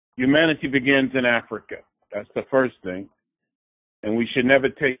humanity begins in Africa. That's the first thing. And we should never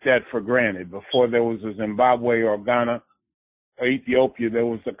take that for granted. Before there was a Zimbabwe or Ghana or Ethiopia, there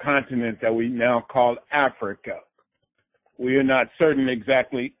was a continent that we now call Africa. We are not certain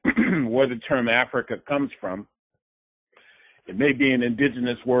exactly where the term Africa comes from. It may be an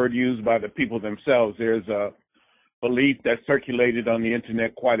indigenous word used by the people themselves. There's a belief that circulated on the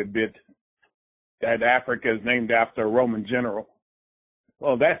internet quite a bit that Africa is named after a Roman general.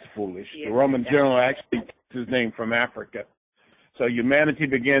 Well, that's foolish. Yeah, the Roman general actually gets his name from Africa. So humanity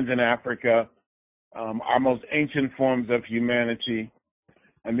begins in Africa, our most ancient forms of humanity,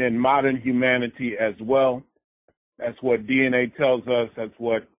 and then modern humanity as well. That's what DNA tells us. That's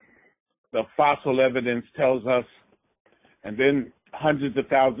what the fossil evidence tells us. And then hundreds of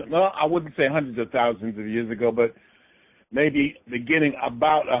thousands, well, I wouldn't say hundreds of thousands of years ago, but maybe beginning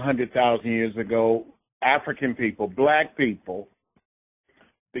about 100,000 years ago, African people, black people,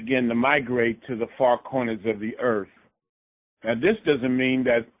 began to migrate to the far corners of the earth. Now, this doesn't mean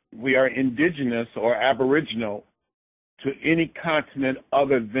that we are indigenous or aboriginal to any continent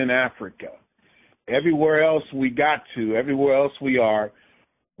other than Africa. Everywhere else we got to, everywhere else we are,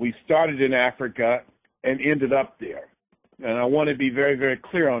 we started in Africa and ended up there. And I want to be very, very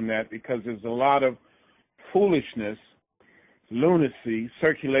clear on that because there's a lot of foolishness, lunacy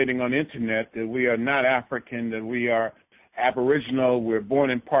circulating on the internet that we are not African, that we are aboriginal, we're born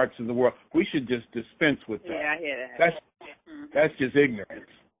in parts of the world. We should just dispense with that. Yeah, I hear that. That's just ignorance.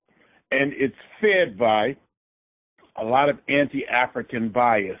 And it's fed by a lot of anti-African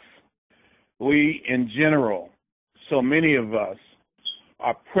bias. We, in general, so many of us,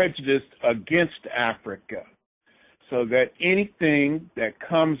 are prejudiced against Africa, so that anything that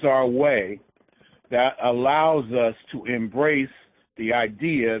comes our way that allows us to embrace the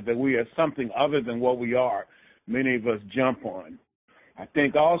idea that we are something other than what we are, many of us jump on. I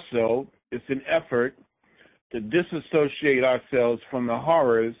think also it's an effort to disassociate ourselves from the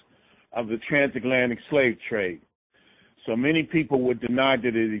horrors of the transatlantic slave trade. So many people would deny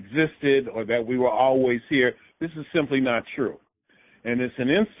that it existed or that we were always here. This is simply not true. And it's an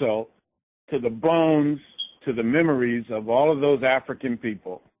insult to the bones, to the memories of all of those African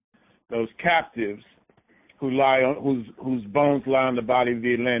people, those captives whose bones lie on the body of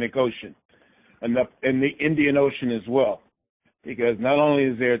the Atlantic Ocean and the Indian Ocean as well. Because not only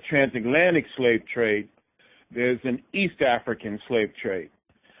is there a transatlantic slave trade, there's an East African slave trade,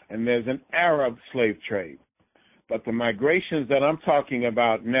 and there's an Arab slave trade. But the migrations that I'm talking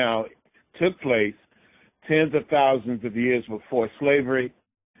about now took place tens of thousands of years before slavery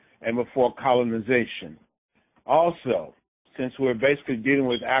and before colonization. Also, since we're basically dealing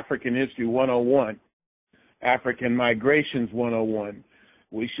with African History 101, African Migrations 101,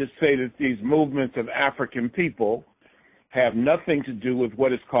 we should say that these movements of African people have nothing to do with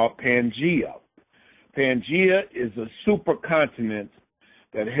what is called Pangea. Pangea is a supercontinent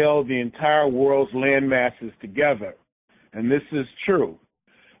that held the entire world's land masses together, and this is true.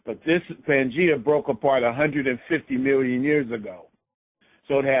 But this Pangea broke apart 150 million years ago,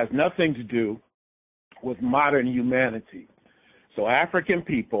 so it has nothing to do with modern humanity. So African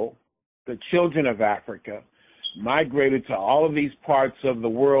people, the children of Africa, migrated to all of these parts of the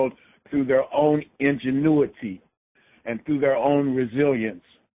world through their own ingenuity and through their own resilience.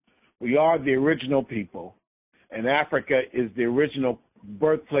 We are the original people, and Africa is the original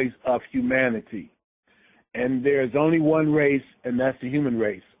birthplace of humanity. And there's only one race, and that's the human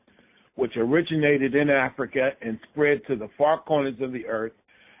race, which originated in Africa and spread to the far corners of the earth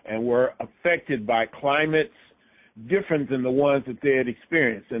and were affected by climates different than the ones that they had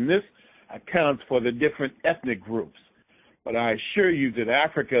experienced. And this accounts for the different ethnic groups. But I assure you that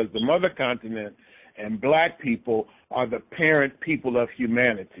Africa is the mother continent, and black people are the parent people of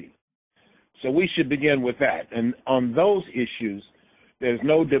humanity. So we should begin with that. And on those issues, there's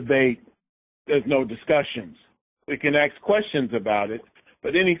no debate, there's no discussions. We can ask questions about it,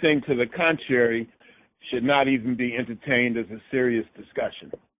 but anything to the contrary should not even be entertained as a serious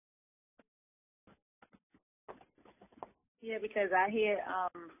discussion. Yeah, because I hear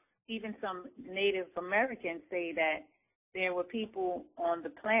even some Native Americans say that there were people on the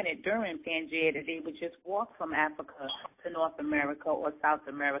planet during Pangea that they would just walk from Africa to North America or South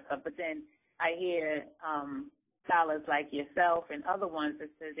America. But then I hear scholars like yourself and other ones that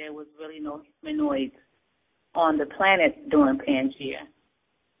say there was really no humanoids on the planet during Pangea.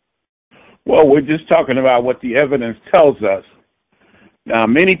 Well, we're just talking about what the evidence tells us. Now,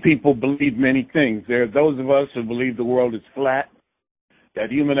 many people believe many things. There are those of us who believe the world is flat,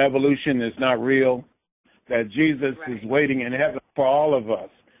 that human evolution is not real, that Jesus is waiting in heaven for all of us.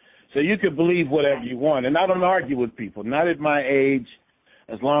 So you can believe whatever you want. And I don't argue with people, not at my age,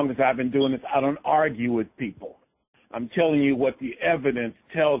 As long as I've been doing this, I don't argue with people. I'm telling you what the evidence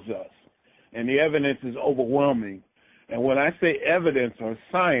tells us, and the evidence is overwhelming. And when I say evidence or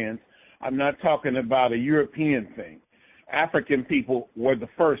science, I'm not talking about a European thing. African people were the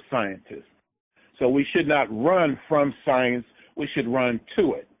first scientists. So we should not run from science. We should run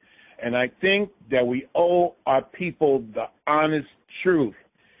to it. And I think that we owe our people the honest truth,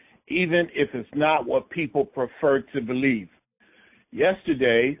 even if it's not what people prefer to believe.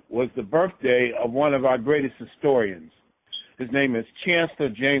 Yesterday was the birthday of one of our greatest historians. His name is Chancellor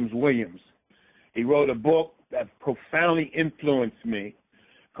James Williams. He wrote a book that profoundly influenced me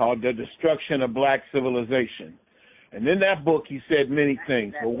called The Destruction of Black Civilization. And in that book, he said many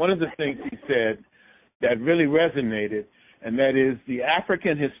things. But one of the things he said that really resonated, and that is the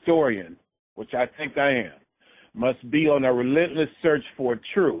African historian, which I think I am, must be on a relentless search for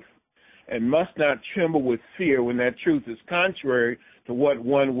truth and must not tremble with fear when that truth is contrary to what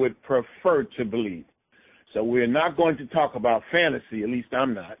one would prefer to believe. So we're not going to talk about fantasy, at least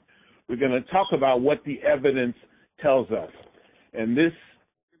I'm not. We're going to talk about what the evidence tells us. And this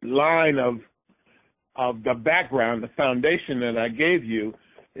line of the background, the foundation that I gave you,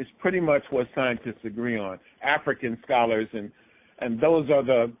 is pretty much what scientists agree on, African scholars, and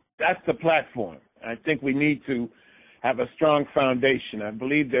that's the platform. I think we need to have a strong foundation. I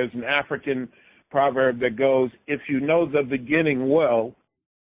believe there's an African proverb that goes, if you know the beginning well,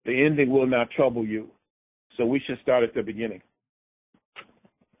 the ending will not trouble you. So we should start at the beginning.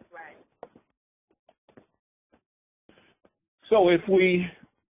 Right. So if we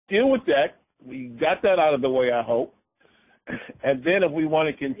deal with that, we got that out of the way, I hope. And then if we want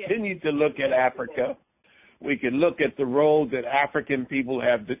to continue to look at Africa, we can look at the role that African people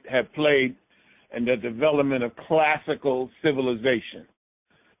have played in the development of classical civilization.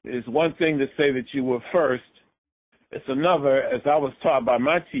 It's one thing to say that you were first. It's another, as I was taught by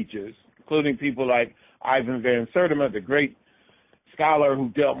my teachers, including people like Ivan Van Sertima, the great scholar who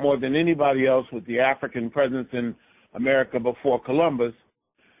dealt more than anybody else with the African presence in America before Columbus.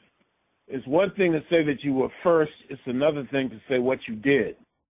 It's one thing to say that you were first. It's another thing to say what you did.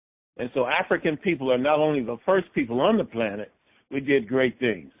 And so African people are not only the first people on the planet, we did great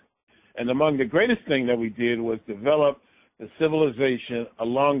things. And among the greatest thing that we did was develop the civilization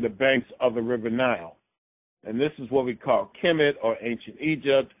along the banks of the River Nile. And this is what we call Kemet, or ancient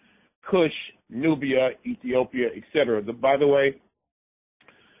Egypt, Kush, Nubia, Ethiopia, etc. By the way,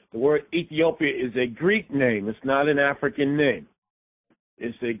 the word Ethiopia is a Greek name. It's not an African name.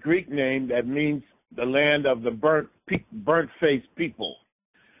 It's a Greek name that means the land of the burnt-faced people.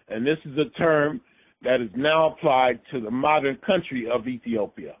 And this is a term that is now applied to the modern country of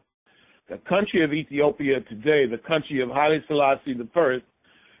Ethiopia. The country of Ethiopia today, the country of Haile Selassie I,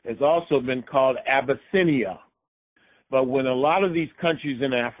 has also been called Abyssinia. But when a lot of these countries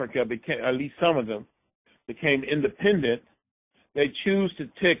in Africa became, at least some of them, became independent, they chose to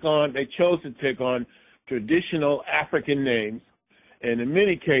take on traditional African names, and in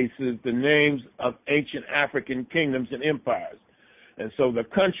many cases, the names of ancient African kingdoms and empires. And so the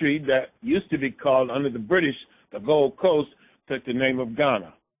country that used to be called under the British, the Gold Coast, took the name of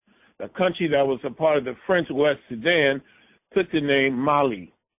Ghana. The country that was a part of the French West Sudan took the name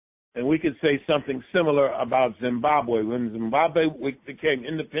Mali. And we could say something similar about Zimbabwe. When Zimbabwe became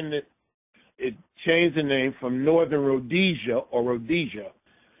independent, it changed the name from Northern Rhodesia, or Rhodesia,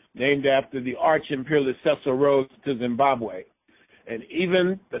 named after the arch-imperialist Cecil Rhodes, to Zimbabwe. And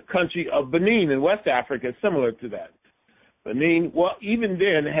even the country of Benin in West Africa is similar to that. Benin, well, even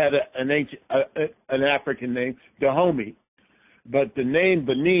then had an African name, Dahomey. But the name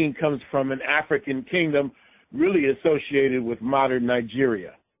Benin comes from an African kingdom really associated with modern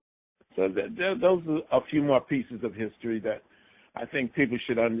Nigeria. So those are a few more pieces of history that I think people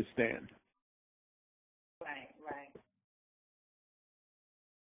should understand. Right, right.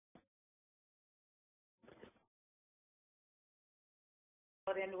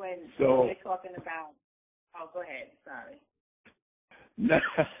 So then when we're talking about, go ahead, sorry.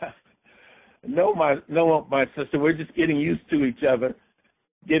 No, my sister, we're just getting used to each other's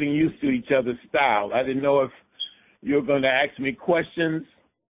style. I didn't know if you were going to ask me questions,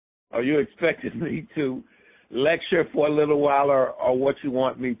 or you expected me to lecture for a little while, or what you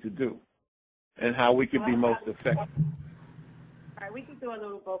want me to do, and how we could be most effective. All right, we can do a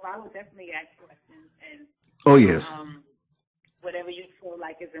little both. I would definitely ask questions, and oh yes, whatever you feel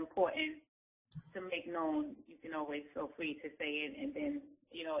like is important to make known, you can always feel free to say it, and then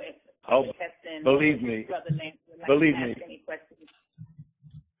if believe me,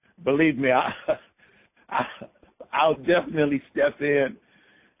 believe me, I'll definitely step in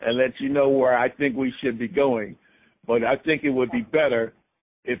and let you know where I think we should be going. But I think it would be better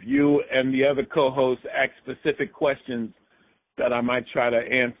if you and the other co-hosts ask specific questions that I might try to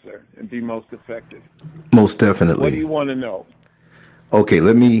answer and be most effective. Most definitely. What do you want to know? Okay,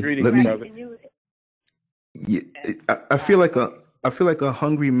 Greetings, let me. brother. Yeah, I feel like a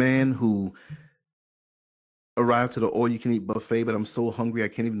hungry man who arrived to the all-you-can-eat buffet, but I'm so hungry I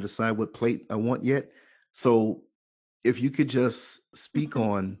can't even decide what plate I want yet. So, if you could just speak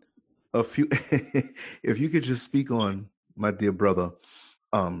on a few, if you could just speak on, my dear brother,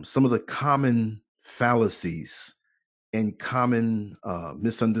 some of the common fallacies and common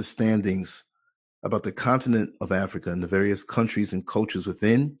misunderstandings about the continent of Africa and the various countries and cultures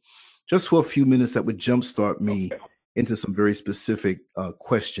within, just for a few minutes, that would jumpstart me into some very specific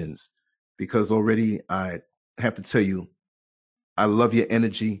questions, because already I have to tell you, I love your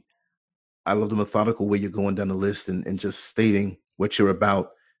energy. I love the methodical way you're going down the list and just stating what you're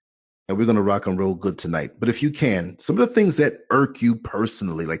about. And we're going to rock and roll good tonight. But if you can, some of the things that irk you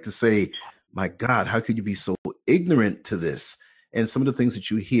personally, like to say, my God, how could you be so ignorant to this? And some of the things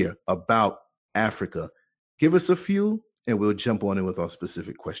that you hear about Africa, give us a few and we'll jump on in with our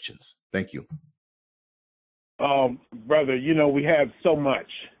specific questions. Thank you. Brother, you know, we have so much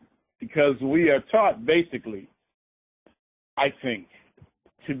because we are taught basically, I think,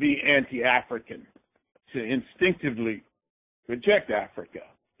 to be anti-African, to instinctively reject Africa,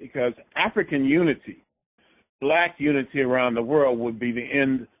 because African unity, black unity around the world would be the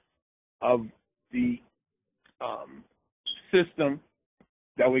end of the system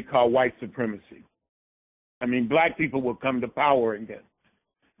that we call white supremacy. I mean, black people will come to power again.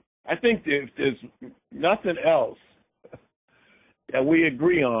 I think if there's nothing else that we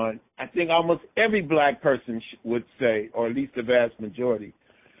agree on, I think almost every black person would say, or at least the vast majority,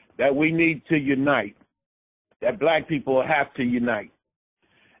 that we need to unite, that black people have to unite.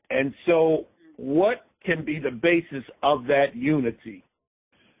 And so what can be the basis of that unity?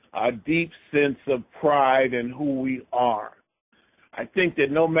 A deep sense of pride in who we are. I think that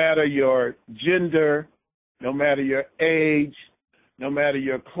no matter your gender, no matter your age, no matter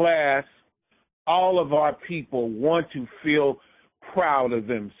your class, all of our people want to feel proud of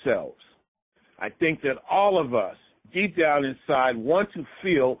themselves. I think that all of us, deep down inside, want to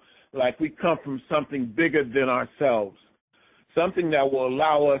feel like we come from something bigger than ourselves, something that will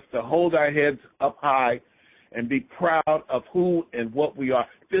allow us to hold our heads up high and be proud of who and what we are.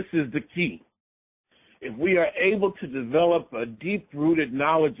 This is the key. If we are able to develop a deep-rooted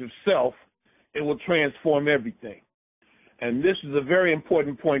knowledge of self, it will transform everything. And this is a very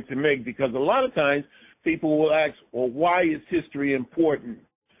important point to make, because a lot of times people will ask, well, why is history important?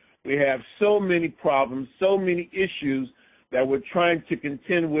 We have so many problems, so many issues that we're trying to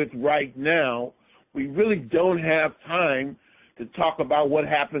contend with right now. We really don't have time to talk about what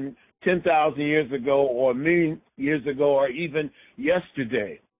happened 10,000 years ago or a million years ago or even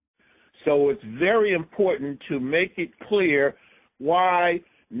yesterday. So it's very important to make it clear why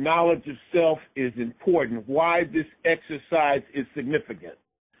knowledge of self is important, why this exercise is significant.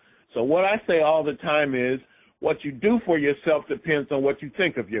 So what I say all the time is, what you do for yourself depends on what you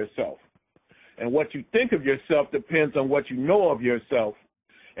think of yourself. And what you think of yourself depends on what you know of yourself.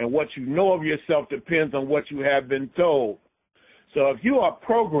 And what you know of yourself depends on what you have been told. So if you are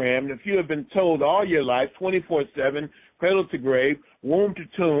programmed, if you have been told all your life, 24/7, cradle to grave, womb to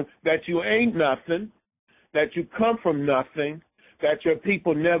tomb, that you ain't nothing, that you come from nothing, that your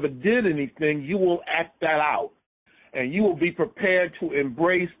people never did anything, you will act that out. And you will be prepared to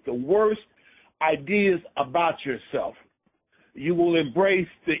embrace the worst ideas about yourself. You will embrace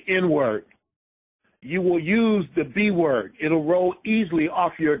the N word. You will use the B word. It'll roll easily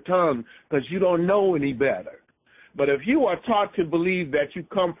off your tongue because you don't know any better. But if you are taught to believe that you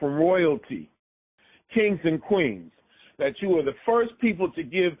come from royalty, kings and queens, that you are the first people to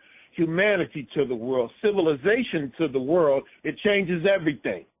give humanity to the world, civilization to the world, it changes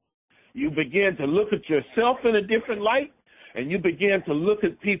everything. You begin to look at yourself in a different light, and you begin to look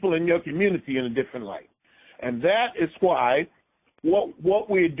at people in your community in a different light. And that is why what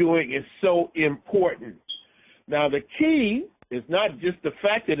we're doing is so important. Now, the key is not just the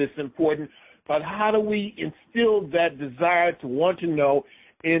fact that it's important, but how do we instill that desire to want to know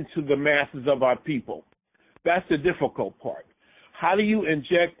into the masses of our people? That's the difficult part. How do you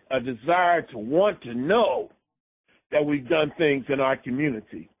inject a desire to want to know that we've done things in our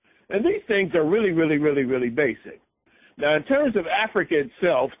community? And these things are really, really, really, really basic. Now, in terms of Africa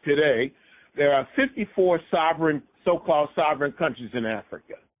itself today, there are 54 sovereign, so-called sovereign countries in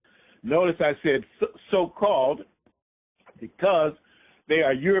Africa. Notice I said so-called because they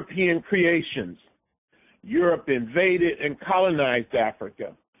are European creations. Europe invaded and colonized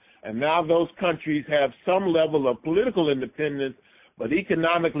Africa. And now those countries have some level of political independence, but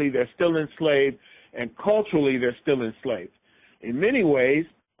economically they're still enslaved, and culturally they're still enslaved. In many ways,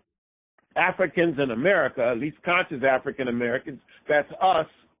 Africans in America, at least conscious African Americans, that's us,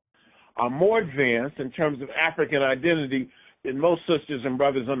 are more advanced in terms of African identity than most sisters and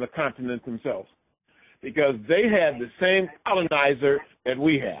brothers on the continent themselves, because they had the same colonizer that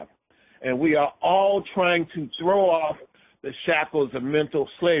we have, and we are all trying to throw off the shackles of mental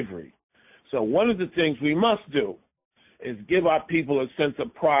slavery. So one of the things we must do is give our people a sense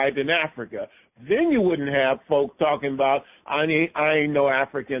of pride in Africa. Then you wouldn't have folk talking about, I ain't no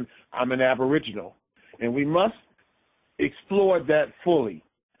African, I'm an Aboriginal. And we must explore that fully.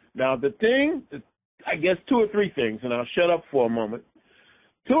 Now, the thing, I guess 2 or 3 things, and I'll shut up for a moment.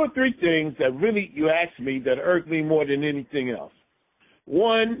 2 or 3 things that really, you asked me, that irk me more than anything else.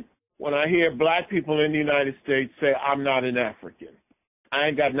 One, when I hear black people in the United States say, I'm not an African. I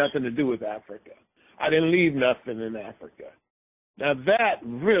ain't got nothing to do with Africa. I didn't leave nothing in Africa. Now, that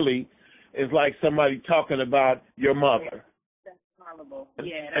really is like somebody talking about your mother. That's horrible.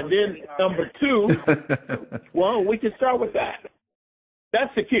 Yeah, and then really number 2, well, we can start with that.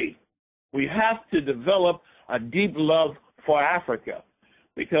 That's the key. We have to develop a deep love for Africa,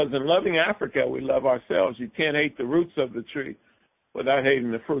 because in loving Africa, we love ourselves. You can't hate the roots of the tree without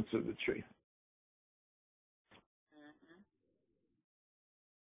hating the fruits of the tree.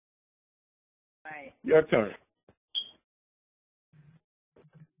 Right. Your turn.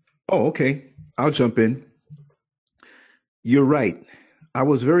 Oh, okay. I'll jump in. You're right. I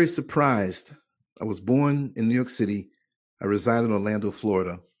was very surprised. I was born in New York City. I reside in Orlando,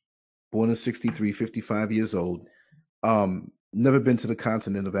 Florida. Born in 63, 55 years old. Never been to the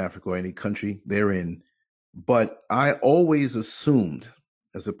continent of Africa or any country therein. But I always assumed,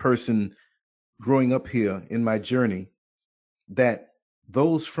 as a person growing up here in my journey, that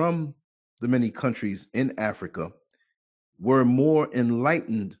those from the many countries in Africa were more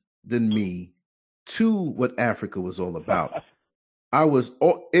enlightened than me to what Africa was all about.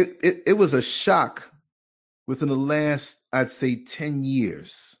 It was a shock within the last, I'd say, 10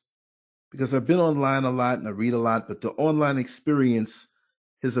 years, because I've been online a lot and I read a lot, but the online experience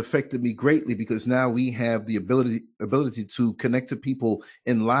has affected me greatly, because now we have the ability to connect to people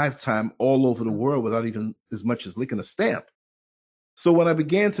in live time all over the world without even as much as licking a stamp. So when I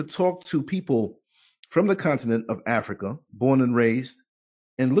began to talk to people from the continent of Africa, born and raised,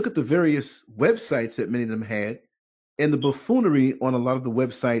 and look at the various websites that many of them had, and the buffoonery on a lot of the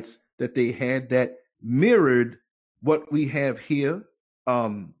websites that they had that mirrored what we have here,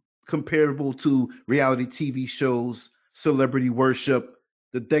 comparable to reality TV shows, celebrity worship,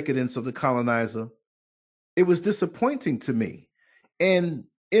 the decadence of the colonizer, it was disappointing to me. And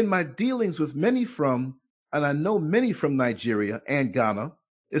in my dealings with many from, and I know many from Nigeria and Ghana,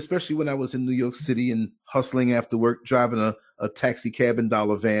 especially when I was in New York City and hustling after work, driving a taxi cab and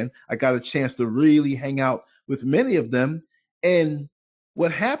dollar van, I got a chance to really hang out with many of them. And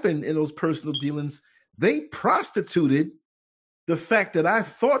what happened in those personal dealings, they prostituted the fact that I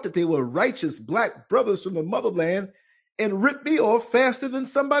thought that they were righteous black brothers from the motherland and ripped me off faster than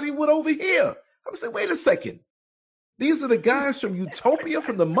somebody would over here. I'm saying, wait a second. These are the guys from Utopia,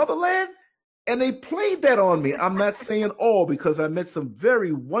 from the motherland? And they played that on me. I'm not saying all, because I met some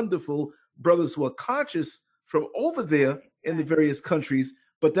very wonderful brothers who are conscious from over there in the various countries,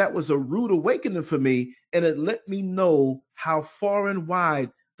 but that was a rude awakening for me, and it let me know how far and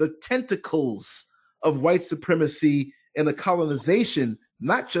wide the tentacles of white supremacy and the colonization,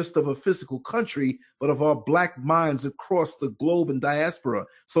 not just of a physical country, but of our black minds across the globe and diaspora.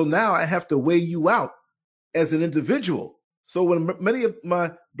 So now I have to weigh you out as an individual. So when many of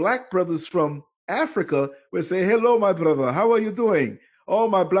my black brothers from Africa would say, hello, my brother, how are you doing? Oh,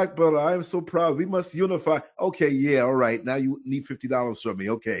 my black brother, I am so proud. We must unify. Okay, yeah, all right. Now you need $50 from me.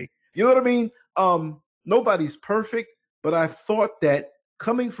 Okay. You know what I mean? Nobody's perfect, but I thought that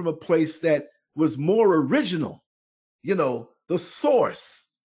coming from a place that was more original, you know, the source,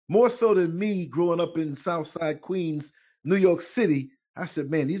 more so than me growing up in Southside Queens, New York City, I said,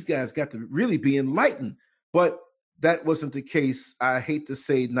 man, these guys got to really be enlightened. But that wasn't the case, I hate to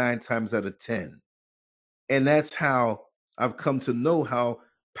say, 9 times out of 10. And that's how I've come to know how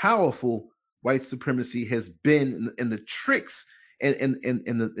powerful white supremacy has been, in the tricks and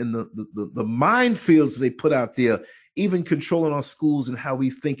the minefields they put out there, even controlling our schools and how we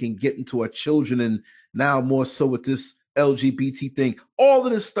think and get into our children. And now more so with this LGBT thing, all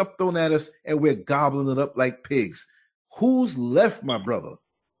of this stuff thrown at us, and we're gobbling it up like pigs. Who's left, my brother?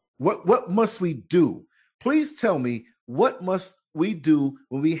 What must we do? Please tell me, what must we do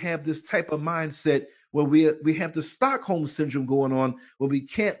when we have this type of mindset, where we have the Stockholm syndrome going on, where we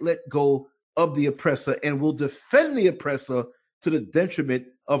can't let go of the oppressor, and we'll defend the oppressor to the detriment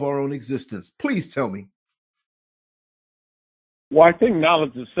of our own existence? Please tell me. Well, I think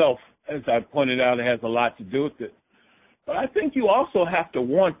knowledge of self, as I pointed out, has a lot to do with it. But I think you also have to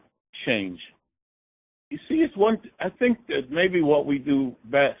want change. You see, I think that maybe what we do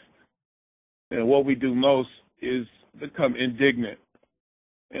best and what we do most is become indignant,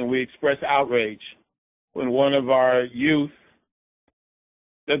 and we express outrage when one of our youth,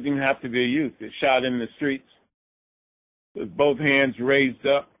 doesn't even have to be a youth, is shot in the streets with both hands raised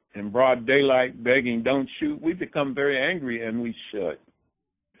up in broad daylight begging, don't shoot. We become very angry, and we should.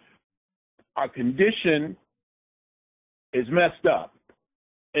 Our condition is messed up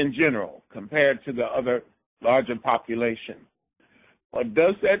in general compared to the other larger population. But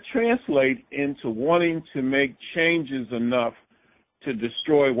does that translate into wanting to make changes enough to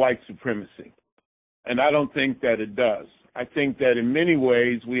destroy white supremacy? And I don't think that it does. I think that in many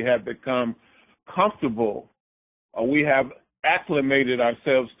ways we have become comfortable, or we have acclimated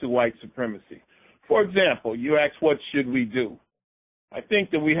ourselves to white supremacy. For example, you ask, what should we do? I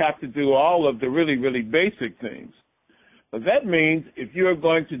think that we have to do all of the really, really basic things. But that means if you're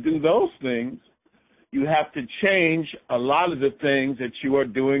going to do those things, you have to change a lot of the things that you are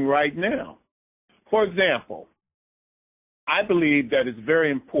doing right now. For example, I believe that it's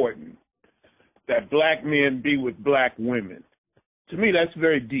very important that black men be with black women. To me, that's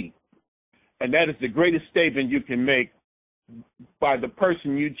very deep. And that is the greatest statement you can make by the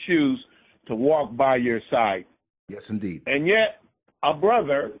person you choose to walk by your side. Yes, indeed. And yet, a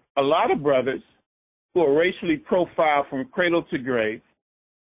lot of brothers who are racially profiled from cradle to grave,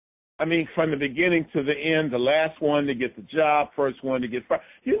 I mean, from the beginning to the end, the last one to get the job, first one to get fired.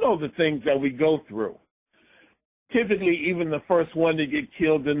 You know the things that we go through. Typically, even the first one to get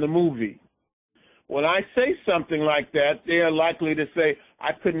killed in the movie. When I say something like that, they are likely to say,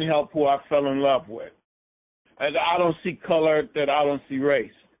 I couldn't help who I fell in love with. And I don't see color, that I don't see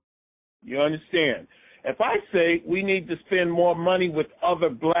race. You understand? If I say we need to spend more money with other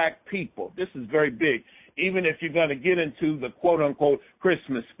black people, this is very big. Even if you're going to get into the quote-unquote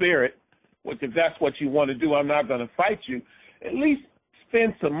Christmas spirit, which if that's what you want to do, I'm not going to fight you, at least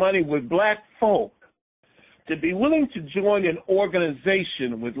spend some money with black folk. To be willing to join an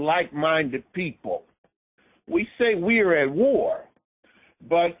organization with like-minded people. We say we are at war,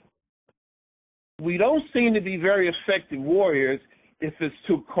 but we don't seem to be very effective warriors if it's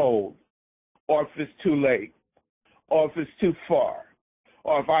too cold, or if it's too late, or if it's too far,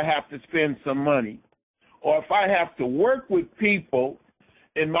 or if I have to spend some money, or if I have to work with people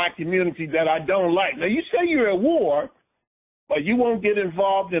in my community that I don't like. Now, you say you're at war, but you won't get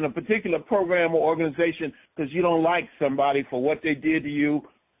involved in a particular program or organization because you don't like somebody for what they did to you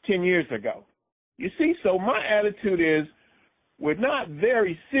 10 years ago. You see, so my attitude is we're not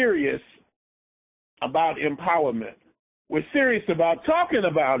very serious about empowerment. We're serious about talking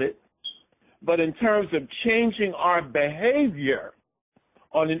about it, but in terms of changing our behavior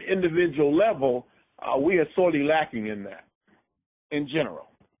on an individual level, we are sorely lacking in that in general.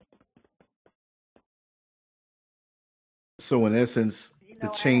 So in essence, the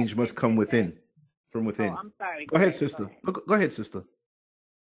change must come within, from within. Oh, I'm sorry. Go ahead, sister. Go ahead, sister.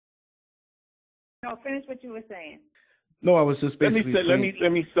 No, finish what you were saying. No, I was just basically saying.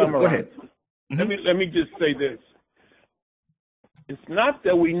 Let me summarize. Go ahead. Mm-hmm. Let me just say this. It's not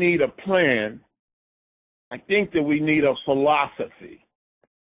that we need a plan. I think that we need a philosophy,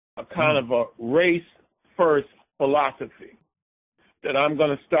 a kind of a race-first philosophy, that I'm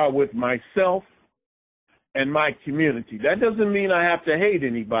going to start with myself and my community. That doesn't mean I have to hate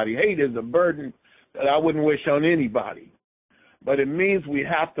anybody. Hate is a burden that I wouldn't wish on anybody. But it means we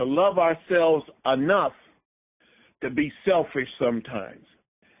have to love ourselves enough to be selfish sometimes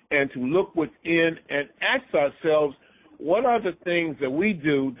and to look within and ask ourselves, what are the things that we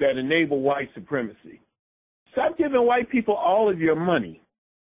do that enable white supremacy? Stop giving white people all of your money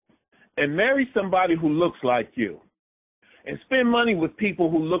and marry somebody who looks like you. And spend money with people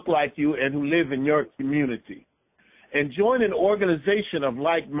who look like you and who live in your community. And join an organization of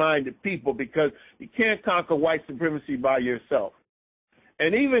like-minded people, because you can't conquer white supremacy by yourself.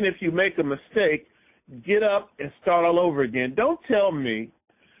 And even if you make a mistake, get up and start all over again. Don't tell me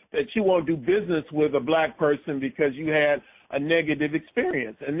that you won't do business with a black person because you had a negative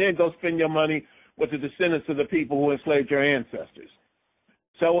experience, and then go spend your money with the descendants of the people who enslaved your ancestors.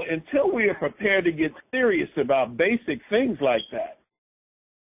 So until we are prepared to get serious about basic things like that,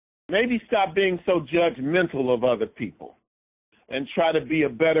 maybe stop being so judgmental of other people and try to be a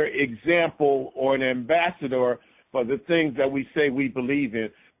better example or an ambassador for the things that we say we believe in.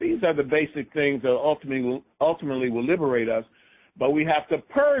 These are the basic things that ultimately will liberate us, but we have to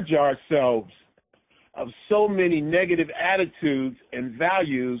purge ourselves of so many negative attitudes and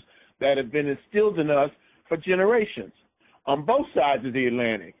values that have been instilled in us for generations on both sides of the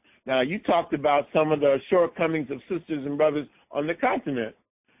Atlantic. Now, you talked about some of the shortcomings of sisters and brothers on the continent,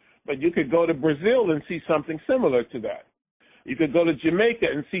 but you could go to Brazil and see something similar to that. You could go to Jamaica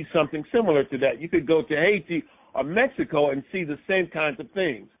and see something similar to that. You could go to Haiti or Mexico and see the same kinds of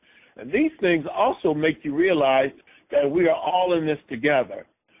things. And these things also make you realize that we are all in this together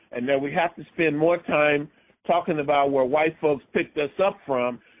and that we have to spend more time talking about where white folks picked us up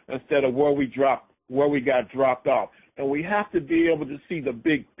from instead of where we got dropped off. And we have to be able to see the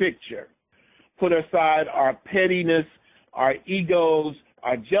big picture, put aside our pettiness, our egos,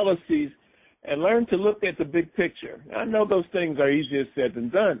 our jealousies, and learn to look at the big picture. I know those things are easier said than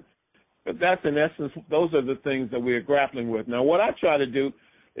done, but that's in essence, those are the things that we are grappling with. Now, what I try to do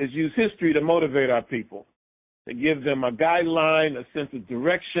is use history to motivate our people, to give them a guideline, a sense of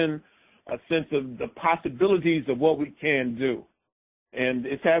direction, a sense of the possibilities of what we can do. And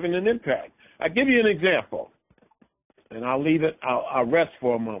it's having an impact. I'll give you an example, and I'll leave it, I'll rest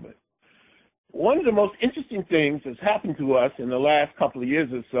for a moment. One of the most interesting things that's happened to us in the last couple of years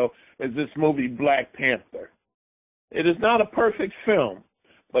or so is this movie Black Panther. It is not a perfect film,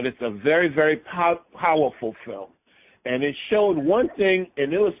 but it's a very, very powerful film. And it showed one thing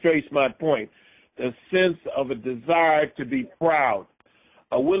and illustrates my point, the sense of a desire to be proud,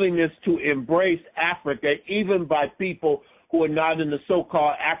 a willingness to embrace Africa even by people who are not in the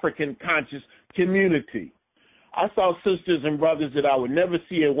so-called African conscious community. I saw sisters and brothers that I would never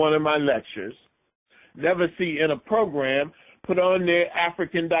see in one of my lectures, never see in a program, put on their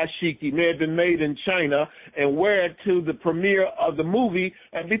African dashiki, may have been made in China, and wear it to the premiere of the movie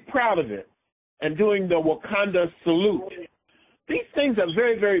and be proud of it, and doing the Wakanda salute. These things are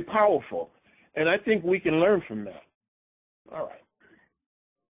very, very powerful, and I think we can learn from that. All right.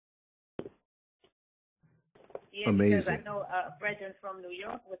 Yeah, amazing. Because I know a friend from New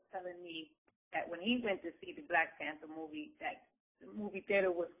York was telling me that when he went to see the Black Panther movie, that the movie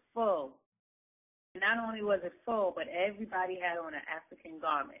theater was full. Not only was it full, but everybody had on an African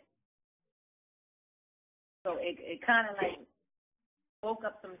garment. So it kind of like woke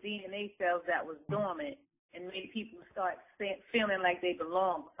up some DNA cells that was dormant and made people start feeling like they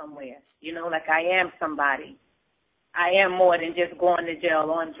belong somewhere. You know, like I am somebody. I am more than just going to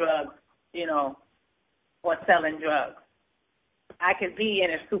jail on drugs, you know, or selling drugs. I could be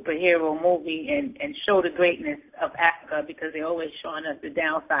in a superhero movie and show the greatness of Africa because they're always showing us the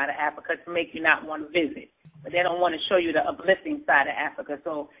downside of Africa to make you not want to visit. But they don't want to show you the uplifting side of Africa.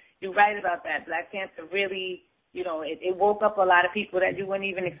 So you're right about that. Black Panther really, you know, it woke up a lot of people that you wouldn't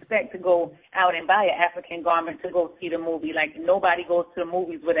even expect to go out and buy an African garment to go see the movie. Like nobody goes to the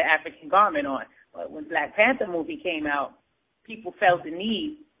movies with an African garment on. But when Black Panther movie came out, people felt the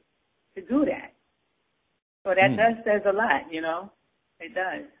need to do that. So that does says a lot, you know. It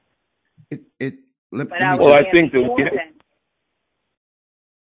does. I think that.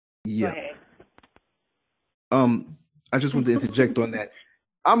 Yeah. I just want to interject on that.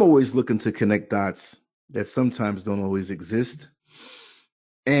 I'm always looking to connect dots that sometimes don't always exist,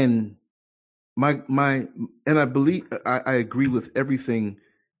 and I believe I agree with everything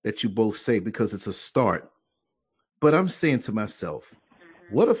that you both say because it's a start. But I'm saying to myself,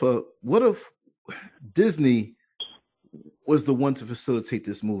 what if Disney was the one to facilitate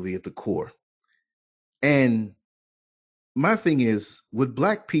this movie at the core? And my thing is, would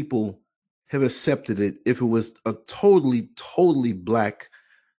Black people have accepted it if it was a totally, totally Black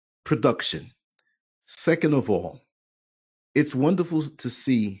production? Second of all, it's wonderful to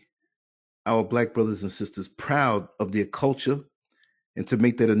see our Black brothers and sisters proud of their culture and to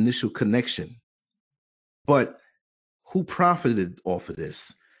make that initial connection. But who profited off of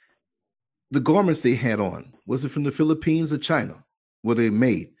this? The garments they had on, was it from the Philippines or China? Were they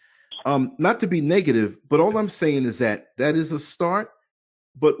made? Not to be negative, but all I'm saying is that is a start.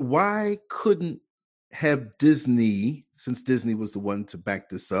 But why couldn't have Disney, since Disney was the one to back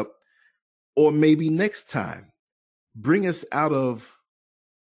this up, or maybe next time, bring us out of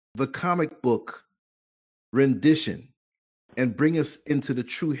the comic book rendition and bring us into the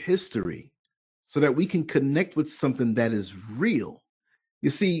true history so that we can connect with something that is real? You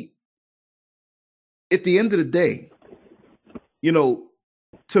see, at the end of the day, you know,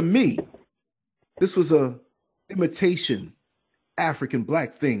 to me, this was a imitation African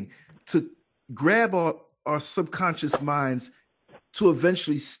Black thing to grab our subconscious minds to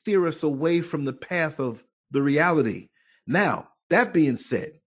eventually steer us away from the path of the reality. Now, that being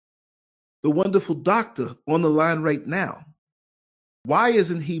said, the wonderful doctor on the line right now, why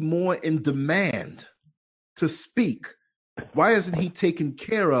isn't he more in demand to speak? Why isn't he taken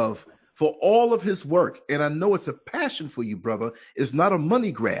care of for all of his work. And I know it's a passion for you, brother. It's not a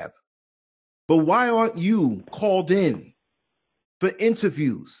money grab. But why aren't you called in for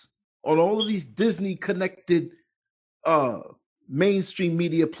interviews on all of these Disney-connected mainstream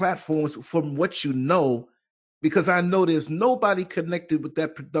media platforms from what you know? Because I know there's nobody connected with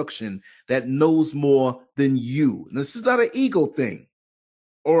that production that knows more than you. And this is not an ego thing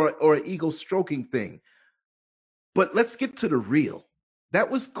or an ego stroking thing. But let's get to the real.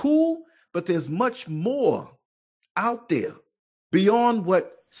 That was cool, but there's much more out there beyond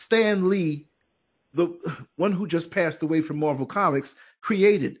what Stan Lee, the one who just passed away from Marvel Comics,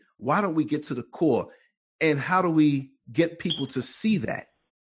 created. Why don't we get to the core? And how do we get people to see that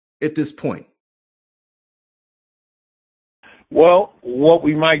at this point? Well, what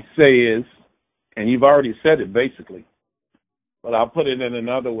we might say is, and you've already said it basically, but I'll put it in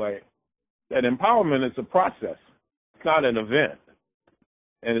another way, that empowerment is a process. It's not an event.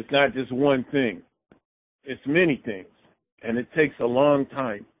 And it's not just one thing. It's many things. And it takes a long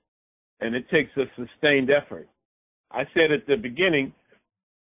time. And it takes a sustained effort. I said at the beginning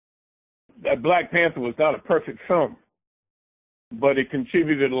that Black Panther was not a perfect film, but it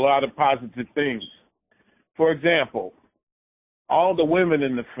contributed a lot of positive things. For example, all the women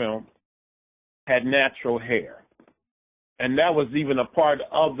in the film had natural hair. And that was even a part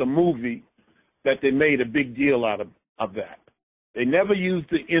of the movie that they made a big deal out of that. They never used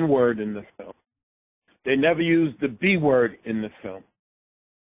the N-word in the film. They never used the B-word in the film.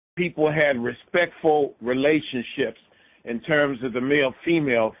 People had respectful relationships in terms of the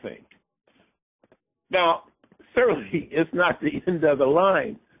male-female thing. Now, certainly it's not the end of the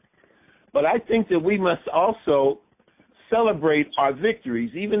line, but I think that we must also celebrate our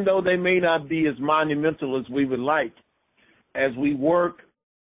victories, even though they may not be as monumental as we would like, as we work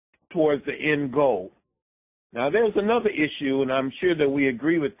towards the end goal. Now, there's another issue, and I'm sure that we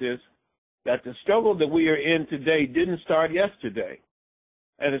agree with this, that the struggle that we are in today didn't start yesterday,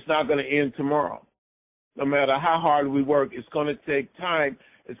 and it's not going to end tomorrow. No matter how hard we work, it's going to take time.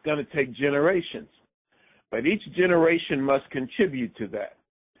 It's going to take generations. But each generation must contribute to that.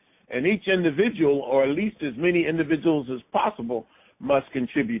 And each individual, or at least as many individuals as possible, must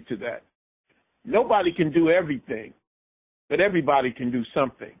contribute to that. Nobody can do everything, but everybody can do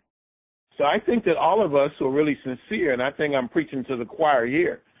something. So I think that all of us who are really sincere, and I think I'm preaching to the choir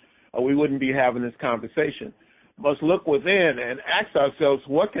here, or we wouldn't be having this conversation, must look within and ask ourselves,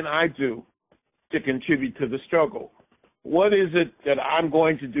 what can I do to contribute to the struggle? What is it that I'm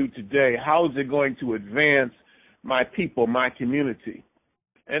going to do today? How is it going to advance my people, my community?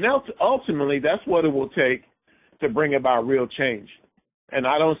 And ultimately, that's what it will take to bring about real change. And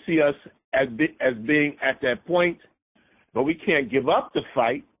I don't see us as being at that point, but we can't give up the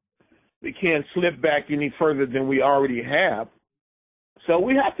fight. We can't slip back any further than we already have. So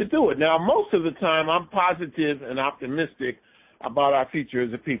we have to do it. Now, most of the time, I'm positive and optimistic about our future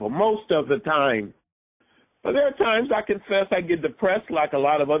as a people, most of the time. But there are times, I confess, I get depressed like a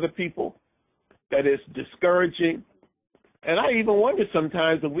lot of other people, that it's discouraging. And I even wonder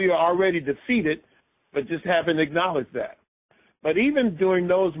sometimes if we are already defeated, but just haven't acknowledged that. But even during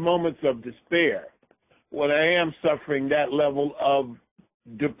those moments of despair, when I am suffering that level of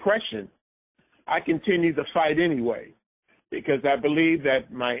depression, I continue to fight anyway, because I believe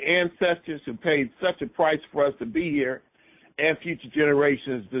that my ancestors who paid such a price for us to be here and future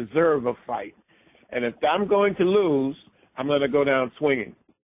generations deserve a fight. And if I'm going to lose, I'm going to go down swinging.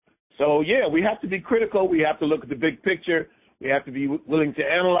 So, yeah, we have to be critical. We have to look at the big picture. We have to be willing to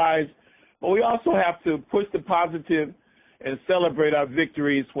analyze. But we also have to push the positive and celebrate our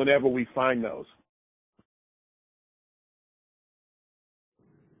victories whenever we find those.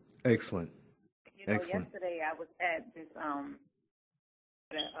 Excellent. You know, Excellent. yesterday I was at this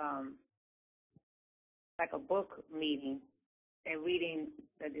like a book meeting and reading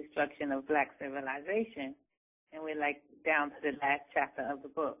The Destruction of Black Civilization, and we're like down to the last chapter of the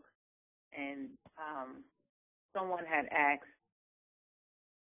book. And someone had asked,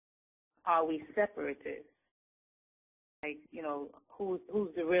 are we separatists? Like, you know, who's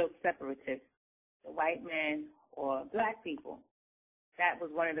the real separatist, the white man or black people? That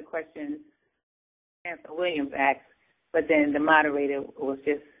was one of the questions Chancellor Williams asked, but then the moderator was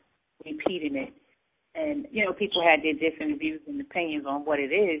just repeating it. And, you know, people had their different views and opinions on what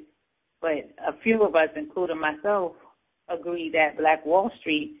it is, but a few of us, including myself, agree that Black Wall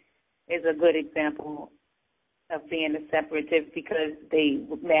Street is a good example of being a separatist, because they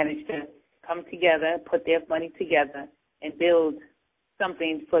managed to come together, put their money together, and build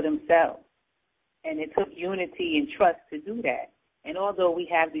something for themselves. And it took unity and trust to do that. And although we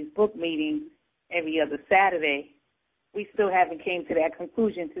have these book meetings every other Saturday, we still haven't came to that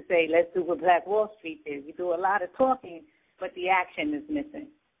conclusion to say, let's do what Black Wall Street did. We do a lot of talking, but the action is missing.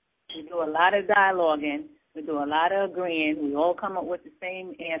 We do a lot of dialoguing. We do a lot of agreeing. We all come up with the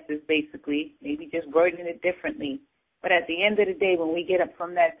same answers, basically, maybe just wording it differently. But at the end of the day, when we get up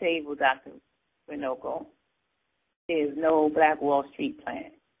from that table, Dr. RUNOKO, there's no Black Wall Street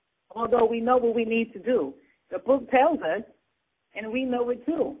plan. Although we know what we need to do. The book tells us, and we know it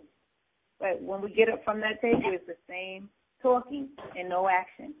too. But when we get up from that table, it's the same talking and no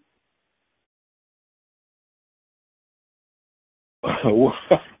action. Well,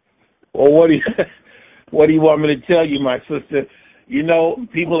 what do you want me to tell you, my sister? You know,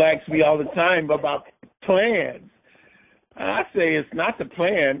 people ask me all the time about plans. I say it's not the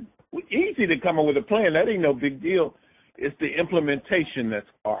plan. It's easy to come up with a plan. That ain't no big deal. It's the implementation that's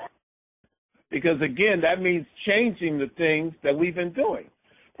hard. Because, again, that means changing the things that we've been doing.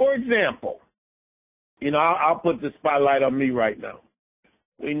 For example, you know, I'll put the spotlight on me right now.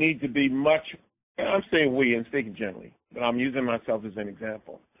 We need to be much, and I'm saying we and speaking generally, but I'm using myself as an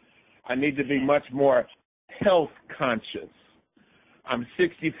example. I need to be much more health conscious. I'm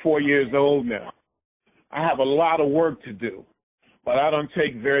 64 years old now. I have a lot of work to do, but I don't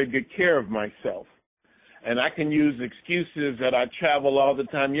take very good care of myself. And I can use excuses that I travel all the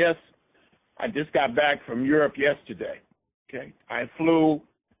time. Yes, I just got back from Europe yesterday. Okay, I flew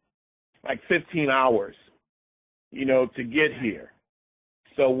like 15 hours, you know, to get here.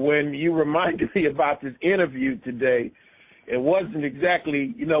 So when you reminded me about this interview today, it wasn't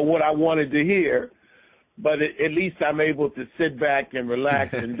exactly, you know, what I wanted to hear, but at least I'm able to sit back and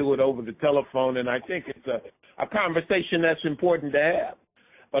relax and do it over the telephone, and I think it's a conversation that's important to have.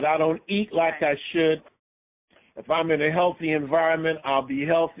 But I don't eat like I should. If I'm in a healthy environment, I'll be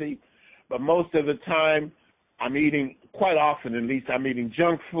healthy, but most of the time I'm eating, quite often at least, I'm eating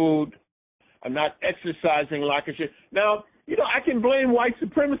junk food. I'm not exercising like I should. Now, you know, I can blame white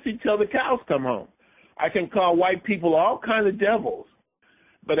supremacy till the cows come home. I can call white people all kinds of devils.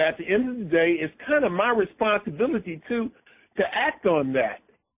 But at the end of the day, it's kind of my responsibility to act on that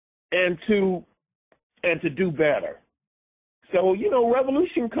and to do better. So, you know,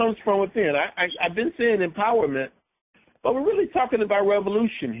 revolution comes from within. I've been saying empowerment, but we're really talking about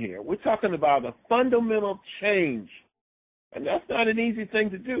revolution here. We're talking about a fundamental change, and that's not an easy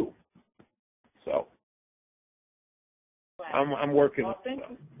thing to do. So I'm working on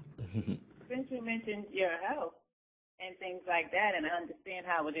it. Since you mentioned your health and things like that, and I understand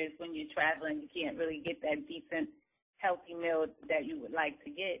how it is when you're traveling, you can't really get that decent, healthy meal that you would like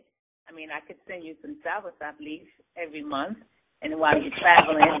to get. I mean, I could send you some soursop leaf every month, and while you're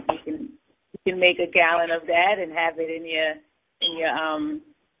traveling, you can make a gallon of that and have it in your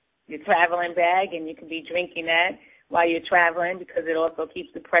traveling bag, and you can be drinking that while you're traveling because it also keeps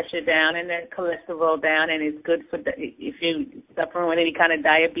the pressure down and the cholesterol down, and it's good for if you're suffering with any kind of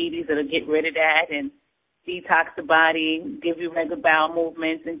diabetes, it'll get rid of that and detox the body, give you regular bowel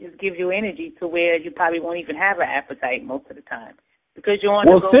movements, and just give you energy to where you probably won't even have an appetite most of the time because you're on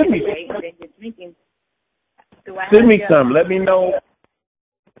the go anyway, and then you're drinking. Send me some. Let me know.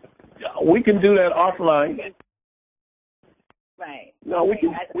 We can do that offline. Right. No, we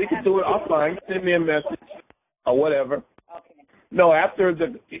can do it offline. Send me a message or whatever. Okay. No, after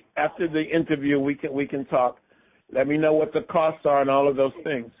the interview, we can talk. Let me know what the costs are and all of those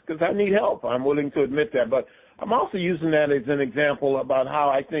things because I need help. I'm willing to admit that, but I'm also using that as an example about how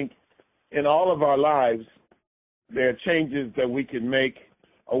I think in all of our lives there are changes that we can make,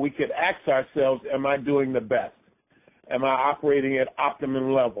 or we could ask ourselves, am I doing the best? Am I operating at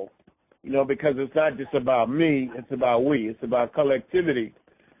optimum level? You know, because it's not just about me, it's about we. It's about collectivity.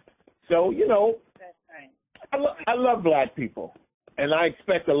 So, you know, that's right. I love black people, and I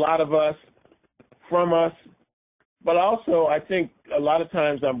expect a lot of us from us, but also I think a lot of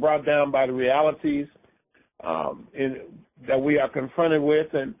times I'm brought down by the realities that we are confronted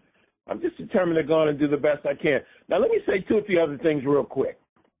with, and I'm just determined to go on and do the best I can. Now, let me say 2 or 3 other things real quick,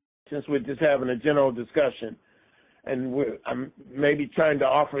 since we're just having a general discussion, and I'm maybe trying to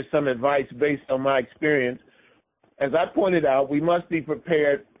offer some advice based on my experience. As I pointed out, we must be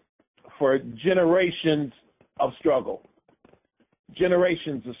prepared for generations of struggle.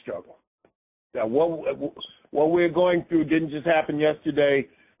 Generations of struggle. Now, what we're going through didn't just happen yesterday.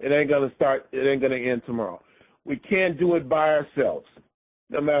 It ain't going to end tomorrow. We can't do it by ourselves.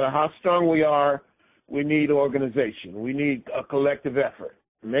 No matter how strong we are, we need organization. We need a collective effort.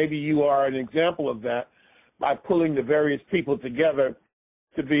 Maybe you are an example of that by pulling the various people together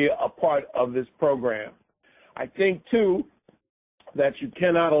to be a part of this program. I think, too, that you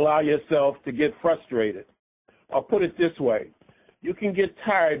cannot allow yourself to get frustrated. I'll put it this way. You can get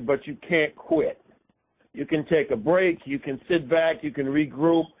tired, but you can't quit. You can take a break. You can sit back. You can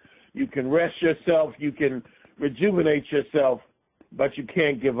regroup. You can rest yourself. You can rejuvenate yourself, but you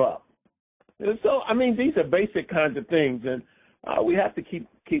can't give up. And so, I mean, these are basic kinds of things, and we have to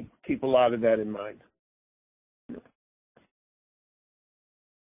keep a lot of that in mind.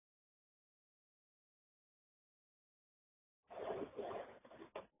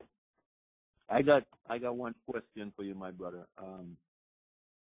 I got one question for you, my brother.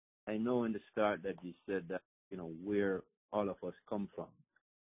 I know in the start that you said that, you know, where all of us come from.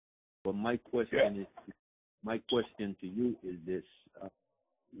 But my question to you is this: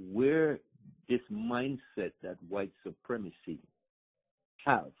 where this mindset that white supremacy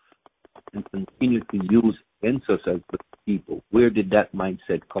have and continue to use against us as people, where did that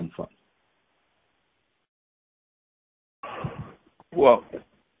mindset come from? Well,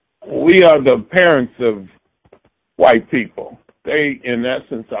 we are the parents of white people. They, in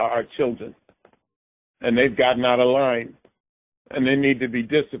essence, are our children, and they've gotten out of line, and they need to be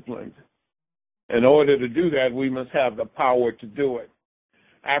disciplined. In order to do that, we must have the power to do it.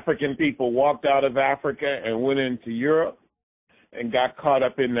 African people walked out of Africa and went into Europe and got caught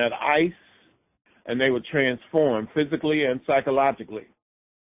up in that ice, and they were transformed physically and psychologically.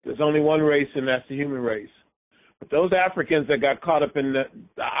 There's only one race, and that's the human race. But those Africans that got caught up in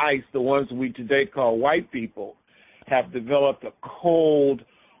the ice, the ones we today call white people, have developed a cold,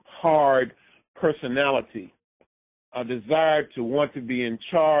 hard personality, a desire to want to be in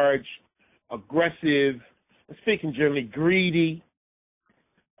charge, aggressive, speaking generally, greedy,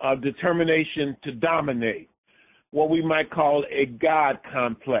 determination to dominate, what we might call a God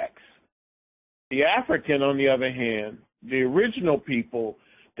complex. The African, on the other hand, the original people,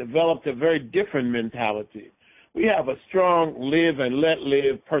 developed a very different mentality. We have a strong live and let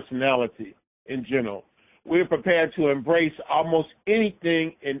live personality in general. We're prepared to embrace almost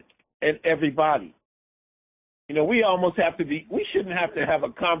anything and everybody. You know, we shouldn't have to have a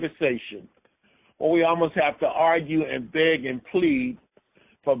conversation, or we almost have to argue and beg and plead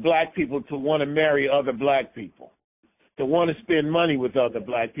for black people to want to marry other black people, to want to spend money with other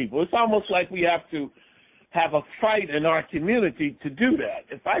black people. It's almost like we have to have a fight in our community to do that.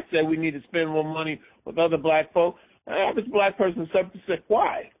 If I say we need to spend more money with other black folks, the average black person says,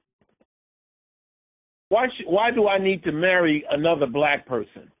 why? Why do I need to marry another black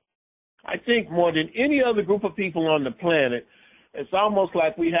person? I think more than any other group of people on the planet, it's almost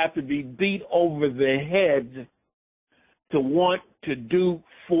like we have to be beat over the head to want to do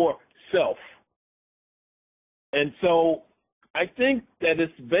for self. And so I think that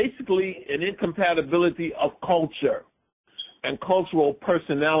it's basically an incompatibility of culture and cultural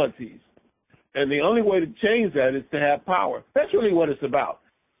personalities. And the only way to change that is to have power. That's really what it's about.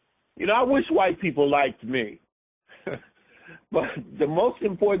 You know, I wish white people liked me. But the most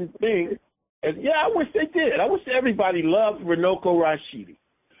important thing is, I wish they did. I wish everybody loved RUNOKO RASHIDI.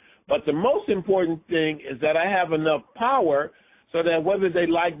 But the most important thing is that I have enough power so that whether they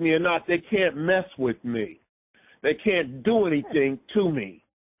like me or not, they can't mess with me. They can't do anything to me.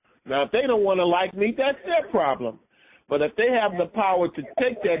 Now, if they don't want to like me, that's their problem. But if they have the power to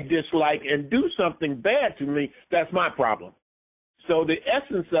take that dislike and do something bad to me, that's my problem. So the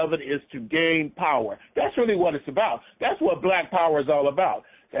essence of it is to gain power. That's really what it's about. That's what black power is all about,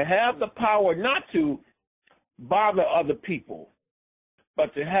 to have the power not to bother other people,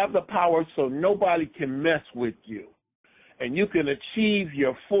 but to have the power so nobody can mess with you and you can achieve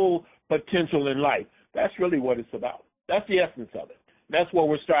your full potential in life. That's really what it's about. That's the essence of it. That's what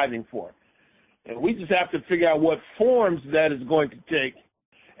we're striving for. And we just have to figure out what forms that is going to take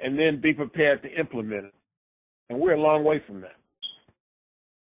and then be prepared to implement it. And we're a long way from that.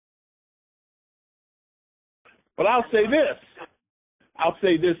 But I'll say this. I'll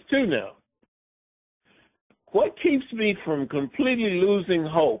say this too now. What keeps me from completely losing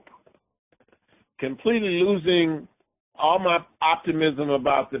hope, completely losing all my optimism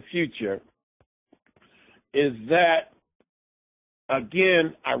about the future, is that,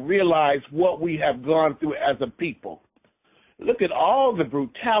 again, I realize what we have gone through as a people. Look at all the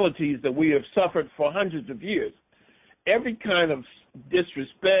brutalities that we have suffered for hundreds of years. Every kind of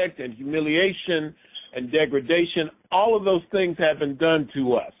disrespect and humiliation and degradation, all of those things have been done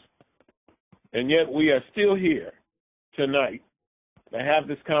to us. And yet we are still here tonight to have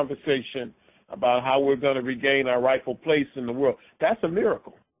this conversation about how we're going to regain our rightful place in the world. That's a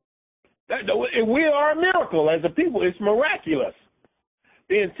miracle. We are a miracle as a people. It's miraculous.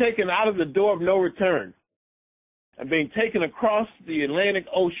 Being taken out of the door of no return and being taken across the Atlantic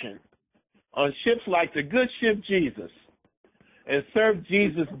Ocean on ships like the good ship Jesus and serve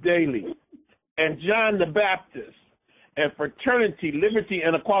Jesus daily, and John the Baptist and fraternity, liberty,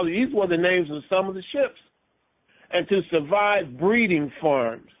 and equality. These were the names of some of the ships. And to survive breeding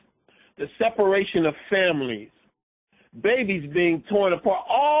farms, the separation of families, babies being torn apart,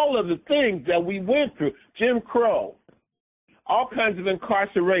 all of the things that we went through, Jim Crow, all kinds of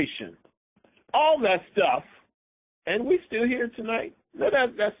incarceration, all that stuff, and we're still here tonight. Now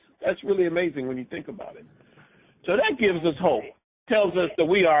that's really amazing when you think about it. So that gives us hope, tells us that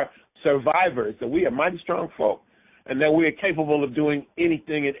we are survivors, that we are mighty strong folk, and that we are capable of doing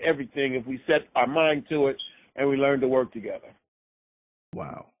anything and everything if we set our mind to it and we learn to work together.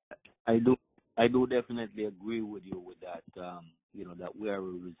 Wow. I do definitely agree with you with that. That we are a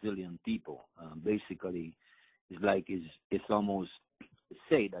resilient people. Basically, it's almost to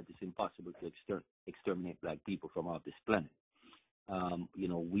say that it's impossible to exterminate black people from off this planet.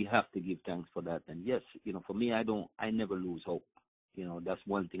 We have to give thanks for that. And yes, for me, I never lose hope. That's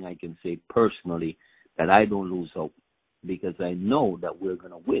one thing I can say personally, that I don't lose hope, because I know that we're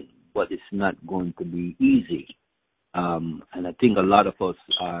going to win, but it's not going to be easy. And I think a lot of us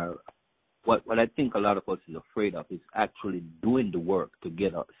are, what I think a lot of us is afraid of is actually doing the work to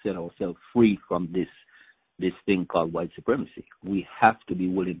set ourselves free from this thing called white supremacy. We have to be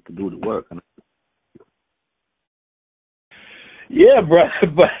willing to do the work. Yeah, bro,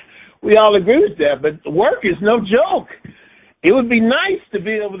 but we all agree with that. But work is no joke. It would be nice to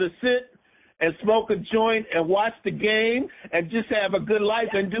be able to sit and smoke a joint and watch the game and just have a good life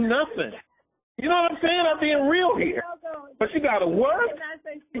and do nothing. You know what I'm saying? I'm being real here. But you got to work.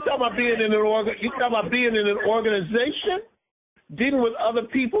 You talking about being in an organization, dealing with other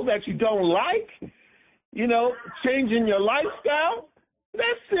people that you don't like, changing your lifestyle.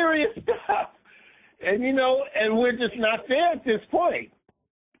 That's serious stuff. And, and we're just not there at this point.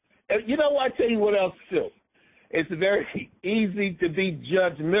 And I tell you what else, too. It's very easy to be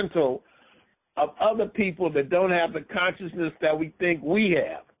judgmental of other people that don't have the consciousness that we think we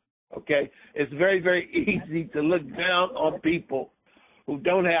have, okay? It's very, very easy to look down on people who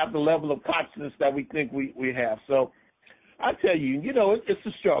don't have the level of consciousness that we think we have. So I tell you, it's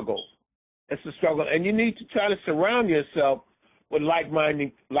a struggle. It's a struggle. And you need to try to surround yourself with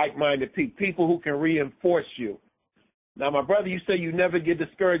like-minded people who can reinforce you. Now, my brother, you say you never get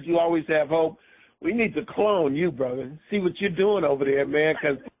discouraged. You always have hope. We need to clone you, brother. See what you're doing over there, man,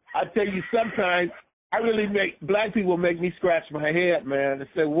 because I tell you, sometimes black people make me scratch my head, man, and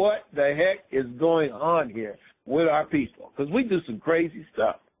say, what the heck is going on here with our people? Because we do some crazy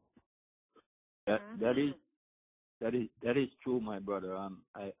stuff. That is true, my brother.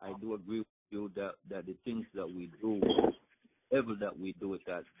 I do agree with you that the things that we do, ever that we do with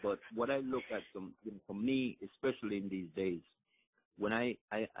that. But what I look at, for me, especially in these days, when I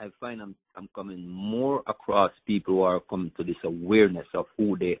find I'm coming more across people who are coming to this awareness of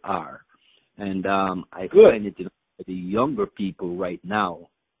who they are. And I find it the younger people right now,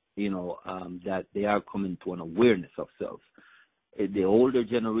 that they are coming to an awareness of self. The older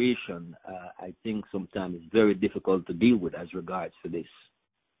generation, I think sometimes it's very difficult to deal with as regards to this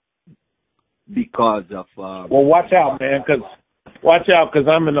because of... well, watch out, man, because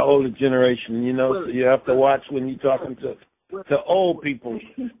I'm in the older generation, so you have to watch when you're talking to old people.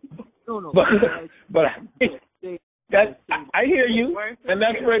 No. But I hear you, and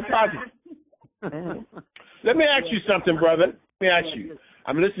that's very positive. Let me ask you something, brother. Let me ask you.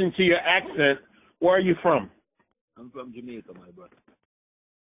 I'm listening to your accent. Where are you from? I'm from Jamaica, my brother.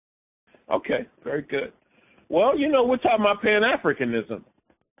 Okay, very good. Well, we're talking about Pan-Africanism.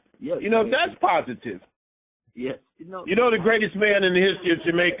 Yes. That's positive. Yes. The greatest man in the history of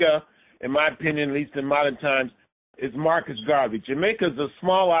Jamaica, in my opinion, at least in modern times, is Marcus Garvey. Jamaica is a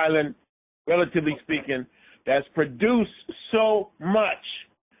small island, relatively speaking, that's produced so much.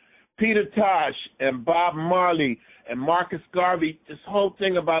 Peter Tosh and Bob Marley and Marcus Garvey, this whole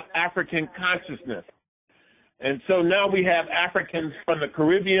thing about African consciousness. And so now we have Africans from the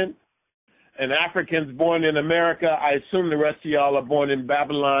Caribbean and Africans born in America. I assume the rest of y'all are born in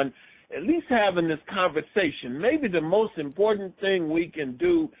Babylon. At least having this conversation. Maybe the most important thing we can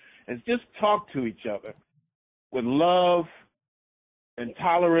do is just talk to each other with love and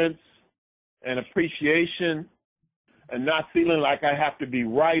tolerance and appreciation, and not feeling like I have to be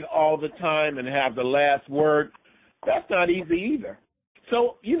right all the time and have the last word. That's not easy either.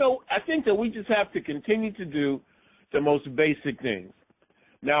 So, I think that we just have to continue to do the most basic things.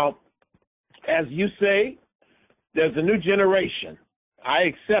 Now, as you say, there's a new generation. I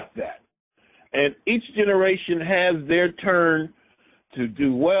accept that. And each generation has their turn to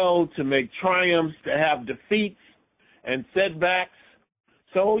do well, to make triumphs, to have defeats and setbacks.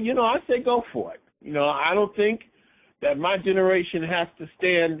 So, I say go for it. I don't think that my generation has to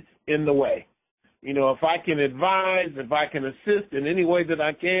stand in the way. You know, if I can advise, if I can assist in any way that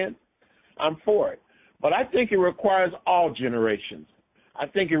I can, I'm for it. But I think it requires all generations. I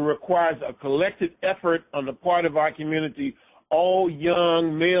think it requires a collective effort on the part of our community, all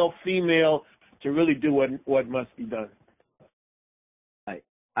young, male, female, to really do what must be done.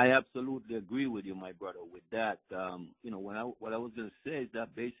 I absolutely agree with you, my brother, with that. You know, what I was going to say is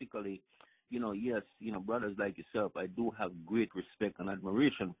that basically, you know, yes, you know, brothers like yourself, I do have great respect and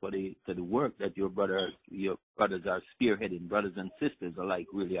admiration for the work that your brothers are spearheading. Brothers and sisters alike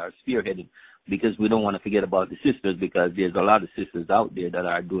really are spearheading, because we don't want to forget about the sisters, because there's a lot of sisters out there that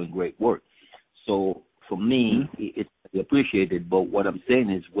are doing great work. So for me, it's appreciated. But what I'm saying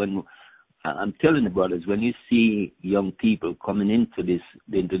is, when I'm telling the brothers, when you see young people coming into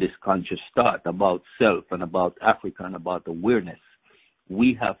this conscious thought about self and about Africa and about awareness,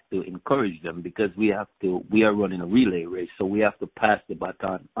 we have to encourage them, because we are running a relay race, so we have to pass the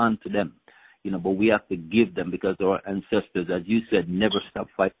baton on to them, you know, but we have to give them, because our ancestors, as you said, never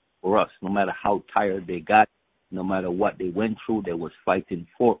stopped fighting for us. No matter how tired they got, no matter what they went through, they was fighting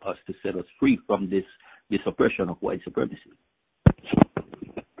for us to set us free from this oppression of white supremacy.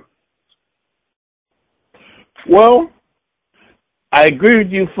 Well, I agree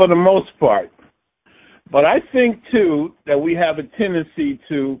with you for the most part. But I think, too, that we have a tendency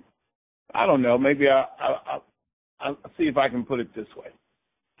to, I don't know, maybe I'll see if I can put it this way.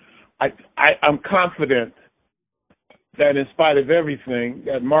 I'm confident that in spite of everything,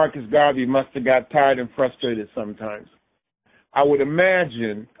 that Marcus Garvey must have got tired and frustrated sometimes. I would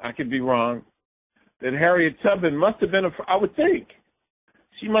imagine, I could be wrong, that Harriet Tubman must have been, I would think,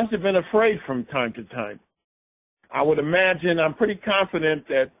 she must have been afraid from time to time. I would imagine, I'm pretty confident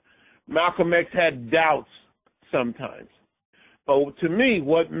that Malcolm X had doubts sometimes. But to me,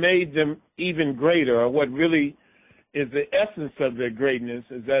 what made them even greater, or what really is the essence of their greatness,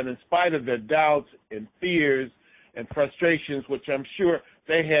 is that in spite of their doubts and fears and frustrations, which I'm sure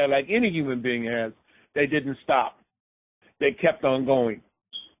they had, like any human being has, they didn't stop. They kept on going.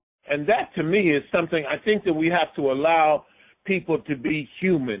 And that, to me, is something I think that we have to allow people to be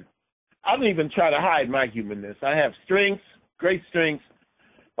human. I don't even try to hide my humanness. I have strengths, great strengths,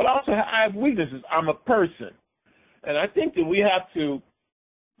 but also I have weaknesses. I'm a person. And I think that we have to,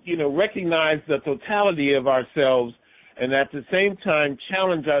 you know, recognize the totality of ourselves, and at the same time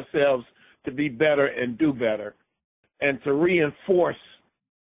challenge ourselves to be better and do better, and to reinforce,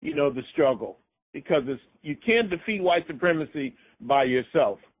 you know, the struggle. Because you can't defeat white supremacy by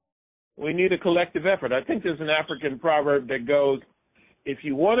yourself. We need a collective effort. I think there's an African proverb that goes, if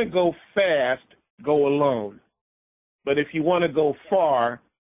you want to go fast, go alone. But if you want to go far,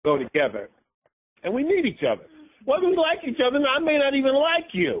 go together. And we need each other. Whether we like each other, I may not even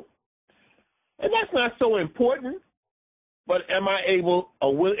like you. And that's not so important. But am I able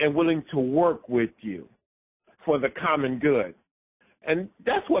and willing to work with you for the common good? And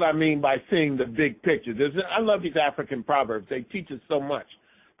that's what I mean by seeing the big picture. I love these African proverbs. They teach us so much.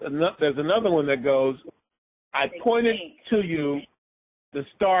 There's another one that goes, I pointed to you the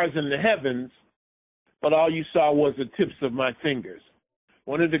stars in the heavens, but all you saw was the tips of my fingers.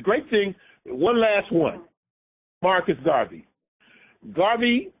 One of the great things, one last one, Marcus Garvey.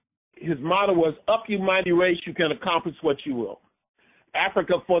 Garvey, his motto was, up you mighty race, you can accomplish what you will.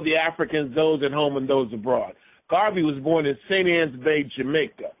 Africa for the Africans, those at home and those abroad. Garvey was born in St. Anne's Bay,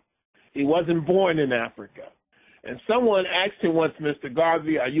 Jamaica. He wasn't born in Africa. And someone asked him once, Mr.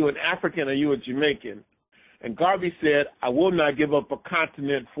 Garvey, are you an African or are you a Jamaican? And Garvey said, I will not give up a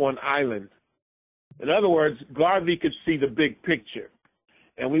continent for an island. In other words, Garvey could see the big picture.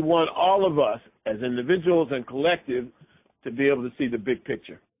 And we want all of us, as individuals and collective, to be able to see the big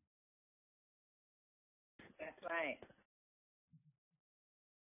picture. That's right.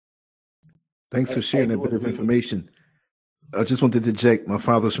 Thanks for sharing that bit of information. I just wanted to interject. My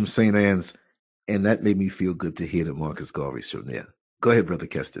father's from St. Anne's, and that made me feel good to hear that Marcus Garvey's from there. Go ahead, Brother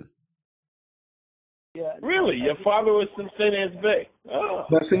Keston. Yeah, really? Your father was from St. Anne's Bay? Oh.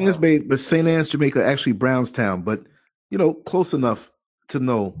 Not St. Anne's Bay, but St. Anne's, Jamaica, actually Brownstown, but, you know, close enough to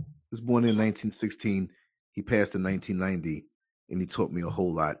know. He was born in 1916. He passed in 1990, and he taught me a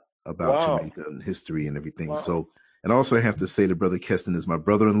whole lot about Jamaica and history and everything. Wow. So, and also I have to say that Brother Keston is my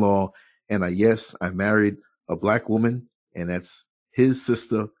brother-in-law, and I married a black woman, and that's his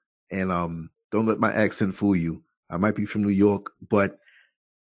sister. And don't let my accent fool you. I might be from New York, but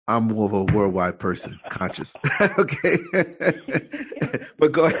I'm more of a worldwide person, conscious. Okay,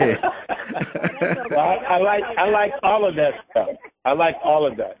 but go ahead. Well, I like all of that stuff. I like all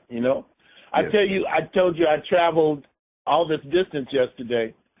of that. You know, I told you I traveled all this distance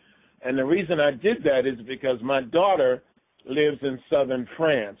yesterday, and the reason I did that is because my daughter, lives in southern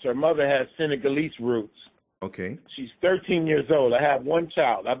France. Her mother has Senegalese roots. Okay. She's 13 years old. I have one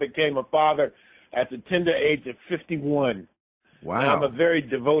child. I became a father at the tender age of 51. Wow. And I'm a very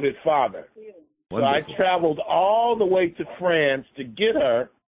devoted father. Wonderful. So I traveled all the way to France to get her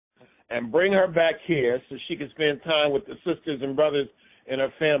and bring her back here so she could spend time with the sisters and brothers in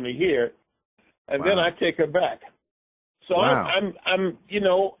her family here. And then I take her back. So I'm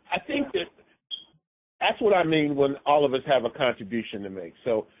I think that's what I mean when all of us have a contribution to make.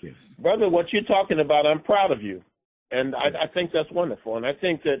 So, yes, brother, what you're talking about, I'm proud of you. And I think that's wonderful. And I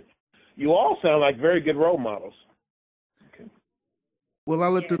think that you all sound like very good role models. Okay. Well,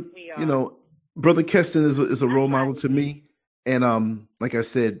 I'll let Brother Keston is a role model to me. And like I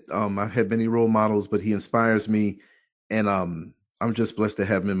said, I've had many role models, but he inspires me. And I'm just blessed to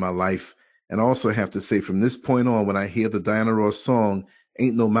have him in my life. And I also have to say, from this point on, when I hear the Diana Ross song,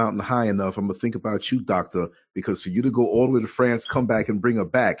 Ain't No Mountain High Enough, I'm going to think about you, Doctor, because for you to go all the way to France, come back and bring her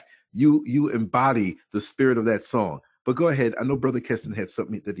back, you embody the spirit of that song. But go ahead. I know Brother Keston had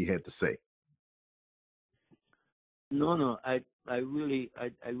something that he had to say. No, I really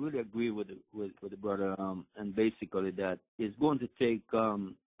agree with the brother, and basically that it's going to take.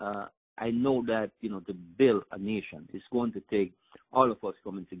 I know that to build a nation, it's going to take all of us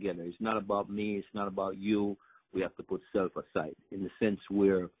coming together. It's not about me. It's not about you. We have to put self aside in the sense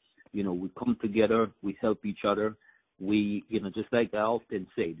where we come together, we help each other. We just like I often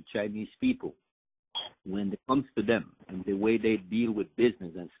say, the Chinese people, when it comes to them and the way they deal with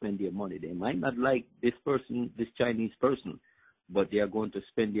business and spend their money, they might not like this Chinese person, but they are going to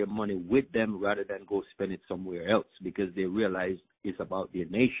spend their money with them rather than go spend it somewhere else because they realize it's about their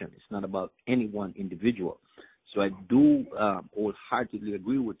nation. It's not about any one individual. So I do wholeheartedly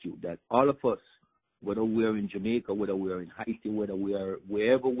agree with you that all of us, whether we are in Jamaica, whether we are in Haiti, whether we are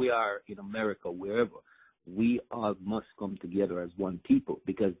wherever we are in America, wherever, we all must come together as one people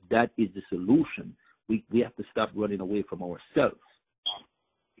because that is the solution. We have to stop running away from ourselves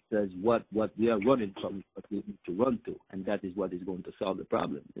because what we are running from is what we need to run to, and that is what is going to solve the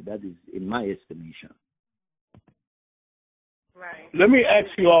problem. That is, in my estimation. Right. Let me ask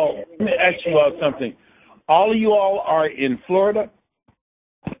you all something. All of you all are in Florida?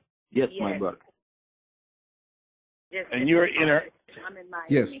 Yes, my brother. Yes, and you're in I'm in Miami.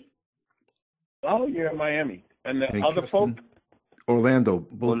 Yes. Oh, you're in Miami. And the other Keston, folk? Orlando.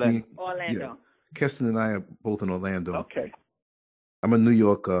 Orlando. Yeah. Keston and I are both in Orlando. Okay. I'm a New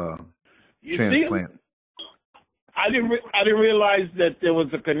York transplant. I didn't realize that there was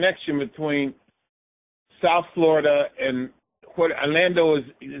a connection between South Florida and what Orlando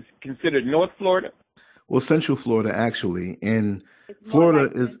is considered North Florida. Well, Central Florida actually, and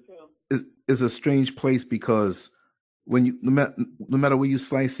Florida is a strange place because when you no matter where you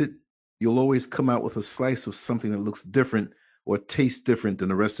slice it, you'll always come out with a slice of something that looks different or tastes different than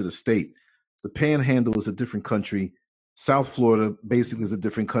the rest of the state. The Panhandle is a different country. South Florida basically is a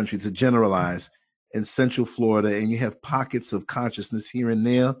different country to generalize. In Central Florida, and you have pockets of consciousness here and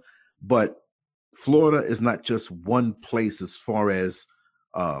there, but Florida is not just one place as far as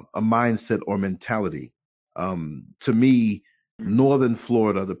a mindset or mentality. To me, Northern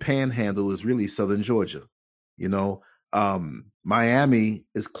Florida, the Panhandle, is really Southern Georgia. Miami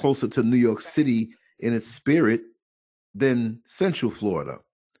is closer to New York City in its spirit than Central Florida.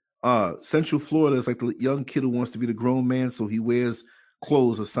 Central Florida is like the young kid who wants to be the grown man, so he wears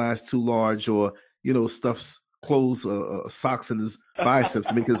clothes a size too large, or stuffs clothes, socks in his biceps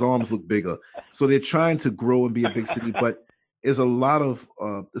to make his arms look bigger. So they're trying to grow and be a big city, but there's a lot of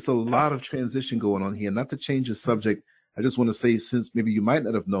transition going on here. Not to change the subject, I just want to say, since maybe you might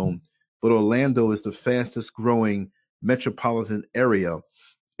not have known, but Orlando is the fastest growing metropolitan area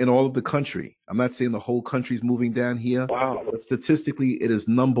in all of the country. I'm not saying the whole country's moving down here, but statistically, it is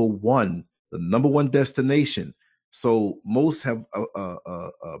the number one destination. So most have a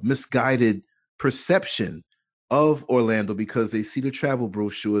misguided perception of Orlando because they see the travel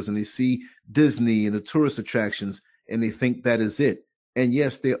brochures and they see Disney and the tourist attractions and they think that is it. And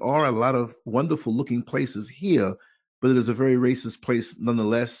yes, there are a lot of wonderful looking places here, but it is a very racist place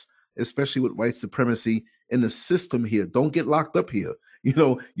nonetheless, especially with white supremacy in the system here. Don't get locked up here. You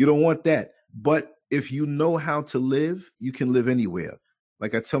don't want that. But if you know how to live, you can live anywhere.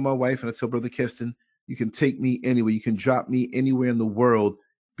 Like I tell my wife and I tell Brother Keston, you can take me anywhere. You can drop me anywhere in the world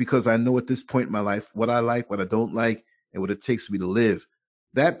because I know at this point in my life what I like, what I don't like, and what it takes for me to live.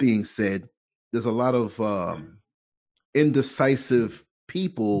 That being said, there's a lot of indecisive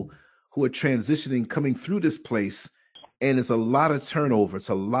people who are transitioning, coming through this place, and it's a lot of turnover. It's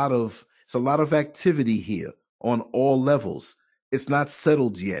a lot of activity here on all levels. It's not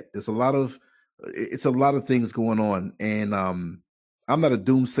settled yet. There's a lot of It's a lot of things going on, and I'm not a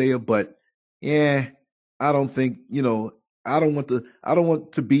doomsayer, but yeah, I don't think, I don't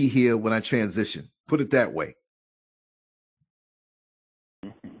want to be here when I transition. Put it that way.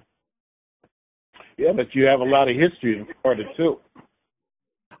 Yeah, but you have a lot of history in Florida too.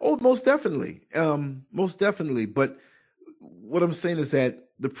 Oh, most definitely. Most definitely. But what I'm saying is that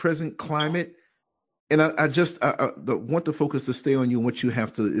the present climate, and I want the focus to stay on you and what you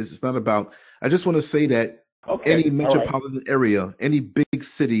have to, it's not about, I just want to say that any metropolitan area, any big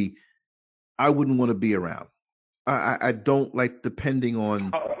city, I wouldn't want to be around. I don't like depending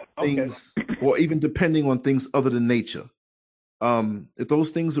on things, or even depending on things other than nature. If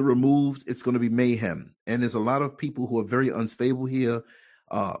those things are removed, it's going to be mayhem. And there's a lot of people who are very unstable here.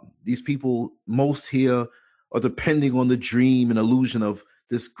 These people, most here, are depending on the dream and illusion of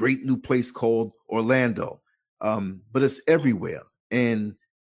this great new place called Orlando. But it's everywhere. And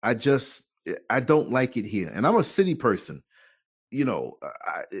I don't like it here. And I'm a city person.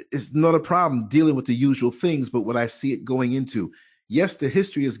 It's not a problem dealing with the usual things, but what I see it going into, yes, the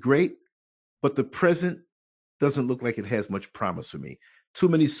history is great, but the present doesn't look like it has much promise for me. Too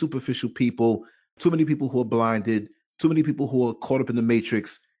many superficial people, too many people who are blinded, too many people who are caught up in the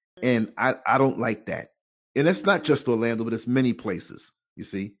matrix, and I don't like that. And it's not just Orlando, but it's many places, you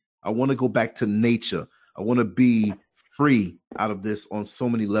see. I want to go back to nature. I want to be free out of this on so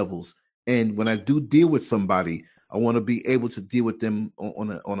many levels. And when I do deal with somebody, I want to be able to deal with them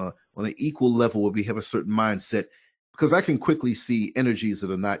on an equal level where we have a certain mindset, because I can quickly see energies that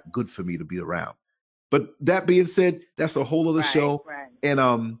are not good for me to be around. But that being said, that's a whole other show. Right. And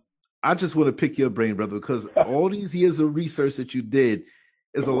I just want to pick your brain, brother, because all these years of research that you did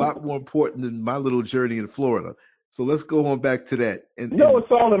is a lot more important than my little journey in Florida. So let's go on back to that. No,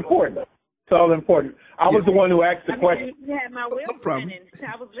 it's all important. It's all important. I was the one who asked the question. You had my wheels spinning.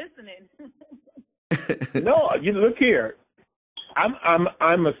 I was listening. No, you look here.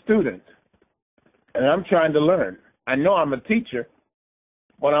 I'm a student, and I'm trying to learn. I know I'm a teacher,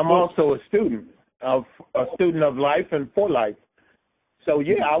 but I'm also a student of life and for life. So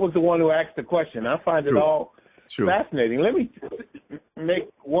yeah, I was the one who asked the question. I find it all fascinating. Let me make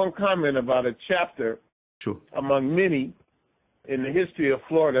one comment about a chapter among many in the history of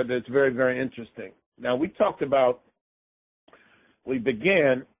Florida that's very, very interesting. Now, we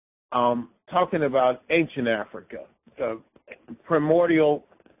began talking about ancient Africa, the primordial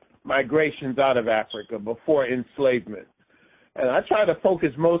migrations out of Africa before enslavement. And I try to focus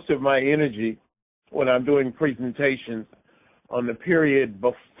most of my energy when I'm doing presentations on the period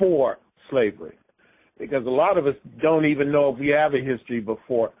before slavery, because a lot of us don't even know if we have a history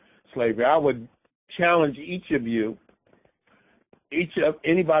before slavery. I would challenge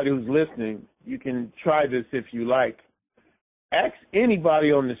anybody who's listening, you can try this if you like. Ask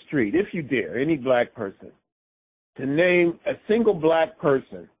anybody on the street, if you dare, any black person, to name a single black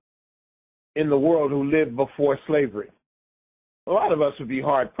person in the world who lived before slavery. A lot of us would be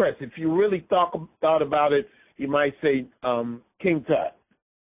hard pressed. If you really thought about it, you might say King Tut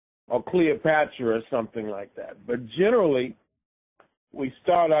or Cleopatra or something like that. But generally, we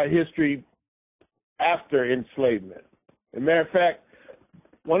start our history after enslavement. As a matter of fact,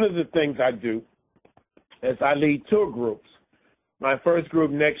 one of the things I do is I lead tour groups. My first group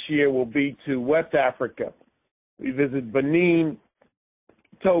next year will be to West Africa. We visit Benin,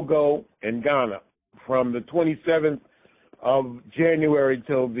 Togo, and Ghana from the 27th of January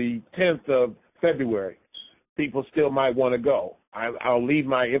till the 10th of February. People still might want to go. I'll leave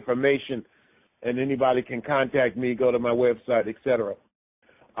my information, and anybody can contact me, go to my website, etc.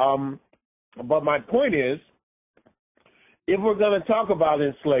 But my point is, if we're going to talk about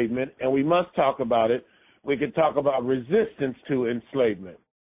enslavement, and we must talk about it, we can talk about resistance to enslavement.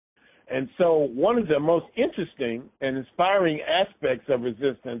 And so one of the most interesting and inspiring aspects of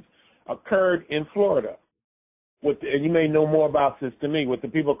resistance occurred in Florida. And you may know more about this than me, with the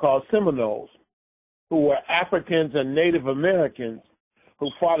people called Seminoles, who were Africans and Native Americans who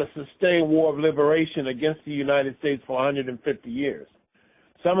fought a sustained war of liberation against the United States for 150 years.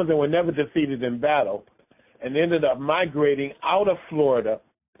 Some of them were never defeated in battle and ended up migrating out of Florida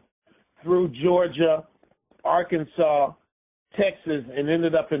through Georgia, Arkansas, Texas, and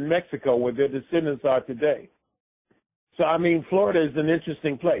ended up in Mexico, where their descendants are today. So, I mean, Florida is an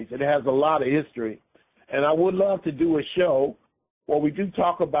interesting place. It has a lot of history. And I would love to do a show where we do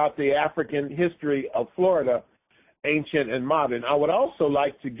talk about the African history of Florida, ancient and modern. I would also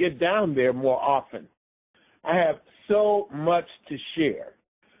like to get down there more often. I have so much to share.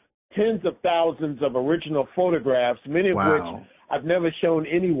 Tens of thousands of original photographs, many of which I've never shown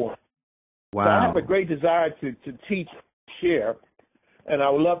anyone. Wow. So I have a great desire to teach, share. And I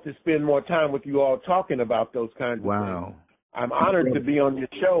would love to spend more time with you all talking about those kinds of things. I'm honored to be on your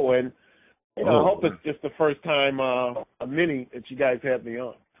show, and I hope it's just the first time of many that you guys have me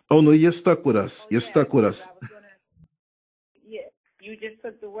on. Oh, no, you're stuck with us. You're stuck with us. Yeah, you just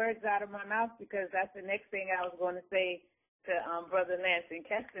took the words out of my mouth, because that's the next thing I was going to say to Brother Lance and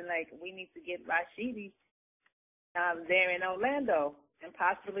Keston. Like, we need to get RASHIDI there in Orlando and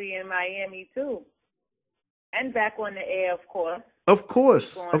possibly in Miami too, and back on the air, of course. Of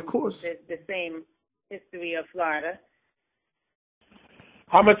course, of course. The same history of Florida.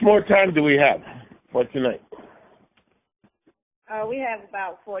 How much more time do we have for tonight? We have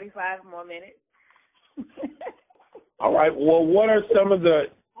about 45 more minutes. All right. Well, what are some of the?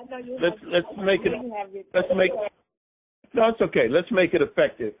 Let's make it. No, it's okay. Let's make it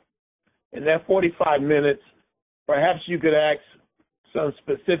effective. In that 45 minutes, perhaps you could ask some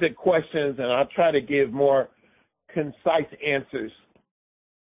specific questions, and I'll try to give more concise answers.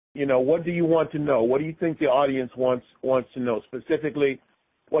 You know, what do you want to know? What do you think the audience wants to know? Specifically,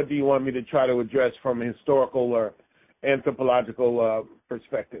 what do you want me to try to address from a historical or anthropological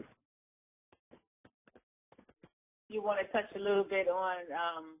perspective? You want to touch a little bit on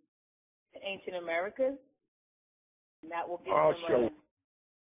the ancient Americas? And that will give them sure.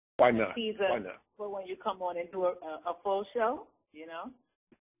 Why not? Why not? For when you come on and do a full show, you know?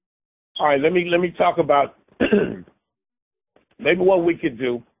 All right, let me talk about maybe what we could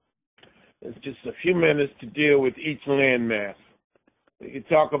do is just a few minutes to deal with each landmass. We could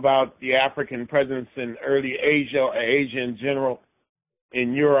talk about the African presence in early Asia, or Asia in general,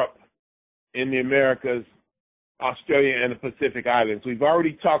 in Europe, in the Americas, Australia, and the Pacific Islands. We've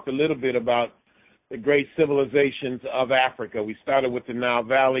already talked a little bit about the great civilizations of Africa. We started with the Nile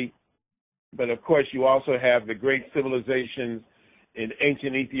Valley, but of course you also have the great civilizations in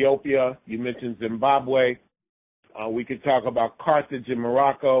ancient Ethiopia. You mentioned Zimbabwe. We could talk about Carthage in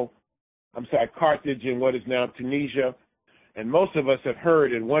Carthage in what is now Tunisia. And most of us have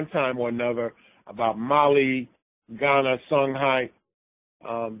heard at one time or another about Mali, Ghana, Songhai,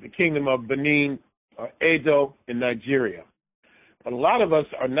 the Kingdom of Benin, or Edo in Nigeria. But a lot of us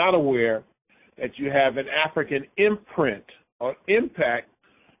are not aware that you have an African imprint or impact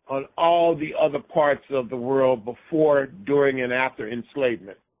on all the other parts of the world before, during, and after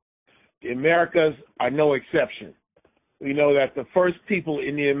enslavement. The Americas are no exception. We know that the first people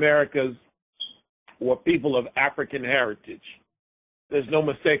in the Americas were people of African heritage. There's no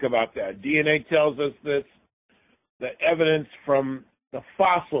mistake about that. DNA tells us this. The evidence from the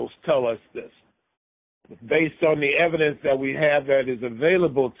fossils tell us this. Based on the evidence that we have that is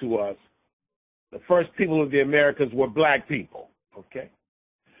available to us, the first people of the Americas were black people, okay?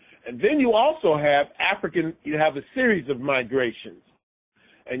 And then you also have you have a series of migrations,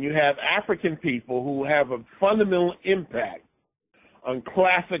 and you have African people who have a fundamental impact on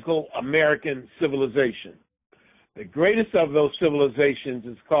classical American civilization. The greatest of those civilizations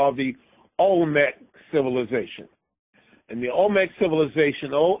is called the Olmec civilization. And the Olmec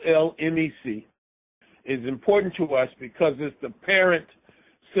civilization, O-L-M-E-C, is important to us because it's the parent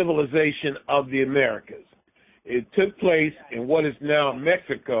civilization of the Americas. It took place in what is now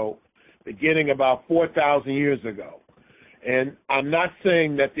Mexico, beginning about 4,000 years ago. And I'm not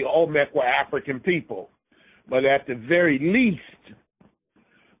saying that the Olmec were African people, but at the very least,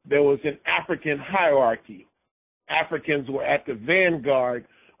 there was an African hierarchy. Africans were at the vanguard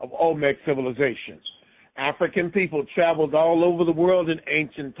of Olmec civilization. African people traveled all over the world in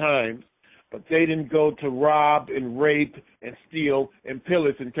ancient times, but they didn't go to rob and rape and steal and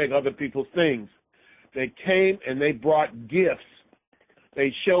pillage and take other people's things. They came and they brought gifts.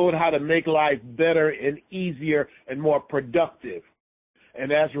 They showed how to make life better and easier and more productive.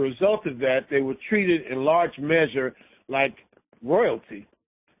 And as a result of that, they were treated in large measure like royalty.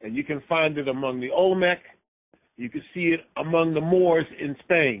 And you can find it among the Olmec. You can see it among the Moors in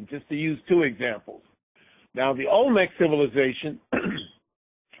Spain, just to use two examples. Now, the Olmec civilization,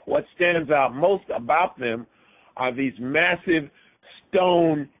 what stands out most about them are these massive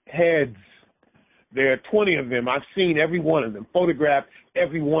stone heads. There are 20 of them. I've seen every one of them, photographed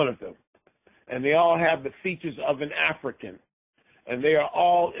every one of them. And they all have the features of an African. And they are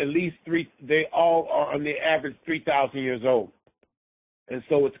all they all are on the average 3,000 years old. And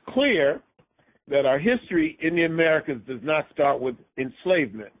so it's clear that our history in the Americas does not start with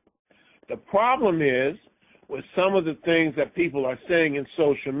enslavement. The problem is, with some of the things that people are saying in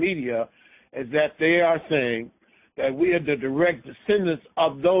social media, is that they are saying that we are the direct descendants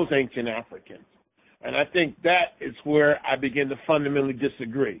of those ancient Africans. And I think that is where I begin to fundamentally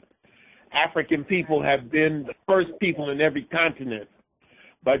disagree. African people have been the first people in every continent,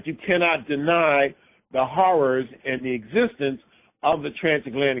 but you cannot deny the horrors and the existence of the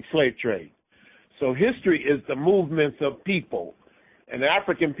transatlantic slave trade. So history is the movements of people, and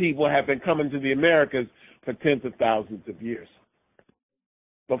African people have been coming to the Americas for tens of thousands of years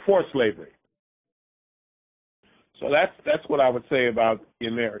before slavery. So that's what I would say about the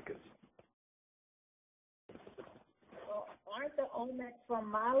Americas. Well, aren't the Olmecs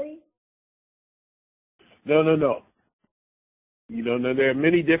from Mali? No. You don't know, there are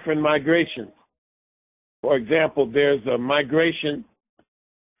many different migrations. For example, there's a migration,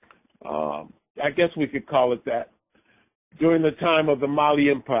 I guess we could call it that, during the time of the Mali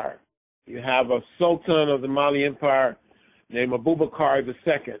Empire. You have a sultan of the Mali Empire named Abubakar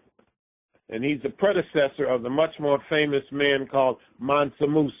II, and he's the predecessor of the much more famous man called Mansa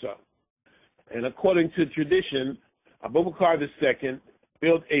Musa. And according to tradition, Abubakar II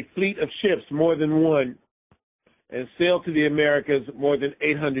built a fleet of ships, more than one, and sailed to the Americas more than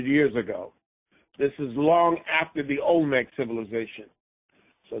 800 years ago. This is long after the Olmec civilization.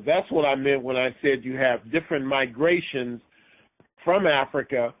 So that's what I meant when I said you have different migrations from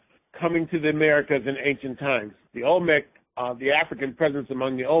Africa coming to the Americas in ancient times. The Olmec, the African presence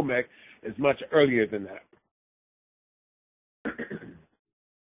among the Olmec is much earlier than that.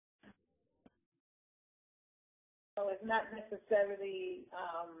 So it's not necessarily,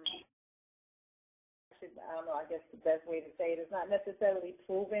 I don't know, I guess the best way to say it, it's not necessarily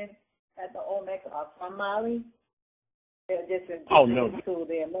proven that the Olmecs are from Mali. They're just indigenous to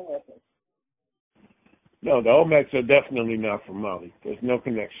the Americas. No, the Olmecs are definitely not from Mali. There's no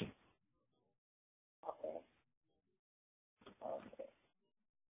connection. Okay.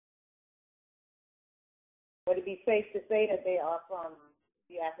 Would it be safe to say that they are from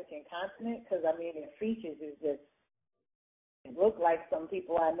the African continent? Because, I mean, their features is just, it look like some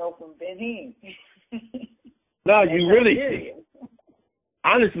people I know from Benin. No, you really,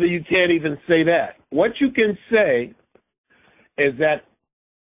 honestly, you can't even say that. What you can say is that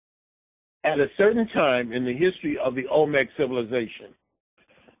at a certain time in the history of the Olmec civilization,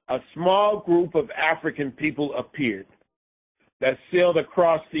 a small group of African people appeared that sailed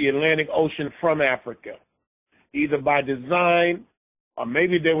across the Atlantic Ocean from Africa, either by design or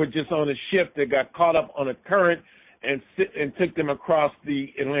maybe they were just on a ship that got caught up on a current and took them across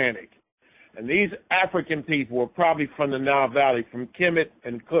the Atlantic. And these African people were probably from the Nile Valley, from Kemet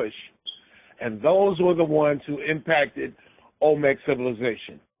and Kush, and those were the ones who impacted Olmec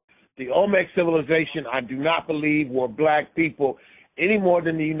civilization. The Olmec civilization, I do not believe, were black people any more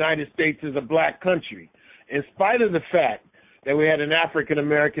than the United States is a black country, in spite of the fact that we had an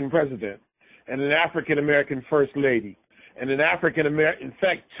African-American president and an African-American first lady and an African-American, in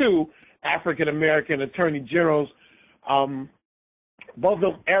fact, two African-American attorney generals, both of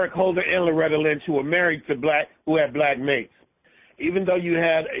them, Eric Holder and Loretta Lynch, who were married to who had black mates. Even though you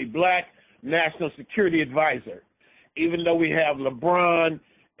had a black national security advisor, even though we have LeBron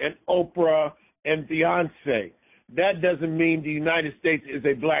and Oprah and Beyonce, that doesn't mean the United States is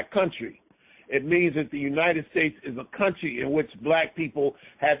a black country. It means that the United States is a country in which black people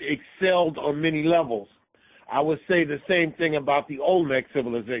have excelled on many levels. I would say the same thing about the Olmec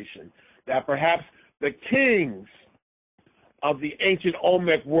civilization, that perhaps the kings of the ancient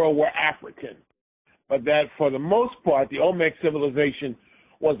Olmec world were African, but that for the most part, the Olmec civilization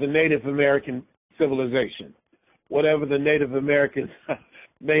was a Native American civilization, whatever the Native Americans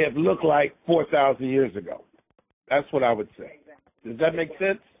may have looked like 4,000 years ago. That's what I would say. Does that make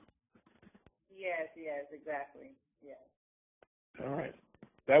sense? Yes, exactly. Yes. All right.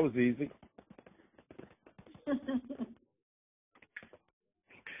 That was easy.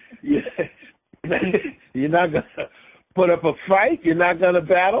 Yeah. You're not going to put up a fight? You're not going to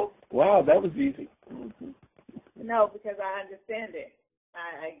battle? Wow, that was easy. Mm-hmm. No, because I understand it.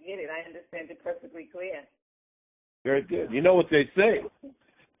 I get it. I understand it perfectly clear. Very good. You know what they say.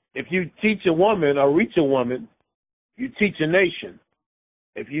 If you teach a woman or reach a woman, you teach a nation.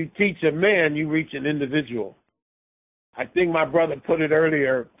 If you teach a man, you reach an individual. I think my brother put it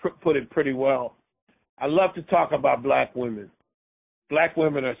earlier, put it pretty well. I love to talk about black women. Black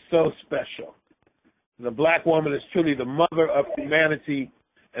women are so special. The black woman is truly the mother of humanity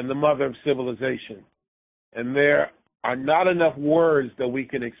and the mother of civilization. And there are not enough words that we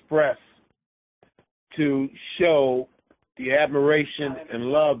can express to show the admiration and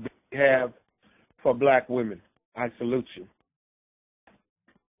love that we have for black women. I salute you.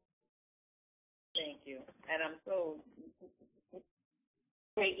 Thank you. And I'm so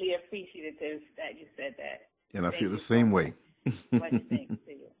greatly appreciative that you said that. And I feel the same way. Much thanks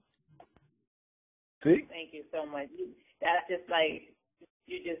to you. See? Thank you so much. That's just like,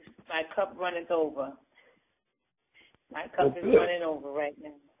 my cup runneth over. My cup is running over right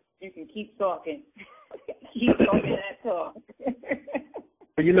now. You can keep talking. Keep talking that talk.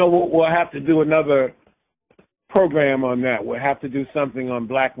 You know, we'll have to do another program on that. We'll have to do something on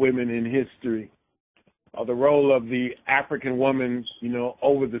black women in history, or the role of the African woman, you know,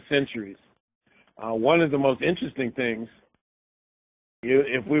 over the centuries. One of the most interesting things,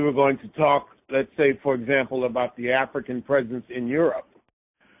 if we were going to talk, let's say, for example, about the African presence in Europe,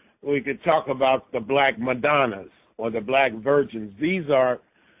 we could talk about the black Madonnas or the black virgins. These are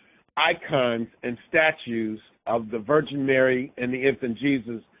icons and statues of the Virgin Mary and the infant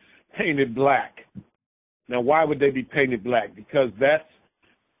Jesus painted black. Now, why would they be painted black? Because that's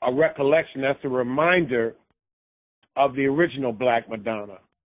a recollection, that's a reminder of the original black Madonna,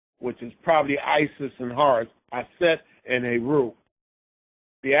 which is probably Isis and Horus, Aset and Heru.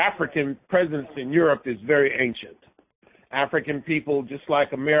 The African presence in Europe is very ancient. African people, just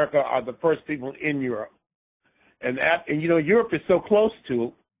like America, are the first people in Europe. And you know, Europe is so close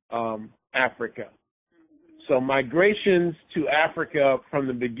to Africa. So migrations to Africa from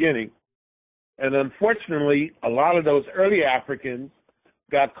the beginning, and unfortunately, a lot of those early Africans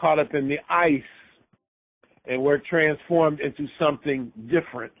got caught up in the ice and were transformed into something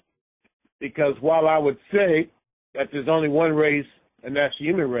different. Because while I would say that there's only one race, and that's the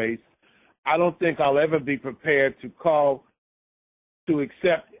human race, I don't think I'll ever be prepared to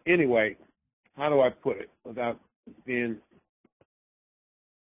accept, anyway, how do I put it without being,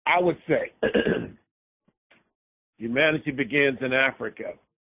 I would say, humanity begins in Africa,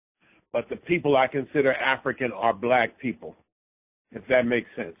 but the people I consider African are black people, if that makes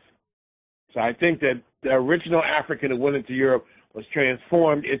sense. So I think that the original African who went into Europe was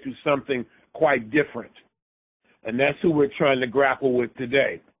transformed into something quite different. And that's who we're trying to grapple with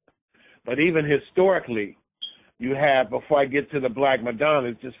today. But even historically, you have, before I get to the black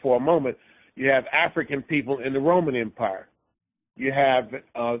Madonnas, just for a moment, you have African people in the Roman Empire. You have,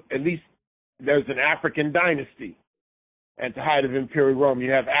 at least there's an African dynasty at the height of Imperial Rome. You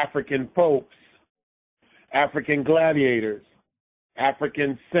have African popes, African gladiators,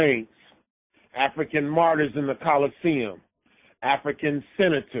 African saints, African martyrs in the Colosseum, African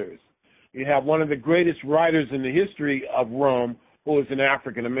senators. You have one of the greatest writers in the history of Rome, who is an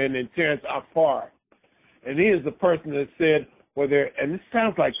African, a man named Terence Afar. And he is the person that said, and this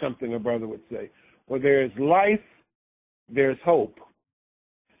sounds like something a brother would say, where there is life, there's hope.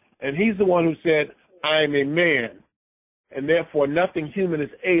 And he's the one who said, I am a man, and therefore nothing human is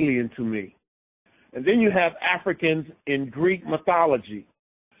alien to me. And then you have Africans in Greek mythology.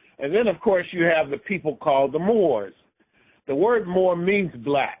 And then, of course, you have the people called the Moors. The word Moor means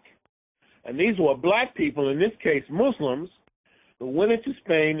black. And these were black people, in this case Muslims, who went into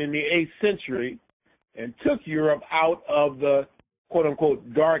Spain in the 8th century and took Europe out of the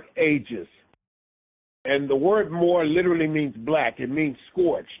quote-unquote dark ages. And the word Moor literally means black. It means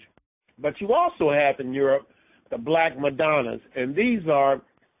scorched. But you also have in Europe the black Madonnas, and these are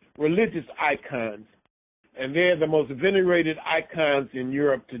religious icons. And they're the most venerated icons in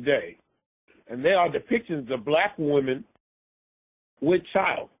Europe today. And they are depictions of black women with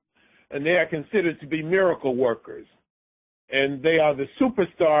child. And they are considered to be miracle workers. And they are the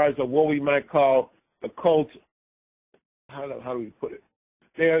superstars of what we might call the cult. How do we put it?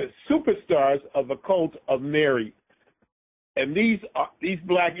 They are superstars of the cult of Mary. And these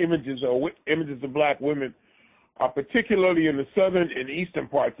black images, or images of black women, are particularly in the southern and eastern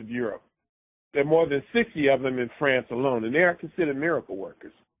parts of Europe. There are more than 60 of them in France alone, and they are considered miracle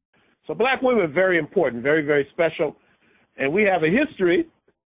workers. So black women are very important, very, very special. And we have a history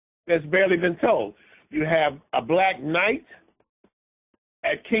that's barely been told. You have a black knight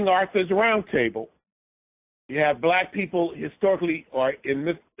at King Arthur's Round Table. You have black people historically, or in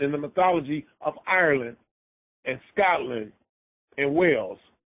the mythology of Ireland and Scotland and Wales.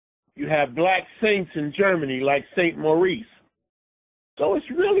 You have black saints in Germany like Saint Maurice. So it's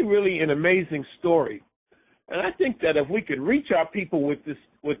really, really an amazing story. And I think that if we could reach our people with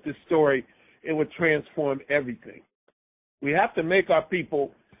this story, it would transform everything. We have to make our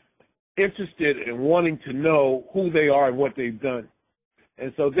people interested in wanting to know who they are and what they've done.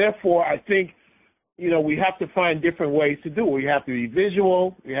 And so therefore, I think, we have to find different ways to do it. We have to be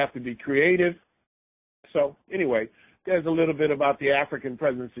visual. We have to be creative. So anyway, there's a little bit about the African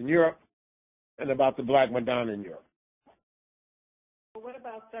presence in Europe and about the black Madonna in Europe. Well, what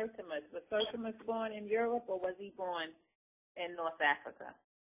about Sertimus? Was Sertimus born in Europe, or was he born in North Africa?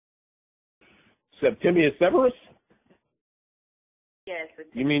 Septimius Severus? Yes.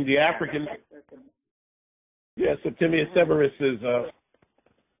 You mean the African? Yes, Septimius Severus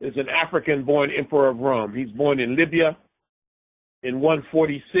is an African-born emperor of Rome. He's born in Libya in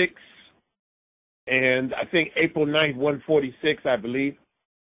 146, and I think April 9th, 146, I believe.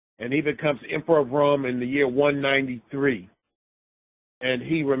 and he becomes Emperor of Rome in the year 193. And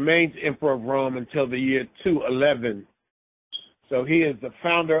he remains Emperor of Rome until the year 211. So he is the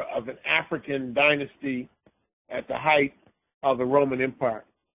founder of an African dynasty at the height of the Roman Empire.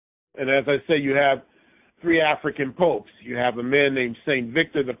 And as I say, you have 3 African popes. You have a man named Saint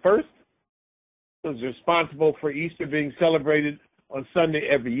Victor I, who's responsible for Easter being celebrated on Sunday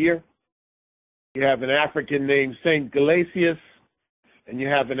every year. You have an African named Saint Gelasius, and you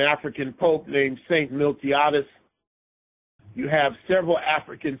have an African pope named Saint Miltiades. You have several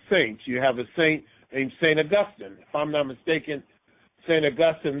African saints. You have a saint named Saint Augustine. If I'm not mistaken, Saint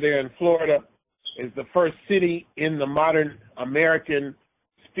Augustine there in Florida is the first city in the modern American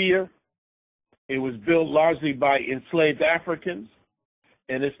sphere. It was built largely by enslaved Africans,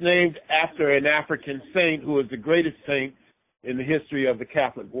 and it's named after an African saint who is the greatest saint in the history of the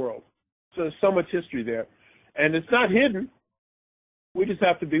Catholic world. So there's so much history there. And it's not hidden. We just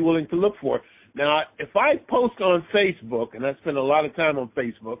have to be willing to look for it. Now, if I post on Facebook, and I spend a lot of time on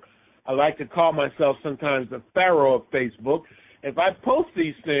Facebook, I like to call myself sometimes the pharaoh of Facebook. If I post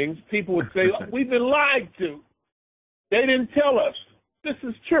these things, people would say, we've been lied to. They didn't tell us. This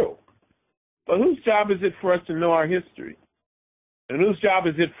is true. But whose job is it for us to know our history? And whose job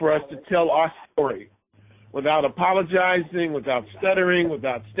is it for us to tell our story without apologizing, without stuttering,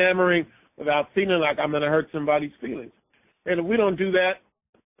 without stammering, without feeling like I'm going to hurt somebody's feelings? And if we don't do that,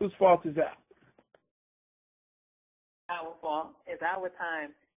 whose fault is that? Our fault. It's our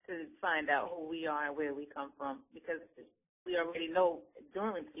time to find out who we are and where we come from, because we already know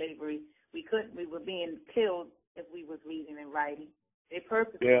during slavery we were being killed if we was reading and writing. They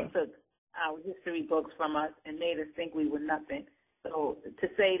purposely took our history books from us and made us think we were nothing. So to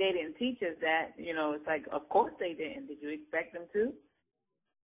say they didn't teach us that, it's like, of course they didn't. Did you expect them to?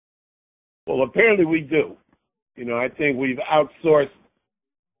 Well, apparently we do. I think we've outsourced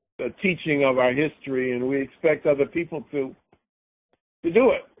the teaching of our history, and we expect other people to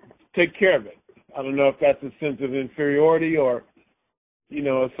do it, take care of it. I don't know if that's a sense of inferiority or,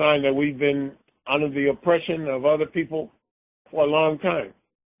 a sign that we've been under the oppression of other people for a long time.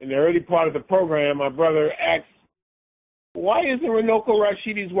 In the early part of the program, my brother asked, why isn't RUNOKO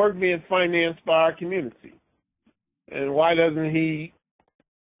Rashidi's work being financed by our community? And why doesn't he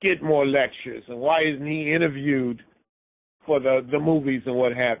get more lectures? And why isn't he interviewed for the movies and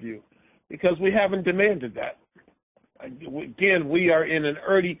what have you? Because we haven't demanded that. Again, we are in an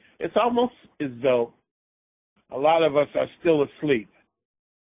it's almost as though a lot of us are still asleep.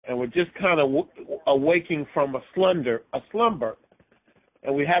 And we're just kind of awaking from a slumber,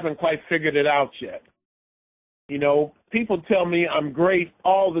 and we haven't quite figured it out yet. People tell me I'm great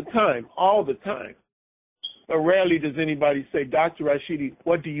all the time. But rarely does anybody say, Dr. Rashidi,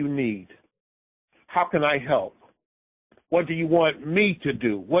 what do you need? How can I help? What do you want me to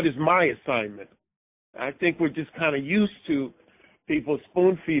do? What is my assignment? I think we're just kind of used to people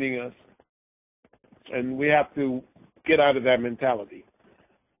spoon-feeding us, and we have to get out of that mentality.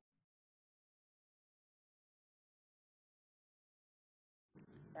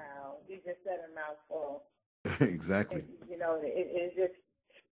 Wow, you just said a mouthful. Exactly. It's just,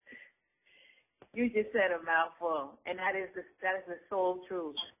 you just said a mouthful, and that is the sole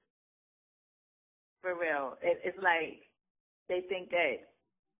truth. For real. It's like they think that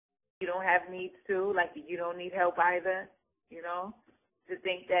you don't have needs too, like you don't need help either, to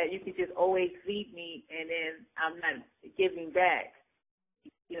think that you can just always feed me and then I'm not giving back.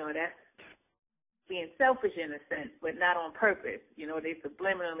 That's being selfish in a sense, but not on purpose. They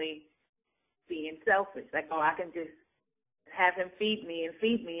subliminally being selfish. Like, oh, I can just have him feed me, and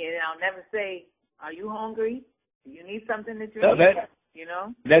I'll never say, are you hungry? Do you need something to drink?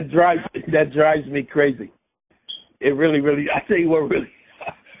 No, that drives me crazy. It really, I tell you what, really,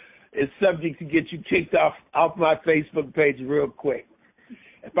 it's subject to get you kicked off my Facebook page real quick.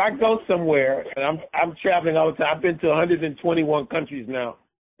 If I go somewhere, and I'm traveling all the time, I've been to 121 countries now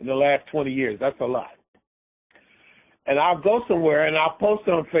in the last 20 years. That's a lot. And I'll go somewhere and I'll post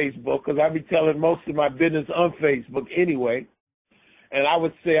on Facebook, because I'll be telling most of my business on Facebook anyway. And I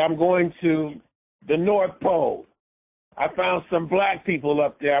would say I'm going to the North Pole. I found some black people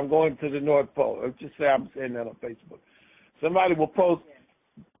up there. I'm going to the North Pole. Let's just say I'm saying that on Facebook. Somebody will post,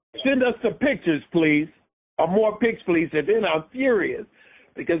 send us some pictures, please, or more pics, please. And then I'm furious,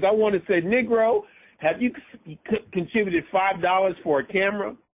 because I want to say, Negro, have you contributed $5 for a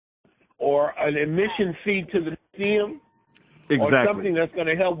camera or an admission fee to the museum? Exactly. Or something that's going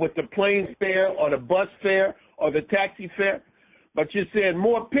to help with the plane fare or the bus fare or the taxi fare? But you're saying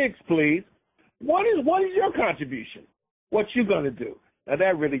more pics, please. What is your contribution? What you going to do? Now,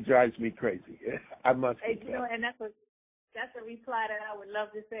 that really drives me crazy. I must say. And that's what That's a reply that I would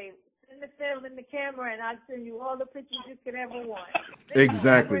love to say. Send the film and the camera, and I'll send you all the pictures you could ever want.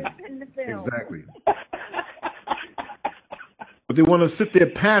 Exactly. Send the film. Exactly. But they want to sit there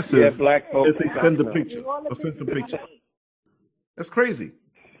passive. Yeah, black folks. As they send the picture or send some picture. That's crazy.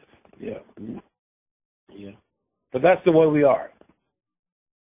 Yeah. Yeah. But that's the way we are.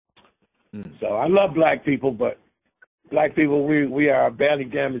 So I love black people, but black people, we are badly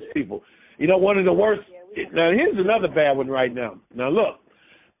damaged people. You know, one of the worst. Now, here's another bad one right now. Now, look,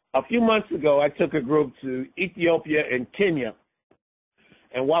 a few months ago, I took a group to Ethiopia and Kenya.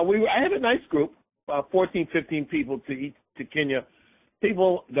 And while I had a nice group, about 14, 15 people to Kenya,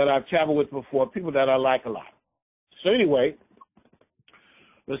 people that I've traveled with before, people that I like a lot. So anyway,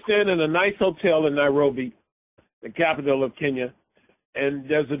 we're staying in a nice hotel in Nairobi, the capital of Kenya, and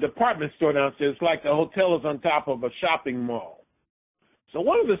there's a department store downstairs. It's like the hotel is on top of a shopping mall. So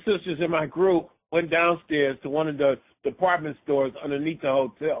one of the sisters in my group went downstairs to one of the department stores underneath the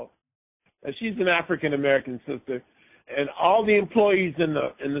hotel. And she's an African-American sister, and all the employees in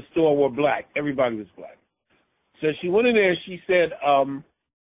the store were black. Everybody was black. So she went in there, she said,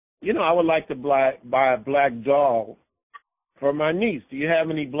 you know, I would like to buy a black doll for my niece. Do you have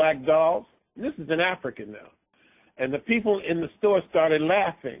any black dolls? And this is in Africa now. And the people in the store started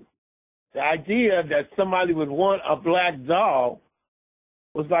laughing. The idea that somebody would want a black doll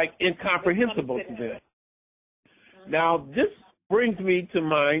was like incomprehensible to them. Now, this brings me to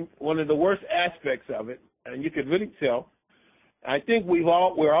mind one of the worst aspects of it, and you could really tell. I think we're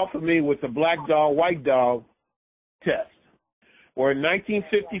all familiar with the black doll, white doll test, where in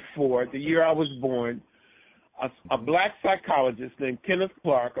 1954, the year I was born, a black psychologist named Kenneth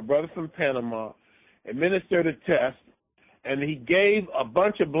Clark, a brother from Panama, administered a test, and he gave a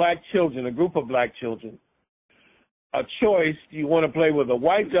bunch of black children, a group of black children, a choice: do you want to play with a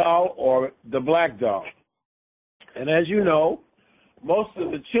white doll or the black doll? And as you know, most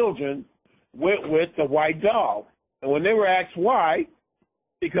of the children went with the white doll. And when they were asked why,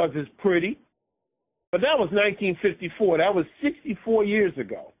 because it's pretty. But that was 1954. That was 64 years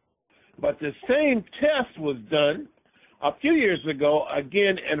ago. But the same test was done a few years ago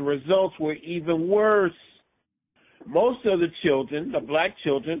again, and results were even worse. Most of the children, the black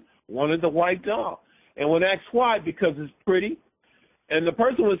children, wanted the white doll. And when asked why, because it's pretty. And the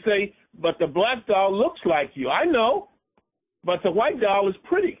person would say, but the black doll looks like you. I know, but the white doll is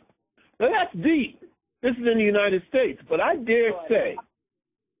pretty. Now that's deep. This is in the United States. But I dare say,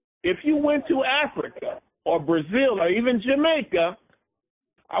 if you went to Africa or Brazil or even Jamaica,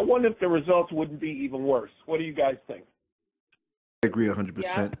 I wonder if the results wouldn't be even worse. What do you guys think? I agree 100%.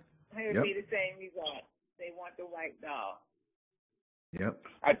 Yeah, it would be the same result. They want the white doll. Yep.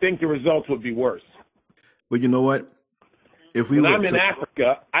 I think the results would be worse. Well, you know what? If we I'm in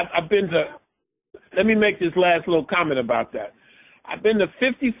Africa, I've been to, let me make this last little comment about that. I've been to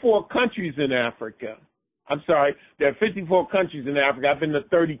 54 countries in Africa. I'm sorry, there are 54 countries in Africa. I've been to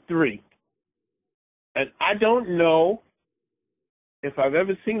 33. And I don't know if I've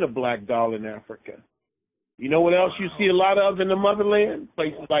ever seen a black doll in Africa. You know what else you see a lot of in the motherland?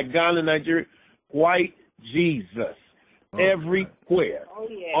 Places like Ghana, Nigeria, white Jesus. Everywhere. Oh,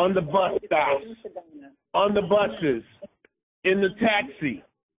 yeah. On the bus stops, on the buses, in the taxi.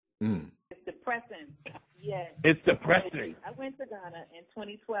 It's depressing. Yes. It's depressing. I went to Ghana in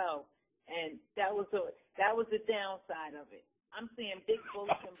 2012, and that was the downside of it. I'm seeing big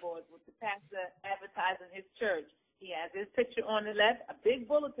bulletin boards with the pastor advertising his church. He has his picture on the left, a big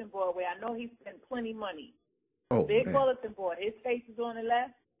bulletin board where I know he spent plenty money. Big bulletin board. His face is on the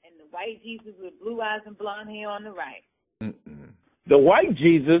left, and the white Jesus with blue eyes and blonde hair on the right. The white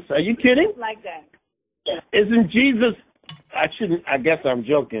Jesus? Are you kidding? Like that. Isn't Jesus? I guess I'm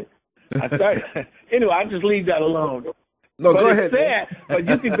joking. Anyway, I'll just leave that alone. No, but go it's ahead. Sad, but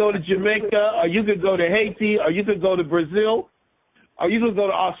you could go to Jamaica, or you could go to Haiti, or you could go to Brazil, or you could go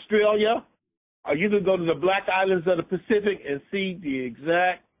to Australia, or you could go to the Black Islands of the Pacific and see the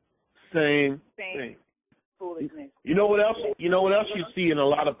exact same thing. Foolishness. You know what else? You know what else you see in a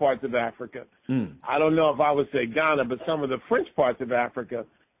lot of parts of Africa? I don't know if I would say Ghana, but some of the French parts of Africa,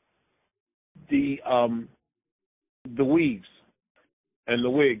 the weaves and the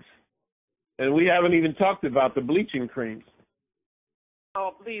wigs. And we haven't even talked about the bleaching creams.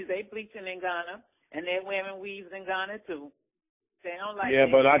 Oh, please, they bleaching in Ghana, and they're wearing weaves in Ghana, too. They don't like Yeah,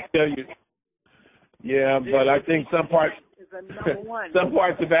 but I tell you, but I think some parts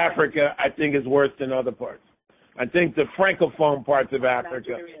of Africa, I think, is worse than other parts. I think the Francophone parts of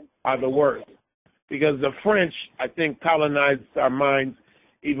Africa are the worst. Because the French, I think, colonized our minds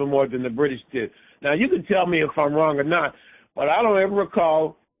even more than the British did. Now, you can tell me if I'm wrong or not, but I don't ever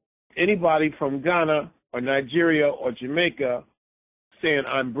recall anybody from Ghana or Nigeria or Jamaica saying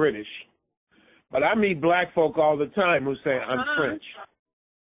I'm British. But I meet black folk all the time who say I'm French.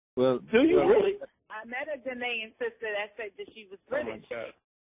 Well, do you really? I met a Ghanaian sister that said that she was British.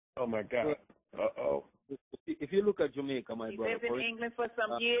 Oh my God. Uh-oh. If you look at Jamaica, my brother. She lived in England for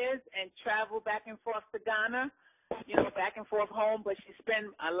some years and traveled back and forth to Ghana, back and forth home, but she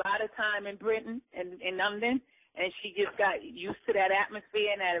spent a lot of time in Britain and in London, and she just got used to that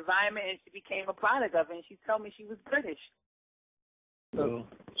atmosphere and that environment, and she became a product of it, and she told me she was British. Well,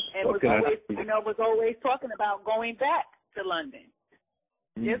 and was always talking about going back to London.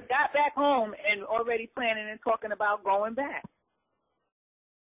 Just got back home and already planning and talking about going back.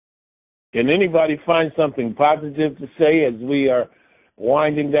 Can anybody find something positive to say as we are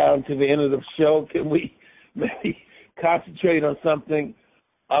winding down to the end of the show? Can we maybe concentrate on something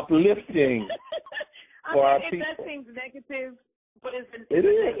uplifting for our people? That seems negative, but it's a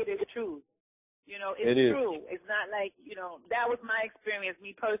negative truth. It's true. It's not like, that was my experience,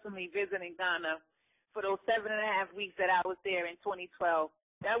 me personally visiting Ghana for those 7.5 weeks that I was there in 2012.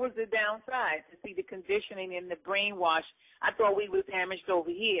 That was the downside, to see the conditioning and the brainwash. I thought we were damaged over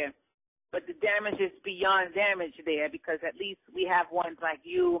here, but the damage is beyond damage there, because at least we have ones like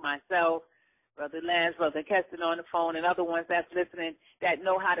you, myself, Brother Lance, Brother Keston on the phone, and other ones that's listening that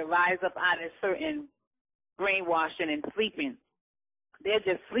know how to rise up out of certain brainwashing and sleeping. They're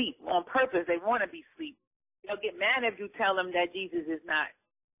just sleep on purpose. They want to be sleep. They'll get mad if you tell them that Jesus is not.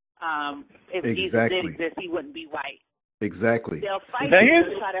 If Jesus did exist, he wouldn't be white. Exactly. They'll fight you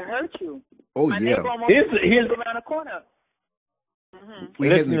and try to hurt you. Oh, My yeah. neighbor almost here's around the corner. Mm-hmm.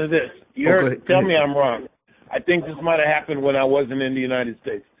 Listen to this. Tell me I'm wrong. I think this might have happened when I wasn't in the United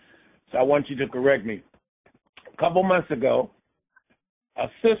States. So I want you to correct me. A couple months ago, a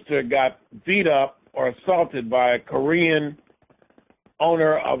sister got beat up or assaulted by a Korean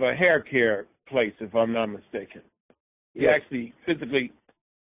owner of a hair care place, if I'm not mistaken. He actually physically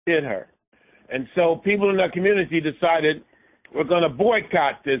hit her. And so people in the community decided we're going to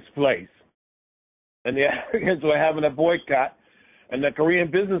boycott this place. And the Africans were having a boycott, and the Korean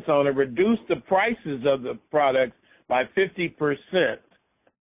business owner reduced the prices of the products by 50%.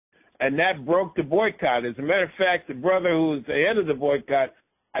 And that broke the boycott. As a matter of fact, the brother who was the head of the boycott,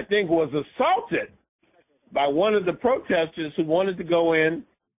 I think, was assaulted by one of the protesters who wanted to go in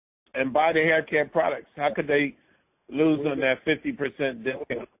and buy the hair care products. How could they lose on that 50%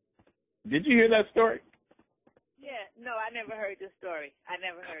 discount? Did you hear that story? Yeah, no, I never heard this story. I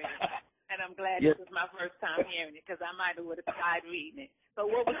never heard it. And I'm glad this was my first time hearing it, because I might have would have tried reading it. So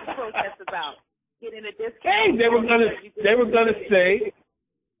what was the protest about? Getting a discount? Hey, they were gonna say,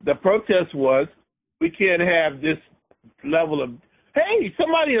 the protest was, we can't have this level of, hey,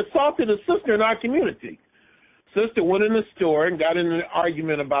 somebody assaulted a sister in our community. Sister went in the store and got in an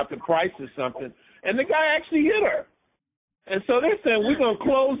argument about the price or something, and the guy actually hit her. And so they're saying, we're going to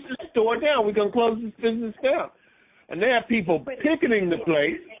close this store down. We're going to close this business down. And they have people picketing the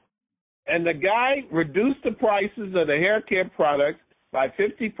place, and the guy reduced the prices of the hair care products by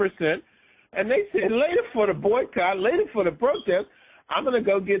 50%, and they said, later for the boycott, later for the protest, I'm going to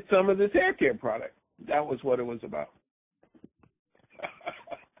go get some of this hair care product. That was what it was about.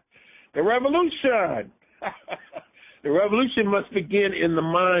 The revolution. The revolution must begin in the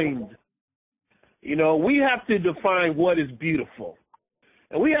mind. We have to define what is beautiful.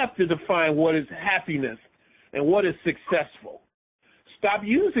 And we have to define what is happiness and what is successful. Stop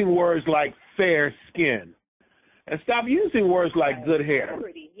using words like fair skin. And stop using words like good hair.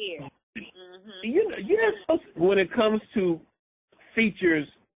 Pretty hair. Mm-hmm. When it comes to features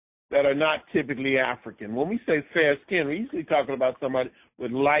that are not typically African, when we say fair skin, we're usually talking about somebody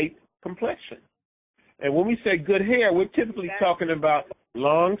with light complexion. And when we say good hair, we're typically talking about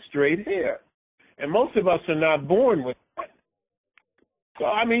long, straight hair. And most of us are not born with that. So,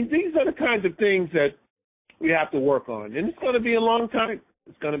 these are the kinds of things that we have to work on. And it's going to be a long time.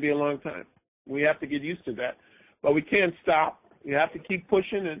 It's going to be a long time. We have to get used to that. But we can't stop. We have to keep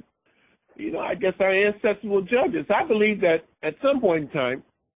pushing. And, I guess our ancestors will judge us. I believe that at some point in time,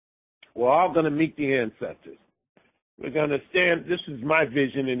 we're all going to meet the ancestors. We're going to stand, this is my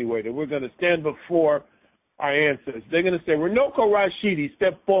vision anyway, that we're going to stand before our ancestors. They're going to say, RUNOKO RASHIDI,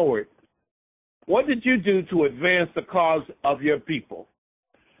 step forward. What did you do to advance the cause of your people?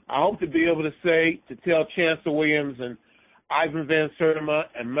 I hope to be able to tell Chancellor Williams and Ivan Van Sertima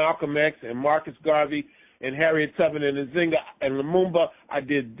and Malcolm X and Marcus Garvey and Harriet Tubman and Nzinga and Lumumba, I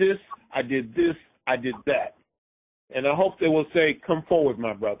did this, I did this, I did that. And I hope they will say, come forward,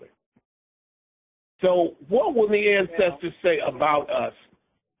 my brother. So what will the ancestors say about us?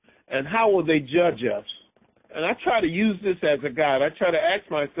 And how will they judge us? And I try to use this as a guide. I try to ask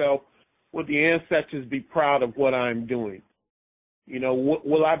myself, will the ancestors be proud of what I'm doing? You know,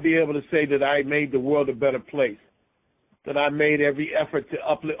 will I be able to say that I made the world a better place, that I made every effort to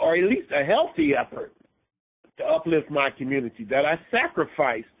uplift, or at least a healthy effort to uplift my community, that I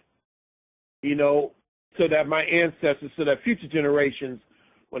sacrificed, you know, so that my ancestors, so that future generations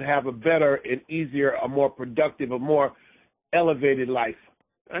would have a better and easier, a more productive, a more elevated life?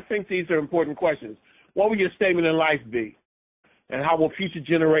 I think these are important questions. What will your statement in life be? And how will future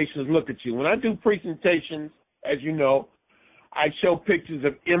generations look at you? When I do presentations, as you know, I show pictures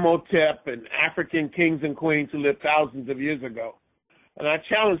of Imhotep and African kings and queens who lived thousands of years ago. And I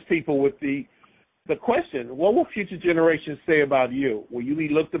challenge people with the question, what will future generations say about you? Will you be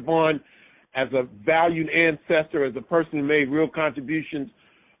looked upon as a valued ancestor, as a person who made real contributions?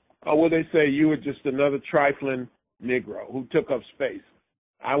 Or will they say you were just another trifling Negro who took up space?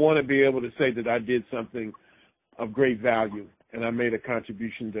 I want to be able to say that I did something of great value and I made a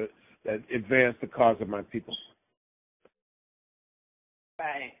contribution that advanced the cause of my people.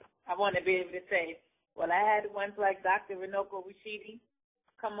 Right. I want to be able to say, well, I had ones like Dr. RUNOKO RASHIDI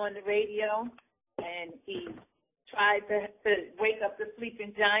come on the radio, and he tried to wake up the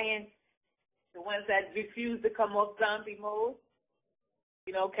sleeping giants, the ones that refused to come off zombie mode.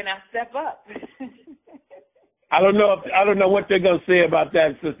 You know, can I step up? I don't know what they're going to say about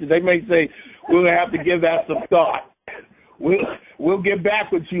that, sister. They may say we'll have to give that some thought. We'll get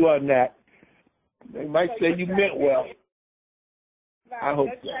back with you on that. They might say you meant well. I hope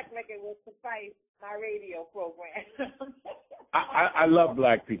so. Act like it will suffice my radio program. I love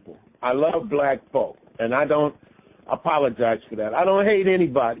black people. I love black folk, and I don't apologize for that. I don't hate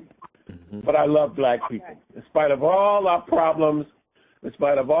anybody, but I love black people. In spite of all our problems, in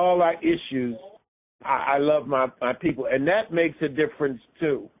spite of all our issues, I love my people, and that makes a difference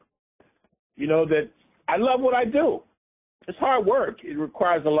too. You know, that I love what I do. It's hard work. It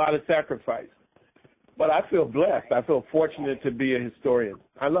requires a lot of sacrifice. But I feel blessed. I feel fortunate to be a historian.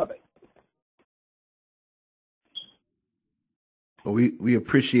 I love it. Well, we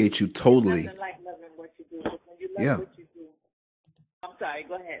appreciate you totally. Nothing like loving what you do. When you love what you do. I'm sorry.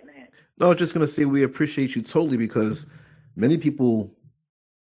 Go ahead, man. No, I was just going to say we appreciate you totally because many people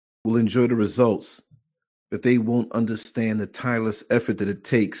will enjoy the results, but they won't understand the tireless effort that it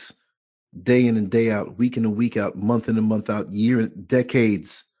takes day in and day out, week in and week out, month in and month out, year and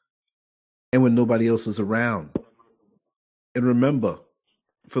decades, and when nobody else is around. And remember,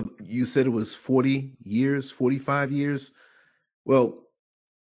 you said it was 40 years, 45 years. Well,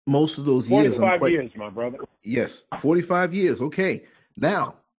 most of those years. 45 years, my brother. Yes, 45 years. Okay.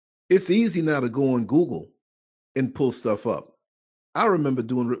 Now, it's easy now to go on Google and pull stuff up. I remember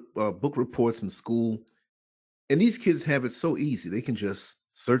doing book reports in school, and these kids have it so easy. They can just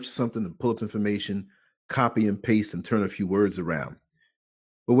search something and pull up information, copy and paste, and turn a few words around.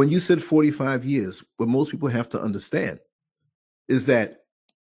 But when you said 45 years, what most people have to understand is that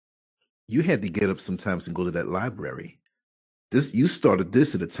you had to get up sometimes and go to that library. You started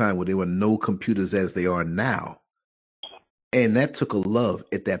this at a time where there were no computers as they are now. And that took a love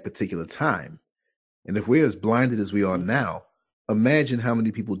at that particular time. And if we're as blinded as we are now, imagine how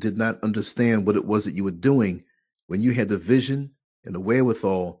many people did not understand what it was that you were doing when you had the vision and the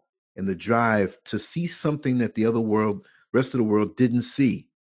wherewithal and the drive to see something that the rest of the world didn't see.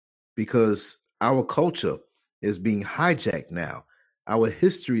 Because our culture is being hijacked now. Our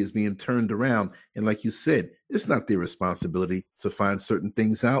history is being turned around. And like you said, it's not their responsibility to find certain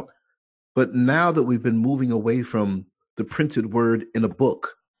things out. But now that we've been moving away from the printed word in a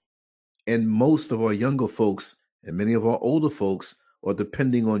book, and most of our younger folks and many of our older folks are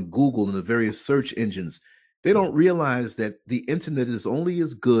depending on Google and the various search engines, they don't realize that the internet is only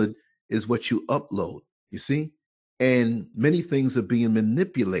as good as what you upload, you see? And many things are being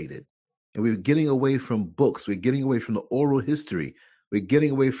manipulated. And we're getting away from books. We're getting away from the oral history. We're getting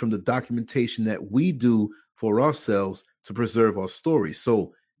away from the documentation that we do for ourselves to preserve our stories.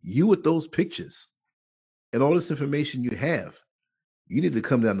 So you with those pictures and all this information you have, you need to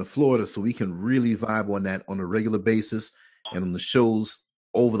come down to Florida so we can really vibe on that on a regular basis and on the shows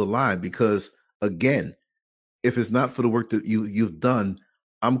over the line. Because again, if it's not for the work that you've done,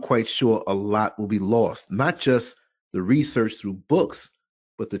 I'm quite sure a lot will be lost. Not just the research through books,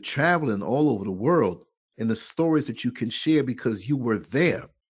 but the traveling all over the world and the stories that you can share because you were there.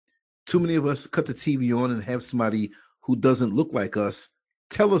 Too many of us cut the TV on and have somebody who doesn't look like us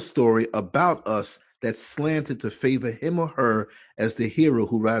tell a story about us that's slanted to favor him or her as the hero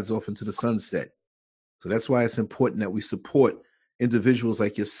who rides off into the sunset. So that's why it's important that we support individuals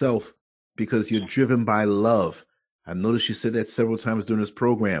like yourself because you're driven by love. I noticed you said that several times during this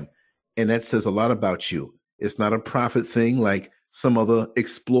program, and that says a lot about you. It's not a profit thing like some other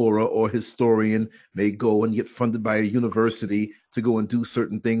explorer or historian may go and get funded by a university to go and do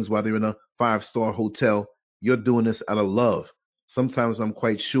certain things while they're in a 5-star hotel. You're doing this out of love. Sometimes I'm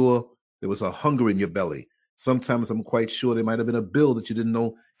quite sure there was a hunger in your belly. Sometimes I'm quite sure there might have been a bill that you didn't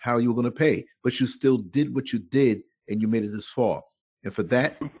know how you were going to pay, but you still did what you did and you made it this far. And for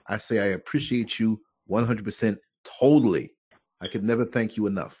that, I say I appreciate you 100% totally. I could never thank you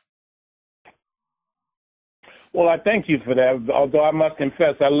enough. Well, I thank you for that. Although I must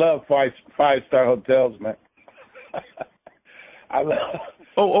confess, I love five-star hotels, man. I love.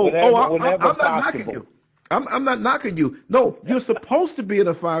 I'm not knocking you. I'm not knocking you. No, you're supposed to be in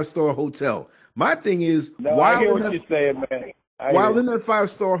a 5-star hotel. My thing is, I hear what you're saying, man. While in that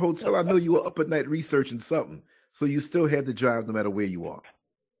 5-star hotel, I know you were up at night researching something, so you still had to drive no matter where you are.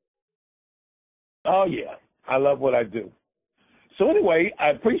 Oh yeah, I love what I do. So anyway, I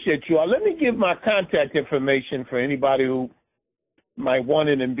appreciate you all. Let me give my contact information for anybody who might want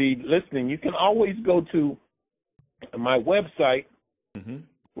it and be listening. You can always go to my website,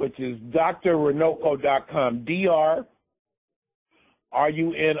 which is drrunoko.com,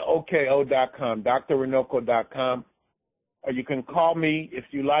 drrunoko.com, drrunoko.com. Or you can call me if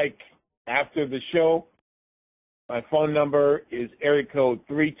you like after the show. My phone number is area code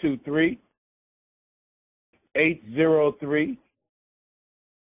 323-803-8663.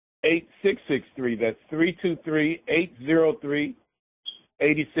 That's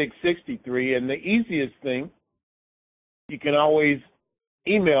 323-803-8663. And the easiest thing, you can always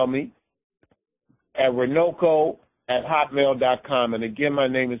email me at runoko@hotmail.com. And again, my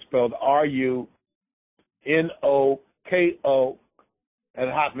name is spelled RUNOKO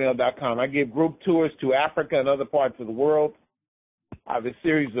 @hotmail.com. I give group tours to Africa and other parts of the world. I have a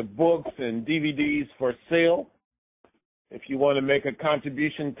series of books and DVDs for sale. If you want to make a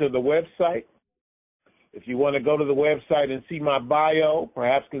contribution to the website, if you want to go to the website and see my bio,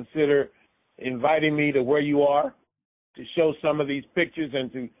 perhaps consider inviting me to where you are to show some of these pictures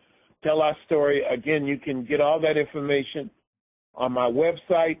and to tell our story. Again, you can get all that information on my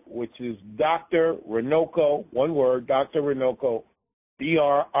website, which is Dr. Runoko, one word, Dr. Runoko,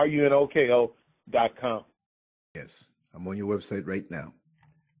 drrunoko.com. Yes, I'm on your website right now.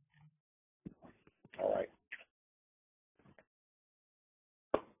 All right.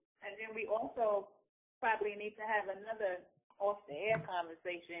 And then we also probably need to have another off-the-air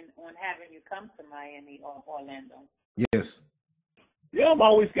conversation on having you come to Miami or Orlando. Yes. Yeah, I'm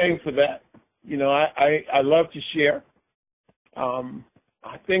always game for that. You know, I love to share.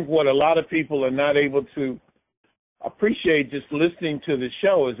 I think what a lot of people are not able to appreciate just listening to the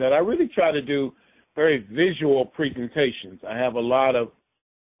show is that I really try to do very visual presentations. I have a lot of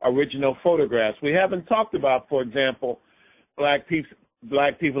original photographs. We haven't talked about, for example, black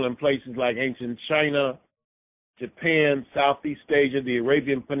people in places like ancient China, Japan, Southeast Asia, the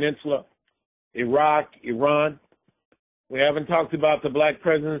Arabian Peninsula, Iraq, Iran. We haven't talked about the black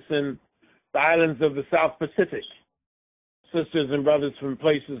presence in the islands of the South Pacific. Sisters and brothers from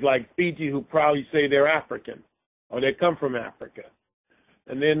places like Fiji who proudly say they're African or they come from Africa.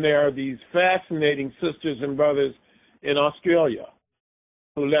 And then there are these fascinating sisters and brothers in Australia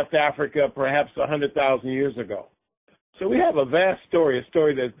who left Africa perhaps 100,000 years ago. So we have a vast story, a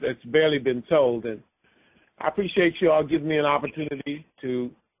story that's barely been told. And I appreciate you all giving me an opportunity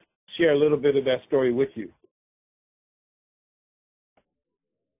to share a little bit of that story with you.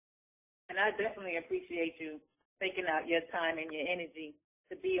 And I definitely appreciate you taking out your time and your energy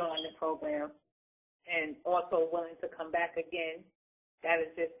to be on the program and also willing to come back again. That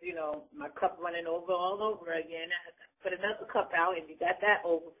is just, you know, my cup running over all over again. I put another cup out and you got that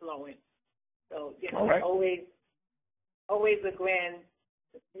overflowing. So, you know, right. always a grand,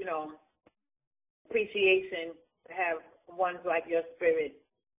 you know, appreciation to have ones like your spirit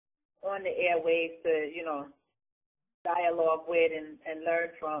on the airwaves to, you know, dialogue with and learn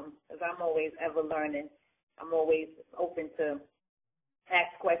from, because I'm always ever learning. I'm always open to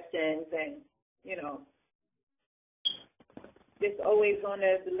ask questions and, you know, just always on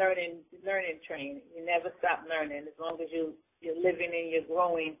the learning train. You never stop learning. As long as you're living and you're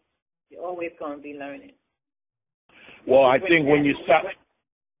growing, you're always going to be learning. Well, I think when you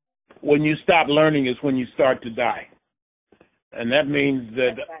stop learning is when you start to die. And that means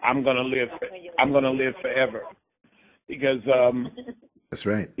that I'm going to live forever. Because that's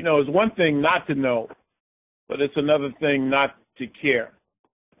right. You know, it's one thing not to know, but it's another thing not to care.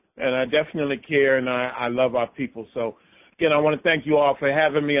 And I definitely care, and I love our people. So, again, I want to thank you all for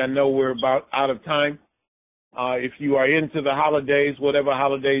having me. I know we're about out of time. If you are into the holidays, whatever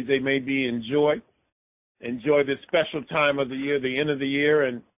holidays they may be, enjoy this special time of the year, the end of the year.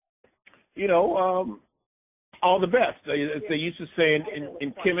 And, you know, all the best. As they used to say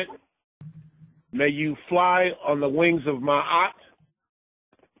in Kemet, may you fly on the wings of Ma'at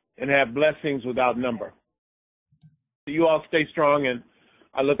and have blessings without number. So you all stay strong, and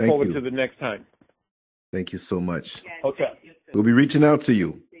I look forward to the next time. Thank you so much. Okay. We'll be reaching out to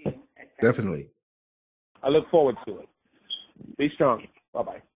you. Definitely. I look forward to it. Be strong.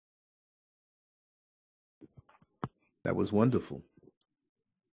 Bye-bye. That was wonderful.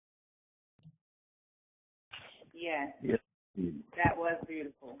 Yes. Yes. That was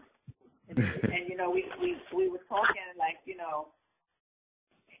beautiful. And you know, we were talking like, you know,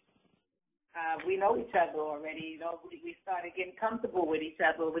 we know each other already. You know, we started getting comfortable with each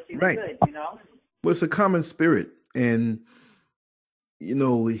other, which is good. You know. Well, it's a common spirit, and you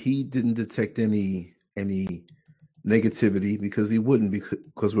know, he didn't detect any negativity because he wouldn't,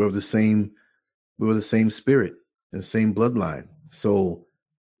 because we're of the same spirit and the same bloodline. So,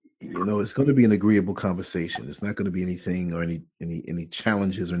 you know, it's going to be an agreeable conversation. It's not going to be anything or any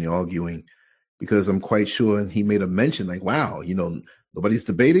challenges or any arguing, because I'm quite sure, and he made a mention like, wow, you know, nobody's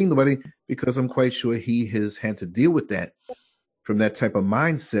debating, because I'm quite sure he has had to deal with that from that type of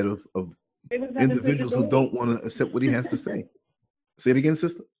mindset of individuals who don't want to accept what he has to say. Say it again,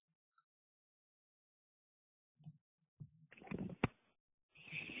 sister.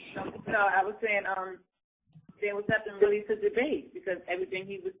 No, I was saying there was nothing really to debate, because everything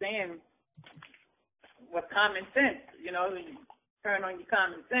he was saying was common sense. You know, when you turn on your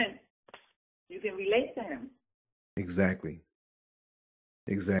common sense, you can relate to him. Exactly.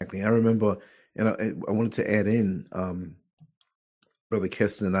 I remember, and I wanted to add in, Brother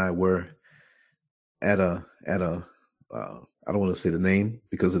Keston and I were at a I don't want to say the name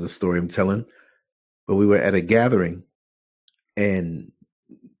because of the story I'm telling, but we were at a gathering and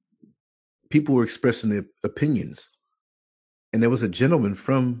people were expressing their opinions. And there was a gentleman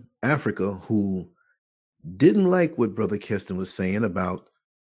from Africa who didn't like what Brother Keston was saying about,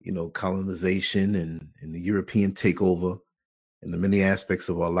 you know, colonization and the European takeover and the many aspects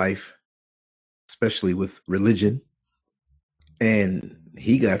of our life, especially with religion. And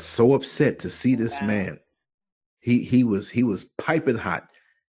he got so upset to see this man. He was piping hot.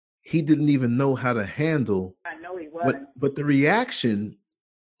 He didn't even know how to handle. I know he was. But the reaction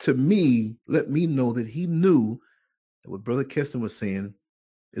to me let me know that he knew that what Brother Keston was saying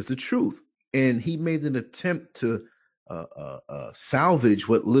is the truth. And he made an attempt to salvage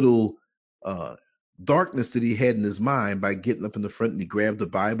what little darkness that he had in his mind by getting up in the front, and he grabbed the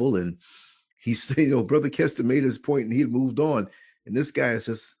Bible and he said, you know, Brother Keston made his point and he had moved on. And this guy is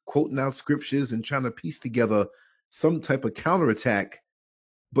just quoting out scriptures and trying to piece together some type of counterattack,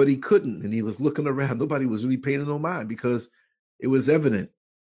 but he couldn't. And he was looking around. Nobody was really paying no mind, because it was evident,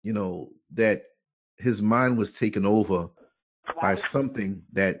 you know, that his mind was taken over by something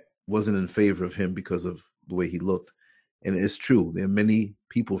that wasn't in favor of him because of the way he looked. And it's true. There are many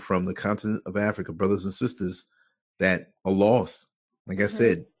people from the continent of Africa, brothers and sisters, that are lost. Like I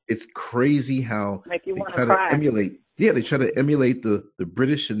said, it's crazy how they try to emulate. Yeah, they try to emulate the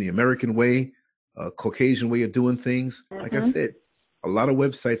British and the American way, Caucasian way of doing things. Like I said, a lot of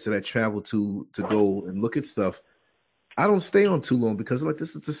websites that I travel to go and look at stuff, I don't stay on too long, because I'm like,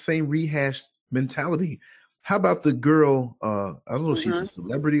 this is the same rehashed mentality. How about the girl, I don't know if she's a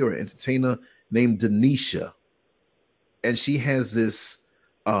celebrity or entertainer, named Denisha, and she has this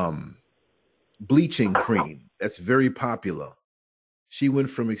bleaching cream that's very popular. She went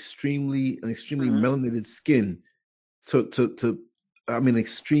from extremely melanated skin to I mean,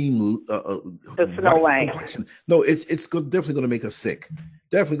 extreme Snow White. Complexion. No, it's definitely going to make us sick.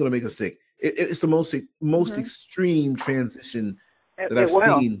 Definitely going to make us sick. It's the most extreme transition that I've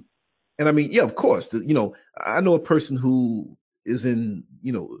seen. And I mean, yeah, of course, you know, I know a person who is in,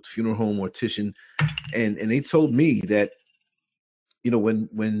 you know, funeral home mortician, and they told me that, you know,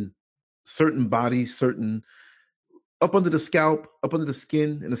 when certain bodies, certain up under the scalp, up under the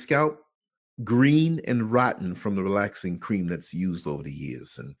skin and the scalp, green and rotten from the relaxing cream that's used over the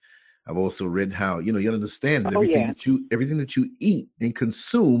years. And I've also read how, you know, you understand that everything that you eat and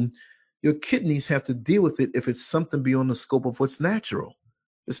consume, your kidneys have to deal with it if it's something beyond the scope of what's natural.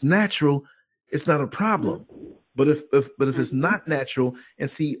 If it's natural, it's not a problem. But if it's not natural, and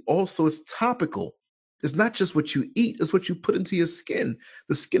see, also it's topical. It's not just what you eat, it's what you put into your skin.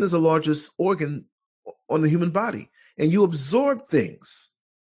 The skin is the largest organ on the human body, and you absorb things.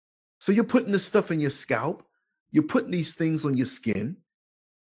 So you're putting this stuff in your scalp, you're putting these things on your skin,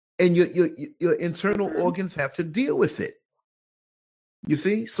 and your internal organs have to deal with it. You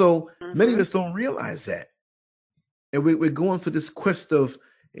see? So many of us don't realize that. And we're going for this quest of,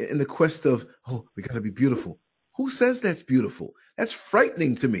 oh, we got to be beautiful. Who says that's beautiful? That's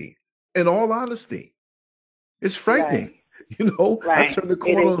frightening to me, in all honesty. It's frightening. Right. You know, I Right. turn the It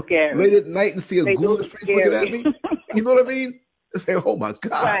is corner scary. late at night and see a They do ghoulish face scary. looking at me. You know what I mean? I say, oh my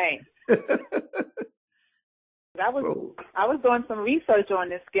God. Right. I was doing some research on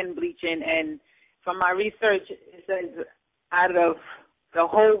this skin bleaching, and from my research, it says out of the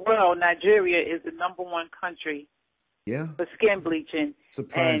whole world, Nigeria is the #1 country for skin bleaching.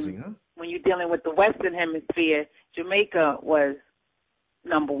 Surprising, and huh? When you're dealing with the Western Hemisphere, Jamaica was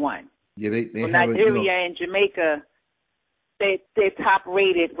 #1. Yeah, they have Nigeria and Jamaica, they're top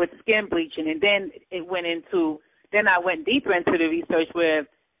rated with skin bleaching, and then I went deeper into the research where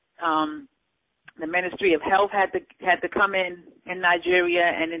the Ministry of Health had to come in Nigeria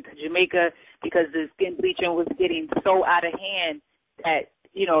and into Jamaica because the skin bleaching was getting so out of hand that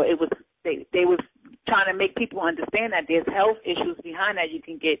it was they was trying to make people understand that there's health issues behind that. You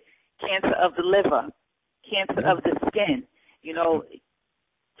can get cancer of the liver, cancer of the skin.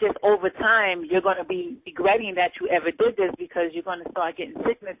 Just over time, you're going to be regretting that you ever did this because you're going to start getting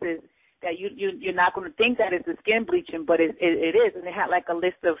sicknesses that you're not going to think that it's the skin bleaching, but it is. And they had like a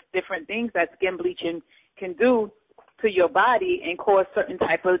list of different things that skin bleaching can do to your body and cause certain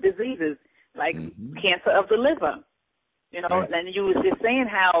type of diseases, like cancer of the liver. Right. And you was just saying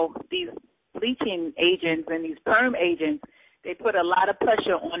how these bleaching agents and these perm agents, they put a lot of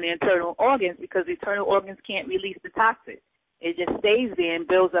pressure on the internal organs because the internal organs can't release the toxin. It just stays there and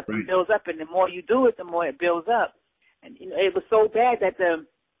builds up and builds up, and the more you do it, the more it builds up. And it was so bad that the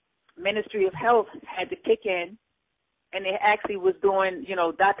Ministry of Health had to kick in, and they actually was doing,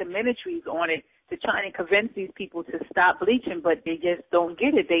 documentaries on it to try and convince these people to stop bleaching, but they just don't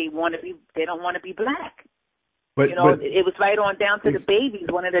get it. They don't want to be black. But it was right on down to the babies.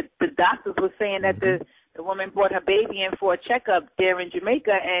 One of the doctors was saying that the woman brought her baby in for a checkup there in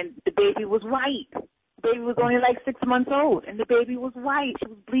Jamaica, and the baby was white. The baby was only like 6 months old, and the baby was white. She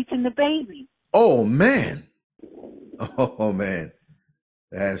was bleaching the baby. Oh man.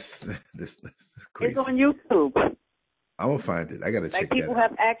 That's crazy. It's on YouTube. I'm gonna find it. I gotta check that out. Like people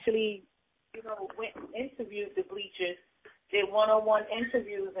have actually, went and interviewed the bleachers, did one-on-one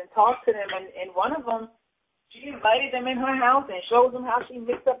interviews and talked to them, and one of them, she invited them in her house and showed them how she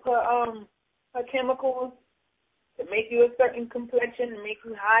mixed up her chemicals to make you a certain complexion, to make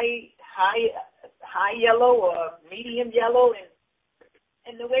you high yellow or medium yellow,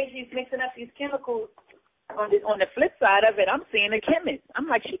 and the way she's mixing up these chemicals. On the flip side of it, I'm seeing a chemist. I'm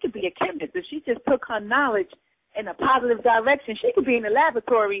like, she could be a chemist. If she just took her knowledge in a positive direction, she could be in the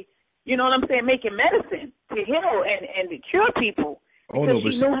laboratory, you know what I'm saying, making medicine to heal and to cure people. Because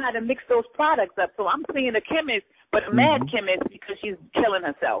she knew how to mix those products up. So I'm seeing a chemist, but a mad chemist because she's killing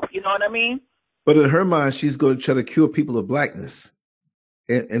herself. You know what I mean? But in her mind, she's going to try to cure people of blackness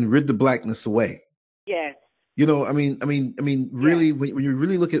and rid the blackness away. Yes. I mean, really, when you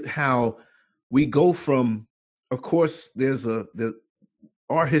really look at how we go from, of course,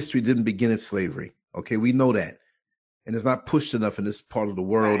 our history didn't begin at slavery. Okay, we know that. And it's not pushed enough in this part of the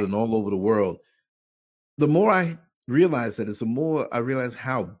world and all over the world. The more I realize that, the more I realize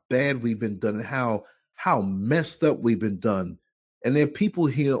how bad we've been done and how messed up we've been done. And there are people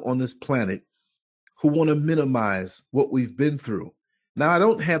here on this planet who want to minimize what we've been through. Now, I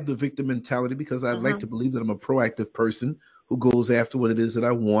don't have the victim mentality because I'd like to believe that I'm a proactive person who goes after what it is that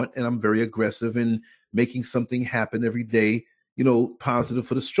I want, and I'm very aggressive in making something happen every day, positive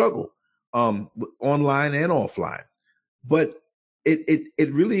for the struggle, online and offline. But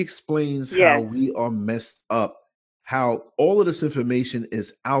it really explains how we are messed up, how all of this information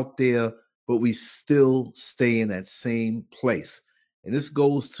is out there, but we still stay in that same place. And this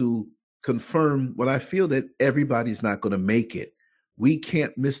goes to confirm what I feel, that everybody's not going to make it. We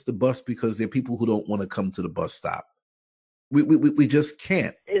can't miss the bus because there are people who don't want to come to the bus stop. We just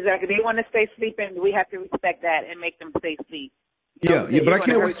can't. Exactly. They want to stay sleeping. We have to respect that and make them stay asleep. Yeah, but I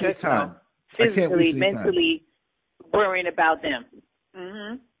can't waste any time. Physically, mentally worrying about them.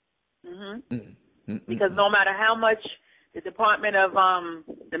 Because no matter how much the Department of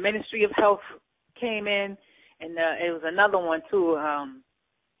the Ministry of Health came in, and it was another one too,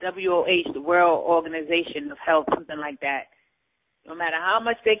 WOH, the World Organization of Health, something like that. No matter how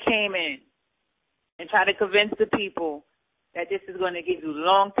much they came in and try to convince the people that this is going to give you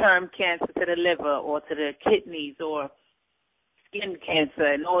long-term cancer to the liver or to the kidneys or skin cancer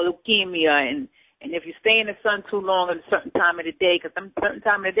and leukemia, and if you stay in the sun too long at a certain time of the day, because some certain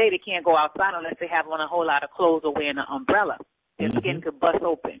time of the day they can't go outside unless they have on a whole lot of clothes or wearing an umbrella. Their skin could bust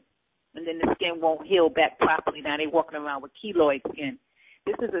open, and then the skin won't heal back properly. Now they're walking around with keloid skin.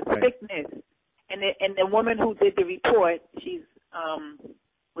 This is a sickness. And the woman who did the report, she's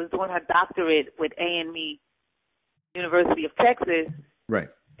was doing her doctorate with A&M University of Texas. Right.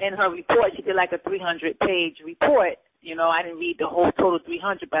 in her report, she did like a 300-page report. You know, I didn't read the whole total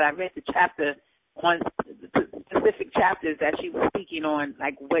 300, but I read the chapter on the specific chapters that she was speaking on,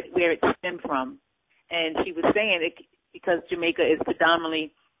 like where it stemmed from. And she was saying it because Jamaica is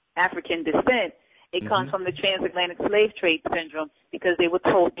predominantly African descent, it comes from the transatlantic slave trade syndrome because they were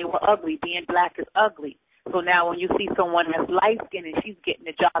told they were ugly. Being black is ugly. So now when you see someone that's light skin and she's getting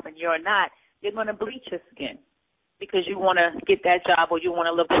a job and you're not, you're going to bleach your skin because you want to get that job or you want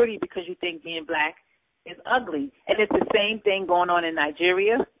to look pretty because you think being black is ugly. And it's the same thing going on in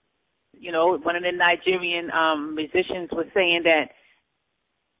Nigeria. You know, one of the Nigerian musicians was saying that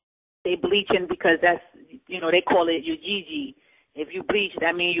they bleaching because that's, you know, they call it Ujiji. If you bleach,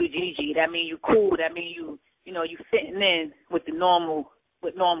 that means you Gigi. That means you cool. That means you know, you fitting in with normal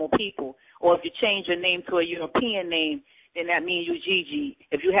people. Or if you change your name to a European name, then that means you Gigi.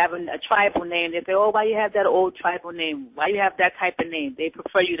 If you have a tribal name, they say, oh, why you have that old tribal name? Why you have that type of name? They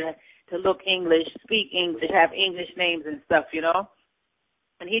prefer you to look English, speak English, have English names and stuff, you know.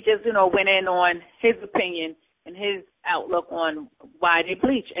 And he just, you know, went in on his opinion and his outlook on why they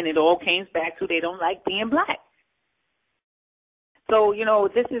bleach. And it all came back to they don't like being black. So, you know,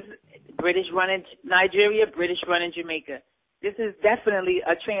 this is British running Nigeria, British running Jamaica. This is definitely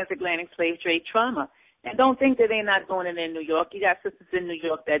a transatlantic slave trade trauma. And don't think that they're not doing it in New York. You got sisters in New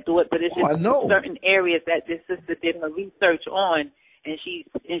York that do it, but it's just certain areas that this sister did her research on, and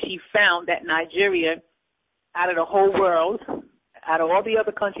she found that Nigeria, out of the whole world, out of all the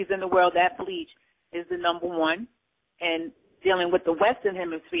other countries in the world that bleach, is the number one. And dealing with the Western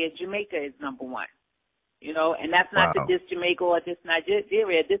Hemisphere, Jamaica is number one. You know, and that's not to diss Jamaica or diss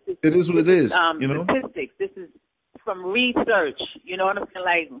Nigeria. This is what it is. You know, statistics. This is from research. You know what I'm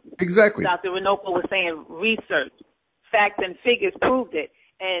saying? Like exactly. Dr. RUNOKO was saying, research, facts and figures proved it,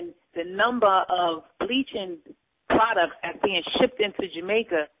 and the number of bleaching products that's being shipped into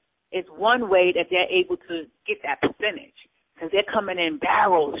Jamaica is one way that they're able to get that percentage because they're coming in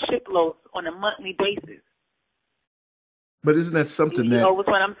barrels, shiploads on a monthly basis. But isn't that something you know what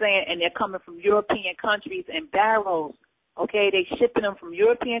I'm saying? And they're coming from European countries in barrels. Okay, they're shipping them from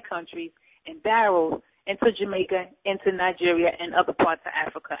European countries in barrels into Jamaica, into Nigeria, and other parts of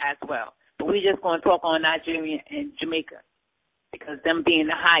Africa as well. But we're just going to talk on Nigeria and Jamaica because them being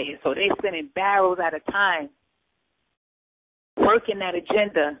the highest. So they're sending barrels at a time, working that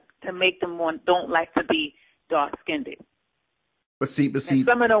agenda to make them don't like to be dark-skinned. But see. And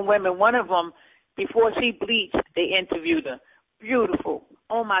some of them women, one of them, before she bleached, they interviewed her. Beautiful.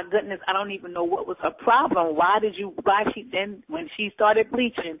 Oh my goodness, I don't even know what was her problem. Why she then, when she started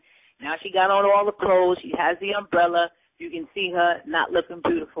bleaching, now she got on all the clothes, she has the umbrella, you can see her not looking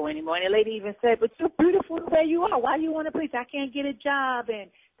beautiful anymore. And the lady even said, but you're beautiful the way you are. Why do you want to bleach? I can't get a job and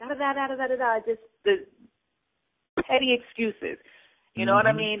da-da-da-da-da-da-da. Just the petty excuses, you know what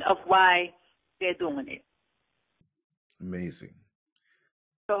I mean, of why they're doing it. Amazing.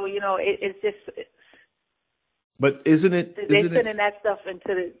 So, you know, it's just... But isn't it... They're sending that stuff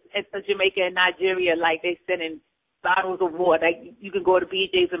into Jamaica and Nigeria like they sending bottles of water. Like you can go to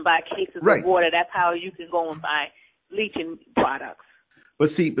BJ's and buy cases of water. That's how you can go and buy bleaching products. But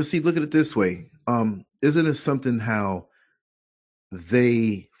see, look at it this way. Isn't it something how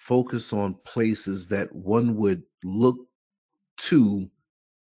they focus on places that one would look to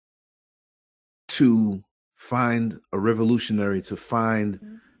find a revolutionary, to find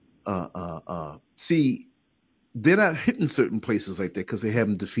see, they're not hitting certain places like that because they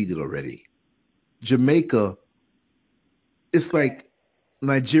haven't defeated already. Jamaica, it's like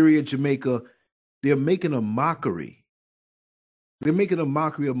Nigeria, Jamaica, they're making a mockery. They're making a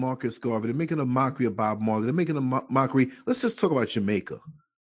mockery of Marcus Garvey. They're making a mockery of Bob Marley. They're making a mockery. Let's just talk about Jamaica.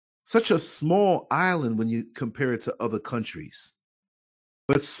 Such a small island when you compare it to other countries.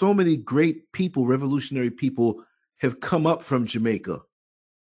 But so many great people, revolutionary people, have come up from Jamaica.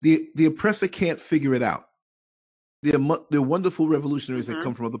 The oppressor can't figure it out. They're wonderful revolutionaries that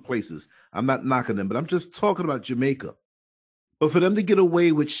come from other places. I'm not knocking them, but I'm just talking about Jamaica. But for them to get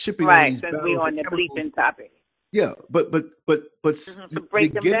away with shipping all these barrels we on the bleaching topic. Yeah, but to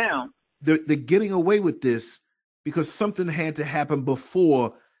break them down. They're getting away with this because something had to happen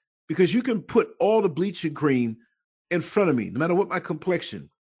before. Because you can put all the bleaching cream in front of me, no matter what my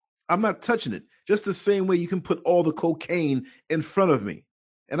complexion. I'm not touching it. Just the same way you can put all the cocaine in front of me.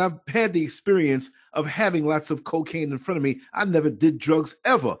 And I've had the experience of having lots of cocaine in front of me. I never did drugs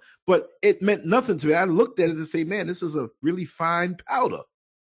ever, but it meant nothing to me. I looked at it and say, man, this is a really fine powder.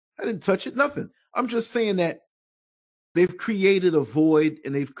 I didn't touch it, nothing. I'm just saying that they've created a void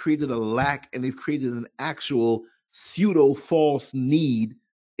and they've created a lack and they've created an actual pseudo-false need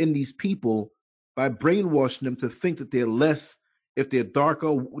in these people by brainwashing them to think that they're less if they're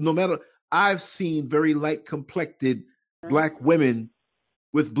darker, no matter. I've seen very light complected black women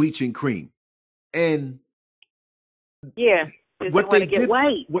with bleaching cream, and what they get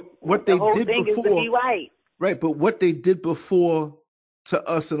white. What they did before, white. Right? But what they did before to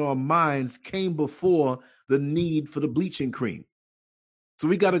us in our minds came before the need for the bleaching cream. So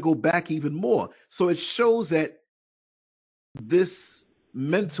we got to go back even more. So it shows that this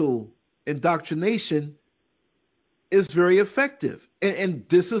mental indoctrination is very effective. And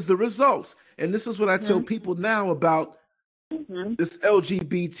this is the results. And this is what I tell people now about this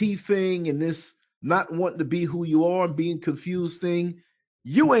LGBT thing and this not wanting to be who you are and being confused thing.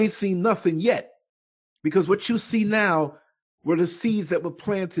 You ain't seen nothing yet, because what you see now were the seeds that were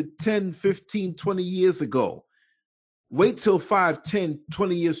planted 10, 15, 20 years ago. Wait till 5, 10,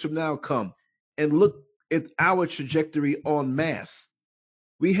 20 years from now come and look at our trajectory en masse.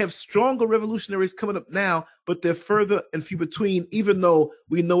 We have stronger revolutionaries coming up now, but they're further and few between, even though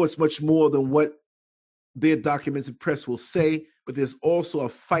we know it's much more than what their documented press will say. But there's also a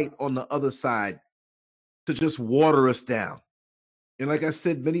fight on the other side to just water us down. And like I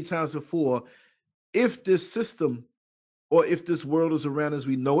said many times before, if this system or if this world is around as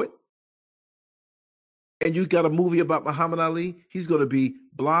we know it, and you got a movie about Muhammad Ali, he's going to be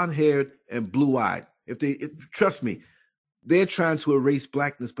blonde-haired and blue-eyed. Trust me, they're trying to erase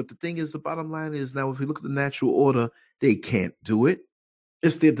blackness. But the thing is, the bottom line is now, if you look at the natural order, they can't do it.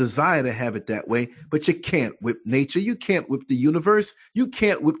 It's their desire to have it that way, but you can't whip nature. You can't whip the universe. You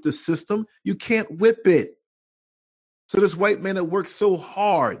can't whip the system. You can't whip it. So this white man that works so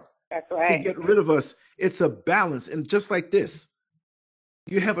hard to get rid of us, it's a balance. And just like this,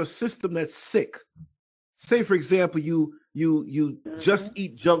 you have a system that's sick. Say, for example, you just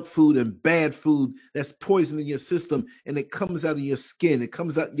eat junk food and bad food that's poisoning your system, and it comes out of your skin, it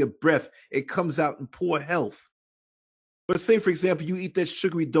comes out in your breath, it comes out in poor health. But say, for example, you eat that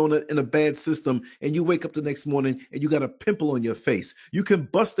sugary donut in a bad system, and you wake up the next morning and you got a pimple on your face. You can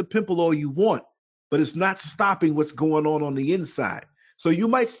bust the pimple all you want, but it's not stopping what's going on the inside. So you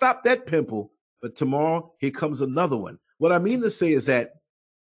might stop that pimple, but tomorrow here comes another one. What I mean to say is that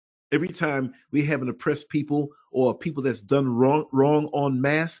every time we have an oppressed people or people that's done wrong en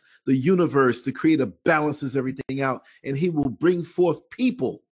masse, the universe, the creator, balances everything out, and he will bring forth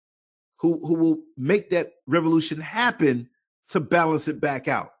people who will make that revolution happen to balance it back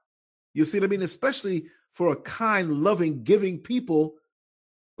out. You see what I mean? Especially for a kind, loving, giving people,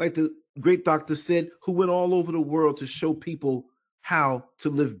 like the great doctor said, who went all over the world to show people how to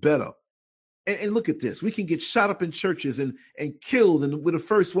live better. And look at this. We can get shot up in churches and killed, and we're the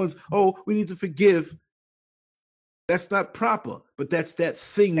first ones, we need to forgive. That's not proper, but that's that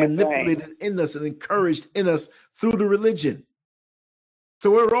thing manipulated in us and encouraged in us through the religion. So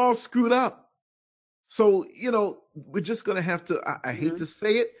we're all screwed up. So, we're just going to have to, I hate to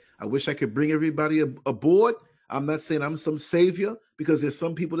say it. I wish I could bring everybody aboard. I'm not saying I'm some savior, because there's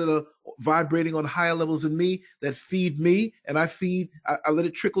some people that are vibrating on higher levels than me that feed me, and I let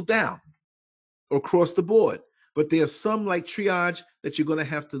it trickle down or across the board. But there's some, like triage, that you're going to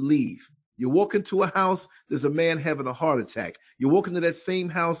have to leave. You walk into a house, there's a man having a heart attack. You walk into that same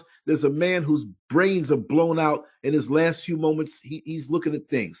house, there's a man whose brains are blown out in his last few moments. He's looking at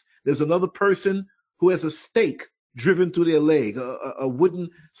things. There's another person who has a stake driven through their leg, a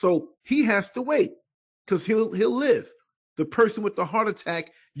wooden. So he has to wait, because he'll live. The person with the heart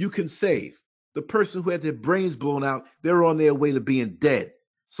attack, you can save. The person who had their brains blown out, they're on their way to being dead.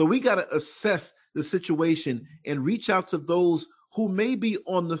 So we got to assess the situation and reach out to those who may be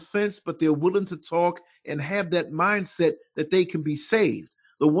on the fence, but they're willing to talk and have that mindset that they can be saved.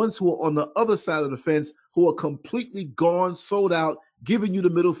 The ones who are on the other side of the fence, who are completely gone, sold out, giving you the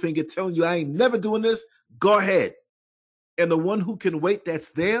middle finger, telling you, I ain't never doing this, go ahead. And the one who can wait,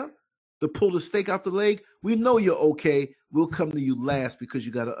 that's there to pull the stake out the leg, we know you're okay. We'll come to you last, because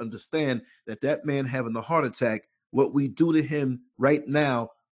you got to understand that man having the heart attack, what we do to him right now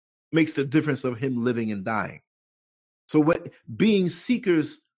makes the difference of him living and dying. So what being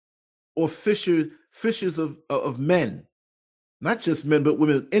seekers or fishers of men, not just men, but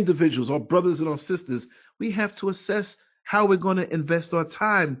women, individuals, our brothers and our sisters, we have to assess how we're going to invest our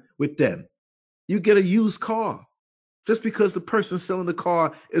time with them. You get a used car. Just because the person selling the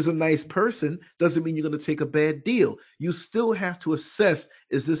car is a nice person doesn't mean you're going to take a bad deal. You still have to assess,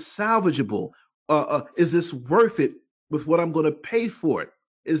 is this salvageable? Is this worth it with what I'm going to pay for it?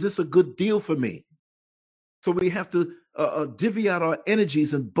 Is this a good deal for me? So we have to divvy out our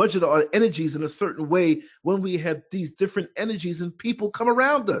energies and budget our energies in a certain way when we have these different energies and people come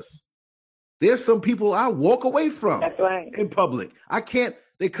around us. There's some people I walk away from. That's right. In public. I can't,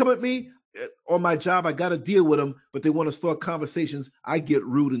 they come at me, on my job, I got to deal with them, but they want to start conversations. I get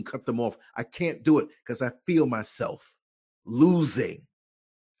rude and cut them off. I can't do it because I feel myself losing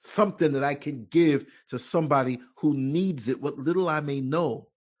something that I can give to somebody who needs it, what little I may know,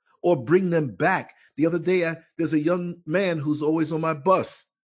 or bring them back. The other day, there's a young man who's always on my bus,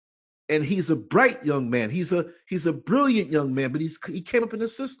 and he's a bright young man. He's a brilliant young man, but he came up in the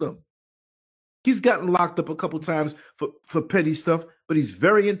system. He's gotten locked up a couple times for petty stuff, but he's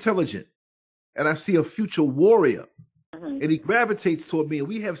very intelligent. And I see a future warrior, and he gravitates toward me, and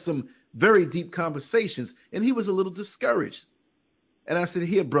we have some very deep conversations, and he was a little discouraged. And I said,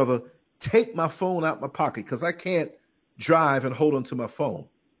 here, brother, take my phone out my pocket, because I can't drive and hold onto my phone.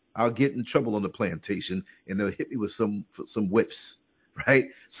 I'll get in trouble on the plantation, and they'll hit me with some whips, right?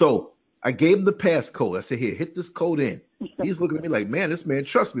 So I gave him the passcode. I said, here, hit this code in. He's looking at me like, man, this man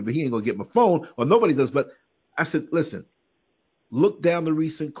trusts me, but he ain't going to get my phone, or nobody does. But I said, listen, look down the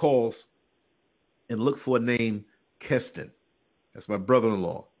recent calls and look for a name, Keston. That's my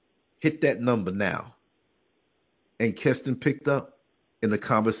brother-in-law. Hit that number now. And Keston picked up, and the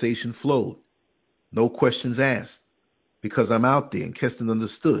conversation flowed. No questions asked, because I'm out there, and Keston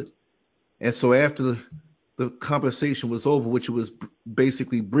understood. And so after the conversation was over, which was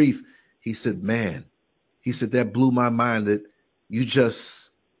basically brief, he said, man, he said, that blew my mind that you just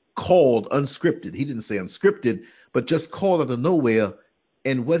called unscripted. He didn't say unscripted, but just called out of nowhere.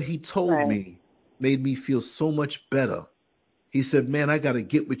 And what he told me made me feel so much better. He said, man, I got to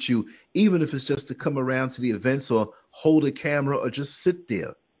get with you, even if it's just to come around to the events or hold a camera or just sit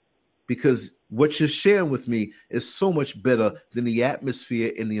there, because what you're sharing with me is so much better than the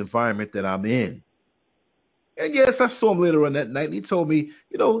atmosphere and the environment that I'm in. And yes, I saw him later on that night, and he told me,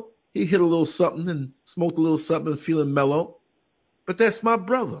 he hit a little something and smoked a little something and feeling mellow. But that's my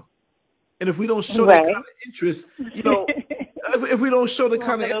brother. And if we don't show that kind of interest, if we don't show the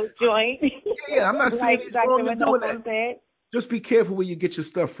kind of joint. Yeah, I'm not saying he's wrong in doing that. Just be careful where you get your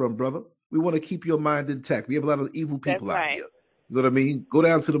stuff from, brother. We want to keep your mind intact. We have a lot of evil people out here. You know what I mean? Go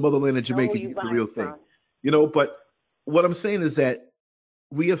down to the motherland of Jamaica and get the real thing. But what I'm saying is that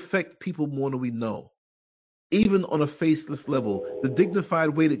we affect people more than we know. Even on a faceless level, the dignified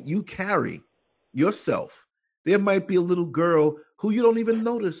way that you carry yourself, there might be a little girl who you don't even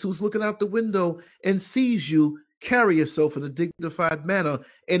notice, who's looking out the window and sees you carry yourself in a dignified manner,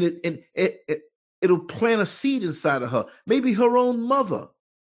 and it'll plant a seed inside of her. Maybe her own mother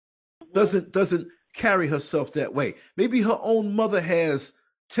doesn't carry herself that way. Maybe her own mother has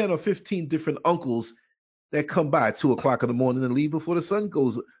 10 or 15 different uncles that come by at 2 o'clock in the morning and leave before the sun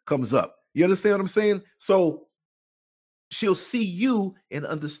comes up. You understand what I'm saying? So she'll see you and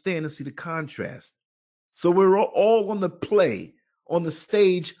understand and see the contrast. So we're all on the play, on the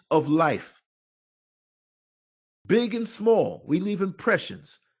stage of life. Big and small, we leave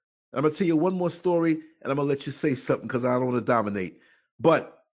impressions. I'm going to tell you one more story, and I'm going to let you say something because I don't want to dominate.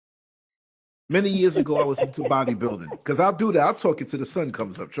 But many years ago, I was into bodybuilding, because I'll do that. I'll talk it till the sun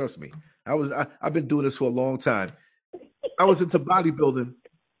comes up. Trust me. I've been doing this for a long time. I was into bodybuilding,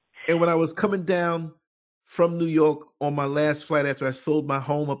 and when I was coming down from New York on my last flight after I sold my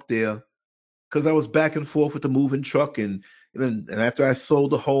home up there, because I was back and forth with the moving truck, and after I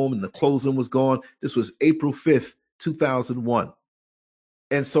sold the home and the closing was gone, this was April 5th, 2001.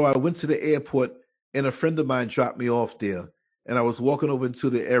 And so I went to the airport, and a friend of mine dropped me off there. And I was walking over into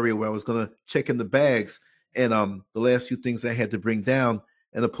the area where I was going to check in the bags, and the last few things I had to bring down,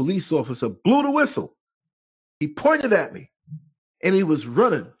 and a police officer blew the whistle. He pointed at me, and he was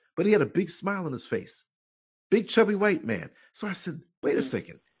running, but he had a big smile on his face. Big, chubby white man. So I said, wait a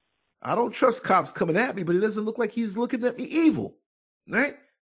second. I don't trust cops coming at me, but it doesn't look like he's looking at me evil, right?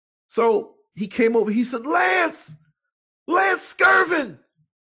 So he came over. He said, LanceScurv.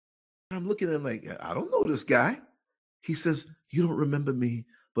 I'm looking at him like, I don't know this guy. He says, you don't remember me,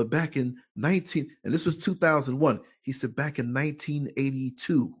 but back in and this was 2001. He said, back in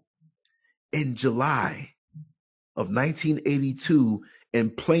 1982, in July of 1982, in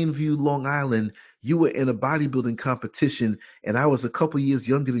Plainview, Long Island, you were in a bodybuilding competition, and I was a couple years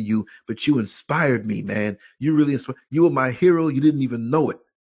younger than you, but you inspired me, man. You really inspired. You were my hero. You didn't even know it.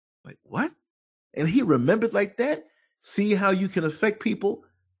 Like, what? And he remembered like that? See how you can affect people?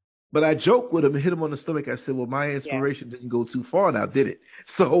 But I joked with him and hit him on the stomach. I said, well, my inspiration didn't go too far now, did it?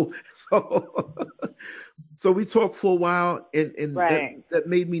 So we talked for a while, and that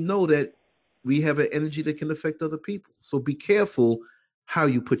made me know that we have an energy that can affect other people. So be careful how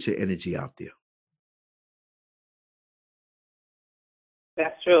you put your energy out there.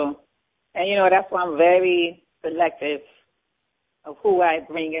 That's true. And, that's why I'm very selective of who I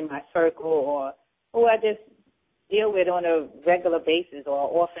bring in my circle, or who I just deal with on a regular basis or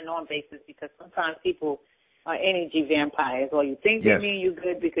off and on basis, because sometimes people are energy vampires, or you think they mean you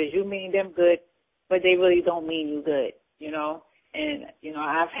good because you mean them good, but they really don't mean you good, you know. And, you know,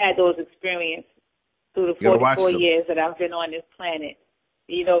 I've had those experiences through the 44 years that I've been on this planet.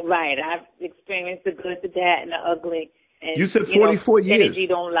 You know, right. I've experienced the good, the bad, and the ugly. And, you said 44 years. Energy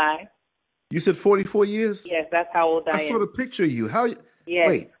don't lie. You said 44 years? Yes, that's how old I am. I saw the picture of you. Yes.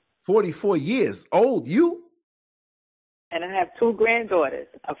 Wait, 44 years old, you? And I have 2 granddaughters,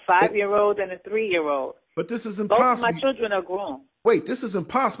 a 5-year-old and a 3-year-old. But this is impossible. Both of my children are grown. Wait, this is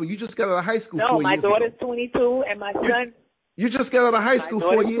impossible. You just got out of high school 4 years ago. No, my daughter's 22 and my son... You just got out of high school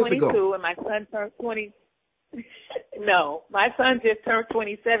 4 years ago. My daughter's 22 and my son turned 20... No, my son just turned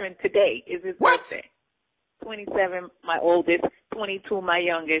 27 today. Is his birthday. 27, my oldest. 22, my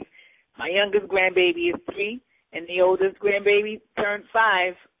youngest. My youngest grandbaby is 3, and the oldest grandbaby turned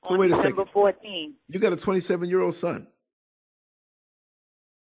 5 on December 14. You got a 27-year-old son.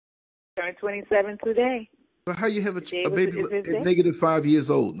 Turned 27 today. So how you have a baby at negative 5 years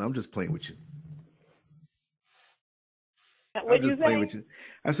old? No, I'm just playing with you. What you say? With you.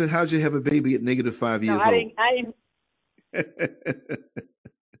 I said, how'd you have a baby at negative 5 years old? I didn't.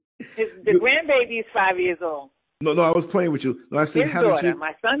 The grandbaby is 5 years old. No, I was playing with you. No, I said, how did you?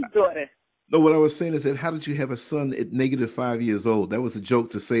 My son's daughter. No, what I was saying is that how did you have a son at negative 5 years old? That was a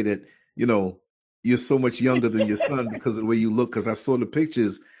joke to say that, you know, you're so much younger than your son because of the way you look. Because I saw the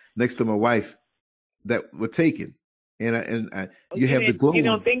pictures next to my wife that were taken, and you have the glow. You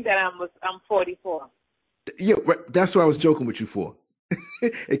don't think that I'm 44? Yeah, right. That's what I was joking with you for.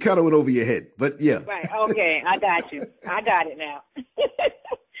 It kind of went over your head, but yeah. Right. Okay, I got you. I got it now.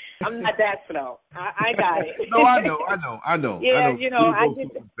 I'm not that slow. I got it. No, I know. Yeah, I know. You know, I get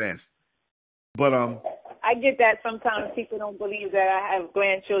fast. But I get that sometimes people don't believe that I have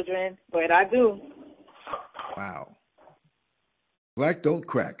grandchildren, but I do. Wow. Black don't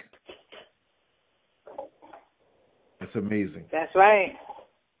crack. That's amazing. That's right.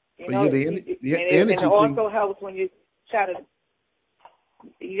 You know, and it also helps when you try to.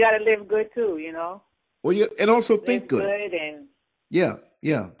 You got to live good too, you know. Well, and also think good. And yeah.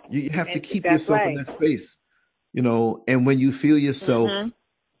 You have to keep yourself in that space, you know. And when you feel yourself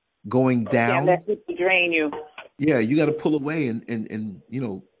going down, let people drain you. Yeah, you got to pull away and you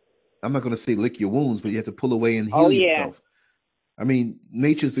know, I'm not going to say lick your wounds, but you have to pull away and heal yourself. I mean,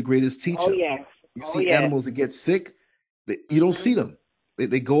 nature's the greatest teacher. Oh yeah. You see animals that get sick, you don't see them.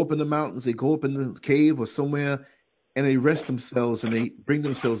 They go up in the mountains, they go up in the cave or somewhere, and they rest themselves and they bring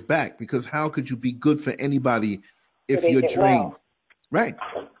themselves back. Because how could you be good for anybody if you're drained? Right.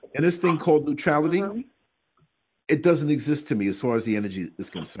 And this thing called neutrality, it doesn't exist to me as far as the energy is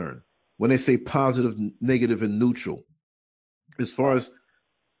concerned. When they say positive, negative, and neutral, as far as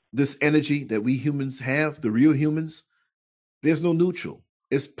this energy that we humans have, the real humans, there's no neutral.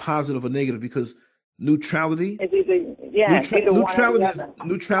 It's positive or negative because neutrality,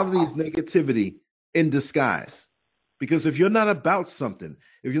 neutrality is negativity in disguise. Because if you're not about something,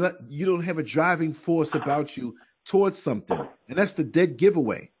 if you don't have a driving force about you towards something, and that's the dead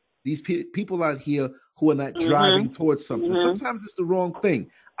giveaway. These people out here who are not driving towards something. Sometimes it's the wrong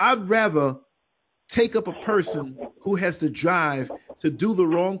thing. I'd rather take up a person who has the drive to do the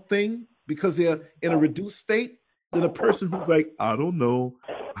wrong thing because they're in a reduced state than a person who's like, I don't know.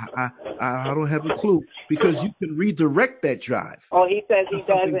 I don't have a clue, because you can redirect that drive. Oh, he says he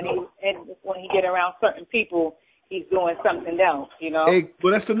does, and when he get around certain people, he's doing something else, you know.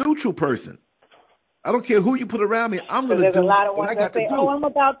 Well, that's the neutral person. I don't care who you put around me. I'm going to do a lot of ones what I got that say, to do. Oh, I'm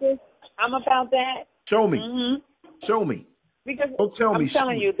about this. I'm about that. Show me. Show me. Because don't tell me. I'm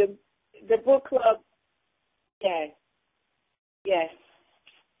telling you, the book club. Yes.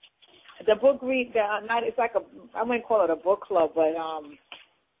 The book read. It's like I wouldn't call it a book club, but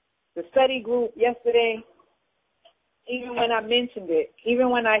the study group yesterday. Even when I mentioned it, even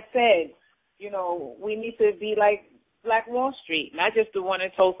when I said, you know, we need to be like Black Wall Street, not just the one in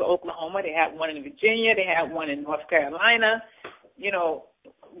Tulsa, Oklahoma. They have one in Virginia. They have one in North Carolina. You know,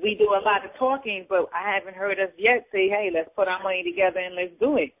 we do a lot of talking, but I haven't heard us yet say, hey, let's put our money together and let's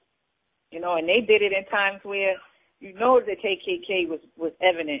do it. You know, and they did it in times where, you know, the KKK was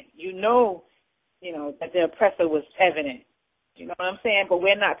evident. You know, that the oppressor was evident. You know what I'm saying? But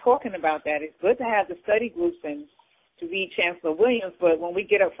we're not talking about that. It's good to have the study groups and to read Chancellor Williams, but when we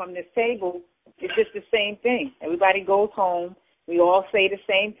get up from this table, it's just the same thing. Everybody goes home. We all say the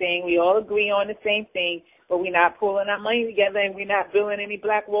same thing. We all agree on the same thing, but we're not pulling our money together, and we're not building any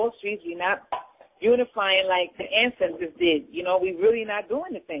Black Wall Streets. We're not unifying like the ancestors did. You know, we're really not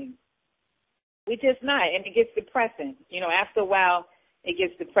doing the thing. We're just not, and it gets depressing. You know, after a while, it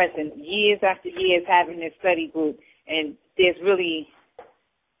gets depressing. Years after years having this study group, and there's really,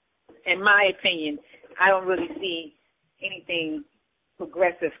 in my opinion, I don't really see anything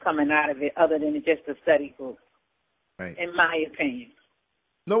progressive coming out of it other than just a study group. Right. In my opinion.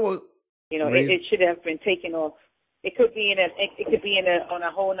 No, well, it should have been taken off. It could be on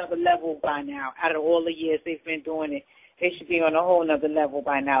a whole nother level by now. Out of all the years they've been doing it, they should be on a whole nother level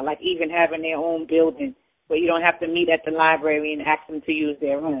by now. Like even having their own building where you don't have to meet at the library and ask them to use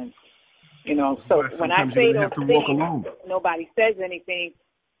their room. So when I say those things, nobody says anything.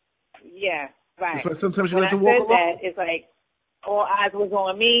 Yeah, right. That's why sometimes you when have to walk alone. That, it's like all eyes was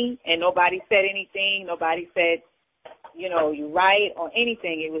on me, and nobody said anything. Nobody said, you're right or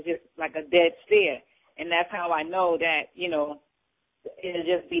anything. It was just like a dead stare. And that's how I know that, it'll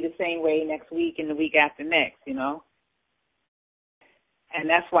just be the same way next week and the week after next, And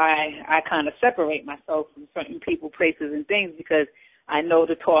that's why I kind of separate myself from certain people, places, and things, because I know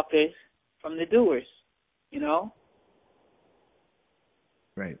the talkers from the doers,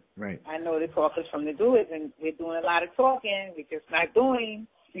 Right. I know the talkers from the doers, and we're doing a lot of talking. We're just not doing.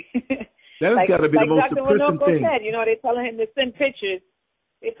 That has got to be the most Dr. depressing RUNOKO thing. said, they're telling him to send pictures.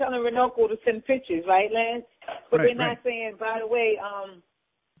 They're telling RUNOKO to send pictures, right, Lance? But they're not saying, by the way,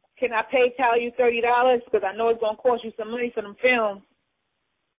 can I PayPal you $30 because I know it's going to cost you some money for them films.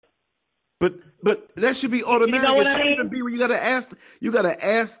 But that should be automatic. You know what it shouldn't even be where you gotta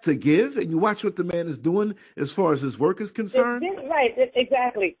ask to give, and you watch what the man is doing as far as his work is concerned. Right,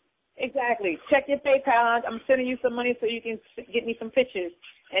 exactly. Check your PayPal. I'm sending you some money so you can get me some pictures.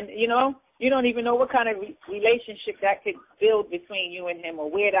 And you don't even know what kind of relationship that could build between you and him, or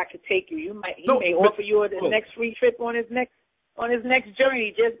where that could take you. He may offer you the next free trip on his next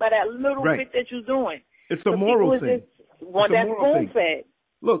journey just by that little bit that you're doing. It's a moral thing. That's spoon-fed.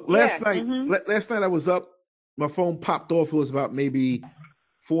 Look, last night I was up. My phone popped off. It was about maybe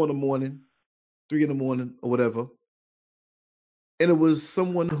 4 a.m, 3 a.m, or whatever. And it was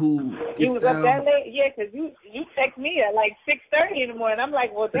someone who You was up that late? Yeah, because you text me at like 6:30 in the morning. I'm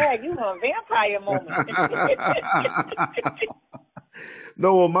like, well, Dad, you on vampire moment.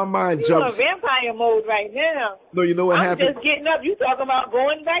 No, well, my mind jumps. You on vampire mode right now. No, you know what happened? I'm just getting up. You talking about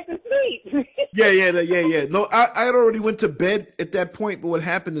going back to sleep. Yeah. No, I had already went to bed at that point. But what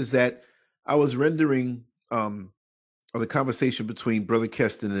happened is that I was rendering the conversation between Brother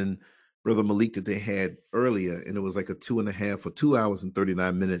Keston and Brother Malik that they had earlier, and it was like a 2.5 or 2 hours and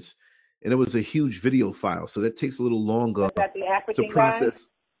 39 minutes, and it was a huge video file, so that takes a little longer to process.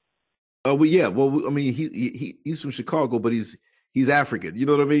 Oh, well, yeah. Well, I mean, he's from Chicago, but he's African. You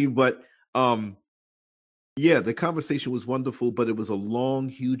know what I mean? But yeah, the conversation was wonderful, but it was a long,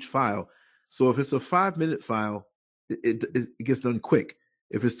 huge file. So if it's a 5-minute file, it gets done quick.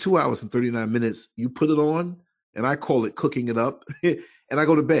 If it's 2 hours and 39 minutes, you put it on, and I call it cooking it up, and I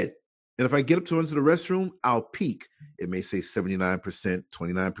go to bed. And if I get up to run to the restroom, I'll peek. It may say 79%,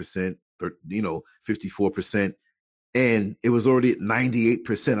 29%, 54%. And it was already at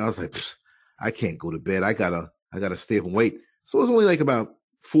 98%. I was like, I can't go to bed. I gotta stay up and wait. So it was only like about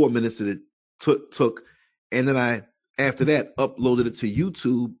 4 minutes that it took. And then after that, uploaded it to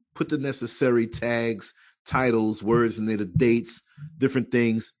YouTube, put the necessary tags, titles, words in there, the dates, different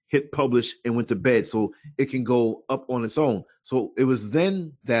things, hit publish, and went to bed so it can go up on its own. So it was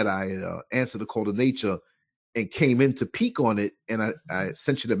then that I answered the call to nature and came in to peek on it, and I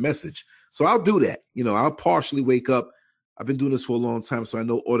sent you the message. So I'll do that. I'll partially wake up. I've been doing this for a long time, so I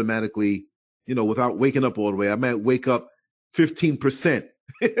know automatically, without waking up all the way, I might wake up 15%.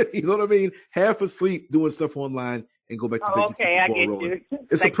 You know what I mean? Half asleep doing stuff online and go back to bed. Okay, I get you.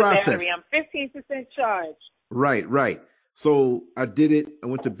 It's a process. I'm 15% charged. Right. So I did it. I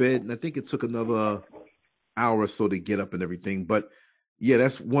went to bed, and I think it took another hour or so to get up and everything. But yeah,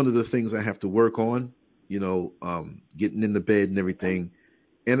 that's one of the things I have to work on, getting in the bed and everything.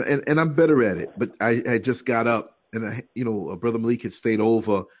 And I'm better at it. But I just got up, and Brother Malik had stayed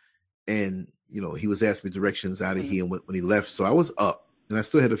over, and he was asking me directions out of here when he left. So I was up, and I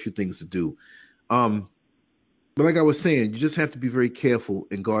still had a few things to do. But like I was saying, you just have to be very careful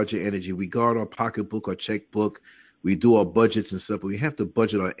and guard your energy. We guard our pocketbook, our checkbook. We do our budgets and stuff, but we have to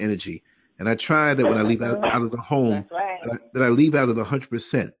budget our energy. And I try that when I leave out of the home, that I leave out at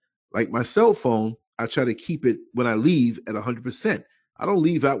 100%. Like my cell phone, I try to keep it when I leave at 100%. I don't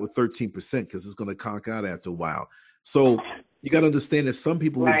leave out with 13% because it's going to conk out after a while. So you got to understand that some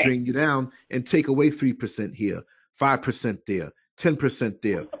people will drain you down and take away 3% here, 5% there, 10%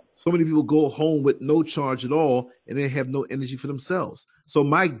 there. So many people go home with no charge at all, and they have no energy for themselves. So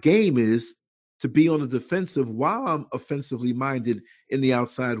my game is to be on the defensive while I'm offensively minded in the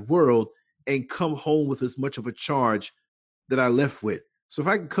outside world, and come home with as much of a charge that I left with. So if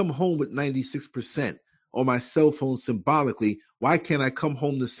I can come home with 96% on my cell phone symbolically, why can't I come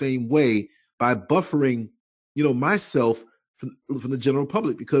home the same way by buffering, myself from the general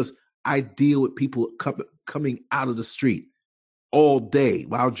public? Because I deal with people coming out of the street all day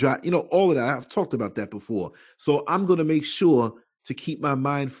while driving, all of that. I've talked about that before. So I'm going to make sure to keep my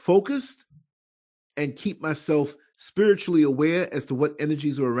mind focused and keep myself spiritually aware as to what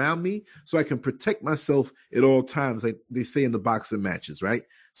energies are around me so I can protect myself at all times, like they say in the boxing matches, right?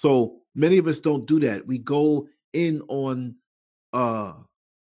 So many of us don't do that. We go in on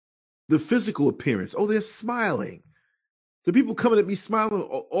the physical appearance. Oh, they're smiling. The people coming at me smiling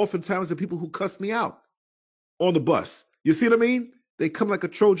oftentimes are people who cuss me out on the bus. You see what I mean? They come like a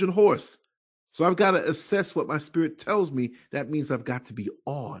Trojan horse. So I've got to assess what my spirit tells me. That means I've got to be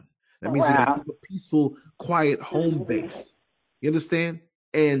on. That means I got to keep a peaceful, quiet home base. You understand?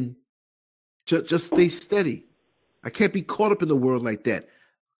 And just stay steady. I can't be caught up in the world like that.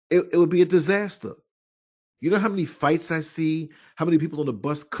 It would be a disaster. You know how many fights I see? How many people on the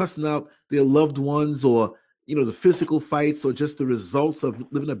bus cussing out their loved ones, or the physical fights, or just the results of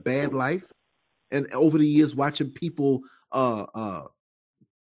living a bad life? And over the years, watching people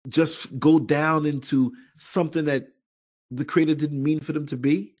just go down into something that the Creator didn't mean for them to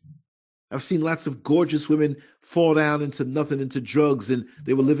be. I've seen lots of gorgeous women fall down into nothing, into drugs, and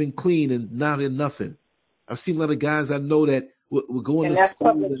they were living clean, and now they're nothing. I've seen a lot of guys I know that were going to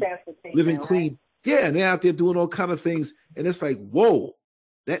school and living clean. Right? Yeah, and they're out there doing all kind of things, and it's like, whoa,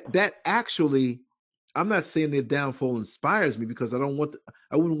 that actually, I'm not saying their downfall inspires me, because I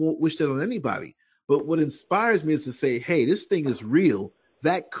wouldn't wish that on anybody. But what inspires me is to say, hey, this thing is real.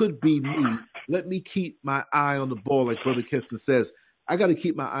 That could be me. Let me keep my eye on the ball, like Brother Keston says. I got to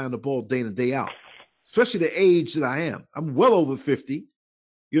keep my eye on the ball day in and day out, especially the age that I am. I'm well over 50.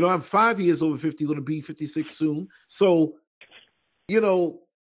 I'm 5 years over 50, going to be 56 soon. So,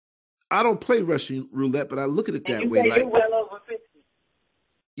 I don't play Russian roulette, but I look at it that way. Like, you're well over 50.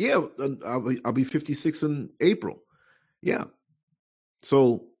 Yeah, I'll be 56 in April. Yeah.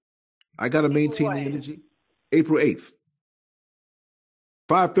 So I got to maintain the energy. April 8th,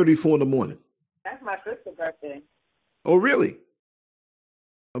 5:34 in the morning. That's my sister's birthday. Oh, really?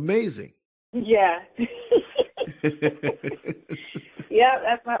 Amazing. Yeah. Yeah,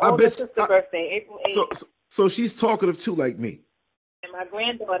 that's my older sister's birthday, April 8th. So she's talkative too, like me. And my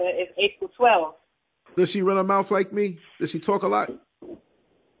granddaughter is April 12th. Does she run her mouth like me? Does she talk a lot?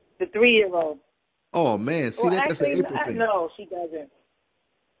 The 3-year-old. Oh, man. See, that's an April thing. No, she doesn't.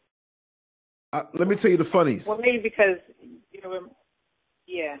 Let me tell you the funnies. Well, maybe because,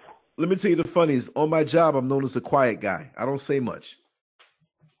 yeah. Let me tell you the funnies. On my job, I'm known as the quiet guy. I don't say much.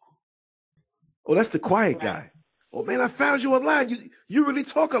 Oh, that's the quiet guy. Oh, man, I found you online. You really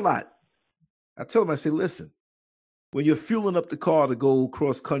talk a lot. I tell them, I say, listen, when you're fueling up the car to go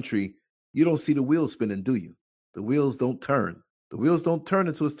cross country, you don't see the wheels spinning, do you? The wheels don't turn. The wheels don't turn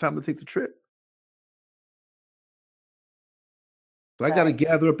until it's time to take the trip. So I got to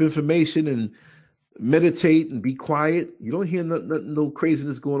gather up information and meditate and be quiet. You don't hear nothing, no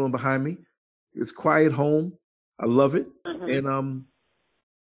craziness going on behind me. It's quiet home. I love it. Mm-hmm. And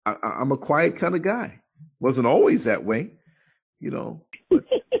I'm a quiet kind of guy. Wasn't always that way, But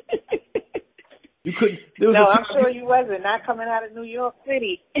you couldn't. I'm sure you wasn't. Not coming out of New York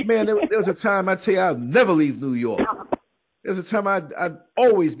City. Man, there was a time, I tell you, I'd never leave New York. There's a time I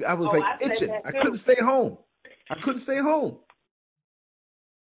was itching. I couldn't stay home.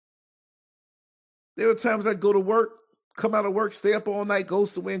 There were times I'd go to work, come out of work, stay up all night, go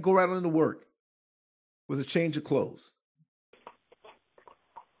somewhere, and go right into work with a change of clothes.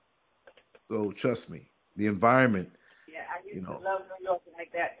 So trust me, the environment. Yeah, I used to love New York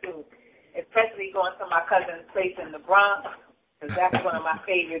like that too, especially going to my cousin's place in the Bronx, because that's one of my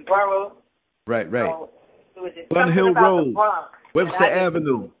favorite boroughs. Right. So it was just Gun Hill Road, Webster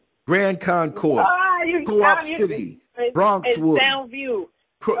Avenue, Grand Concourse, Co-op City, Bronxwood, Soundview,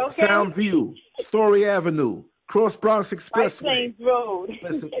 Soundview, Story Avenue, Cross Bronx Expressway, White Plains Road.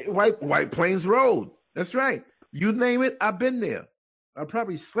 Listen, White Plains Road. That's right. You name it, I've been there. I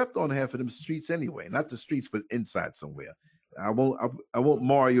probably slept on half of them streets anyway. Not the streets, but inside somewhere. I won't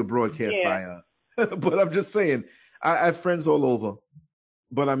mar your broadcast by but I'm just saying, I have friends all over.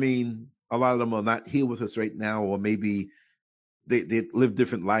 But I mean, a lot of them are not here with us right now, or maybe they live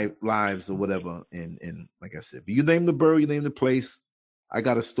different lives or whatever. And like I said, but you name the borough, you name the place, I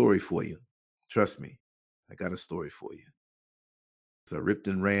got a story for you. Trust me, I got a story for you. So I ripped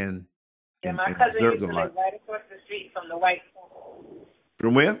and ran. Yeah, my cousin used to live right across the street from the White.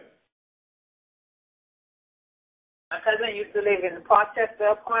 From where? My cousin used to live in the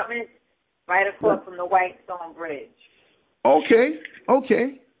Parkchester apartment, right across from the White Stone Bridge. Okay.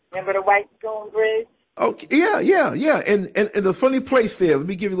 Remember the Whitestone Bridge? Okay. Yeah. And the funny place there, let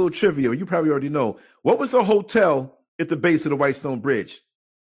me give you a little trivia. You probably already know. What was the hotel at the base of the Whitestone Bridge?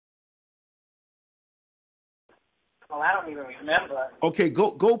 Oh, I don't even remember. Okay,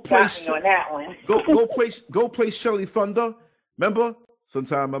 go play on that one. go play Shelly Thunder. Remember?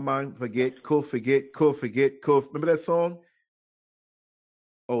 Sometime my mind forget, could forget. Remember that song?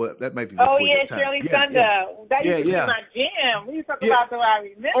 Oh, that might be before your time. Shirley Thunder. Yeah. That used to be my jam. We used to talk about the I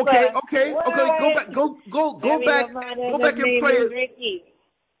remember. Okay. Go back and play it. Ricky.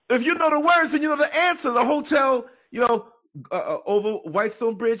 If you know the words and you know the answer, the hotel, over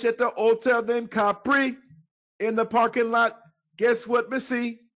Whitestone Bridge at the hotel named Capri in the parking lot. Guess what,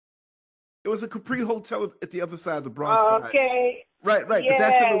 Missy? It was a Capri hotel at the other side of the Bronx side. Okay. Right. Yeah. But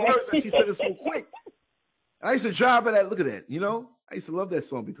that's in the words, but she said it so quick. I used to drive by that. Look at that. I used to love that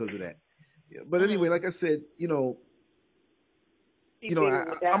song because of that. Yeah, but anyway, like I said, I'm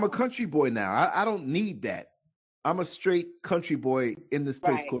a country boy now. I don't need that. I'm a straight country boy in this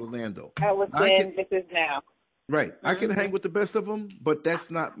place called Orlando. I was then, this is now. Right. I can hang with the best of them, but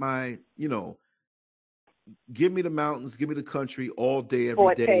that's not my, give me the mountains, give me the country all day,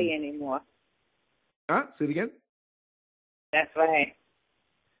 every day. Forte anymore. Huh? Say it again? That's right.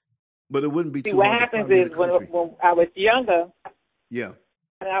 But it wouldn't be too what hard happens to is when I was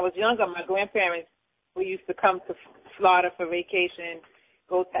younger, my grandparents, we used to come to Florida for vacation,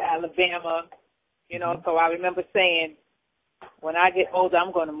 go to Alabama, so I remember saying, when I get older,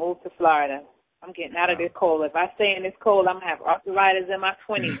 I'm going to move to Florida. I'm getting out of this cold. If I stay in this cold, I'm going to have arthritis in my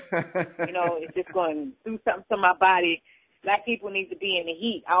 20s. It's just going to do something to my body. Black people need to be in the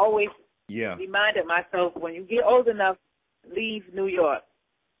heat. I always reminded myself, when you get old enough, leave New York.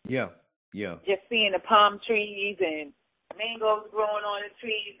 Yeah. Just seeing the palm trees and mangoes growing on the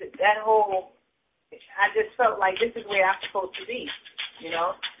trees, that whole, I just felt like this is where I'm supposed to be,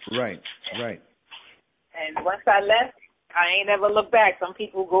 Right. And once I left, I ain't ever looked back. Some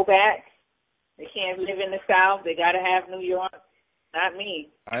people go back. They can't live in the South. They got to have New York. Not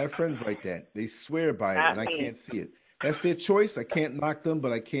me. I have friends like that. They swear by it, and I can't see it. That's their choice. I can't knock them,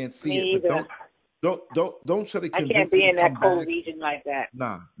 but I can't see it. But don't try to convince me. I can't be in that cold region like that.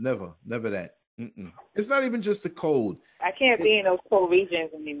 Nah, never that. It's not even just the cold. I can't be in those cold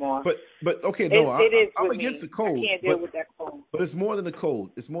regions anymore. But okay, I'm against the cold. I can't deal with that cold. But it's more than the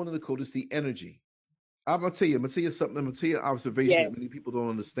cold. It's the energy. I'm gonna tell you something. I'm gonna tell you an observation that many people don't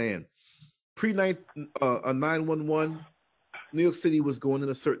understand. Pre 911, New York City was going in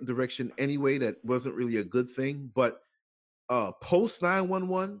a certain direction anyway. That wasn't really a good thing. But post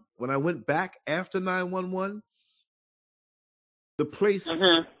 911, when I went back after 911, the place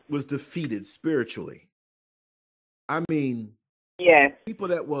was defeated spiritually. I mean, people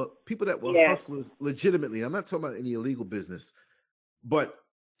that were hustlers legitimately. I'm not talking about any illegal business, but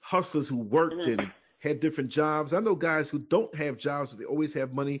hustlers who worked and had different jobs. I know guys who don't have jobs, but they always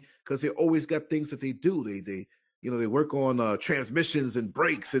have money because they always got things that they do. They work on transmissions and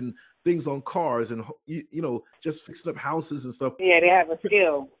brakes and things on cars and just fixing up houses and stuff. Yeah, they have a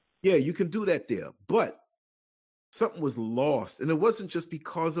skill. Yeah, you can do that there, but something was lost, and it wasn't just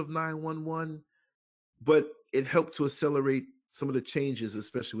because of 911, but it helped to accelerate some of the changes,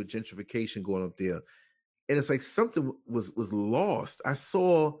 especially with gentrification going up there. And it's like something was lost. I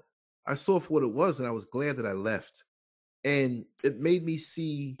saw for what it was, and I was glad that I left. And it made me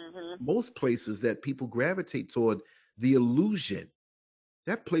see most places that people gravitate toward the illusion.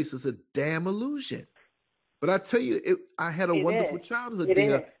 That place is a damn illusion. But I tell you, I had a wonderful childhood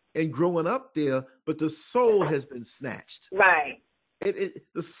there and growing up there, but the soul has been snatched. Right.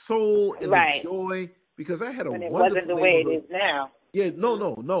 The soul and the joy, because I had a wonderful wasn't the way it is now. Yeah, no.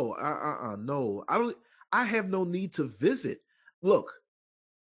 I have no need to visit. Look,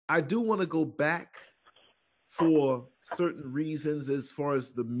 I do want to go back for certain reasons as far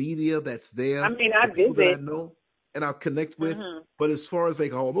as the media that's there. I mean, I visit. That I know and I'll connect with. But as far as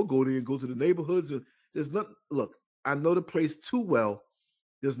like, I'm going to go there and go to the neighborhoods, and there's nothing. Look, I know the place too well.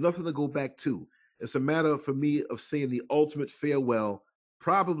 There's nothing to go back to. It's a matter for me of saying the ultimate farewell,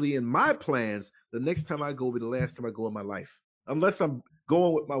 probably in my plans, the next time I go will be the last time I go in my life. Unless I'm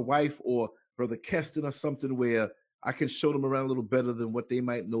going with my wife or Brother Keston or something where I can show them around a little better than what they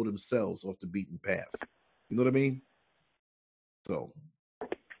might know themselves off the beaten path. You know what I mean? So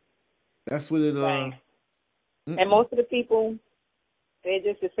that's what it. Right. And most of the people, they're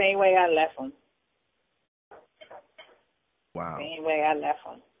just the same way I left them. Wow. Same way I left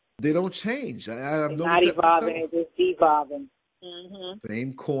them. They don't change. I've not evolving; they're just devolving.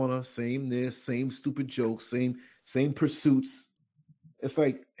 Same corner, same this, same stupid jokes, same pursuits. It's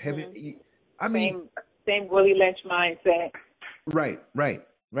like I mean, Same Willie Lynch mindset. Right.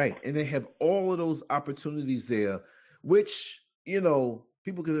 And they have all of those opportunities there, which,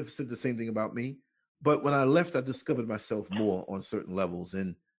 people could have said the same thing about me. But when I left, I discovered myself more on certain levels.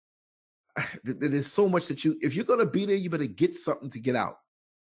 And there's so much that if you're going to be there, you better get something to get out.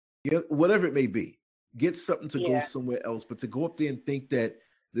 Whatever it may be, get something to go somewhere else. But to go up there and think that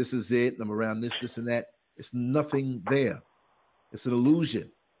this is it, and I'm around this, and that, it's nothing there. It's an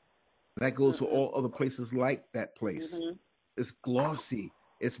illusion. That goes for all other places like that place. It's glossy.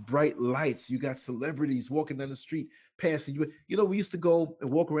 It's bright lights. You got celebrities walking down the street, passing you. We used to go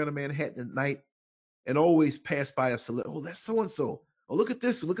and walk around in Manhattan at night and always pass by a celebrity. Oh, that's so-and-so. Oh, look at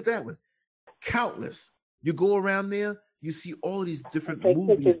this one. Look at that one. Countless. You go around there, you see all these different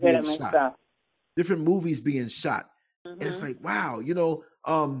movies being shot. Different movies being shot. And it's like, wow,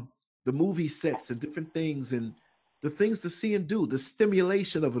 the movie sets and different things and the things to see and do, the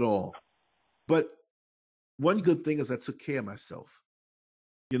stimulation of it all. But one good thing is I took care of myself.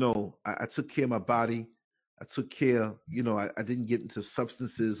 I took care of my body. I took care, I didn't get into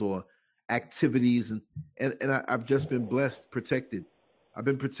substances or activities. And I've just been blessed, protected. I've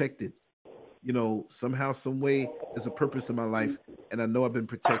been protected. Somehow, some way, there's a purpose in my life. And I know I've been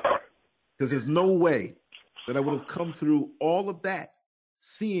protected. Because there's no way that I would have come through all of that,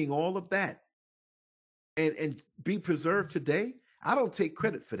 seeing all of that, and be preserved today. I don't take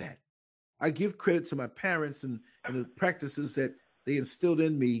credit for that. I give credit to my parents and the practices that they instilled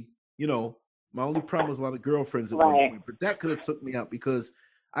in me. My only problem was a lot of girlfriends at one point, but that could have took me out because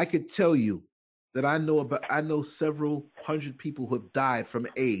I could tell you that I know several hundred people who have died from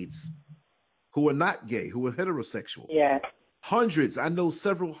AIDS, who are not gay, who are heterosexual. Yeah. Hundreds. I know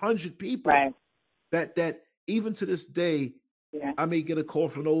several hundred people that even to this day, I may get a call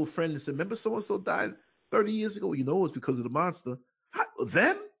from an old friend and say, remember so-and-so died 30 years ago? It was because of the monster.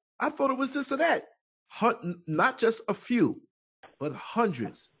 Them? I thought it was this or that. Not just a few, but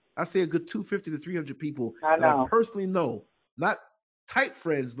hundreds. I say a good 250 to 300 people that I personally know, not tight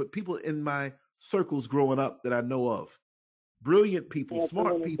friends, but people in my circles growing up that I know of. Brilliant people,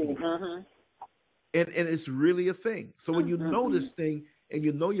 smart people. And it's really a thing. So when you know this thing and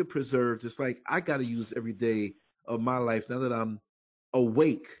you're preserved, it's like I got to use every day of my life now that I'm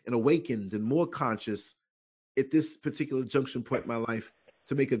awake and awakened and more conscious at this particular junction point in my life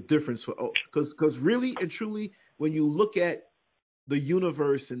to make a difference because really and truly, when you look at the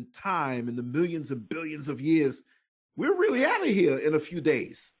universe and time and the millions and billions of years, we're really out of here in a few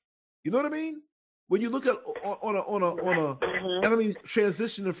days. You know what I mean? When you look at on a, and I mean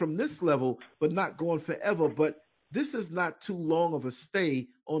transitioning from this level, but not going forever. But this is not too long of a stay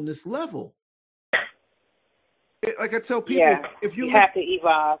on this level. Like I tell people, if you have to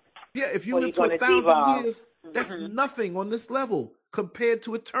evolve. Yeah, if you live to 1,000 years, that's nothing on this level compared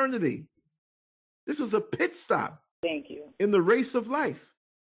to eternity. This is a pit stop. Thank you. In the race of life,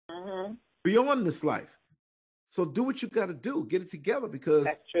 beyond this life. So do what you got to do. Get it together because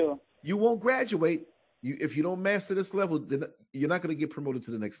that's true. You won't graduate. If you don't master this level, then you're not going to get promoted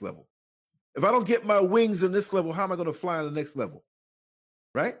to the next level. If I don't get my wings in this level, how am I going to fly on the next level?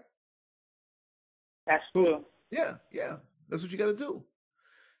 Right? That's true. Yeah. That's what you got to do.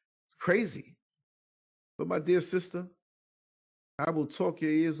 It's crazy. But my dear sister, I will talk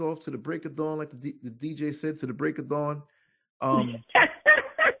your ears off to the break of dawn, like the DJ said, to the break of dawn.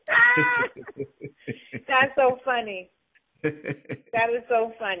 That's so funny. That is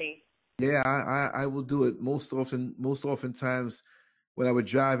so funny. Yeah, I will do it most oftentimes when I would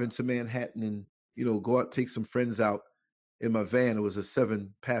drive into Manhattan and go out, take some friends out in my van. It was a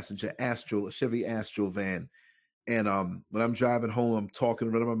 7-passenger a Chevy Astro van. And when I'm driving home, I'm talking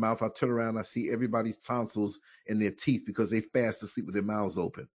right in my mouth. I turn around, I see everybody's tonsils in their teeth because they fast asleep with their mouths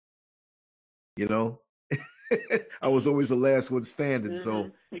open. I was always the last one standing. So,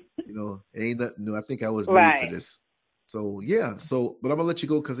 it ain't nothing new. I think I was made for this. So, yeah. But I'm going to let you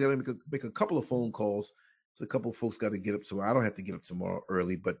go because I got to make a couple of phone calls. So a couple of folks got to get up tomorrow. I don't have to get up tomorrow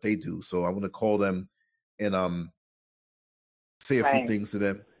early, but they do. So I'm going to call them and say a few things to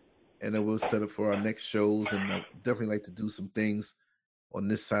them. And then we'll set up for our next shows. And I definitely like to do some things on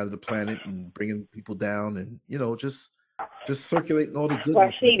this side of the planet and bringing people down and, just circulating all the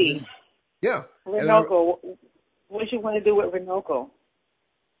goodness. RASHIDI. Yeah. RUNOKO. What you want to do with RUNOKO?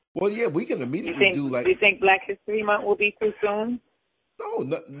 Well, yeah, we can immediately do like. Do you think Black History Month will be too soon?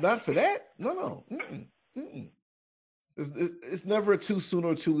 No, not for that. No. It's never too soon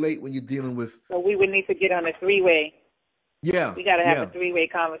or too late when you're dealing with. So we would need to get on a 3-way. Yeah. We got to have a 3-way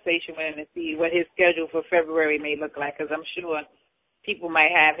conversation with him and see what his schedule for February may look like, because I'm sure people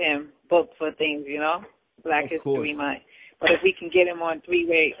might have him booked for things, Black History Month. But if we can get him on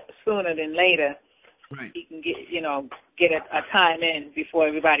 3-way sooner than later, Right. he can get a time in before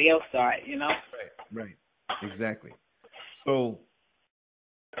everybody else starts. Right. Exactly. So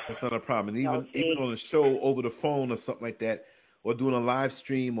that's not a problem. And even on a show over the phone or something like that, or doing a live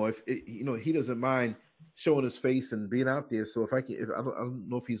stream, or if he doesn't mind showing his face and being out there. So I don't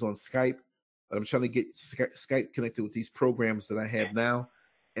know if he's on Skype, but I'm trying to get Skype connected with these programs that I have now.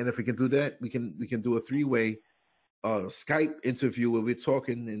 And if we can do that, we can do a 3-way Skype interview where we're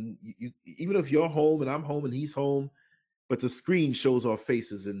talking, and even if you're home and I'm home and he's home, but the screen shows our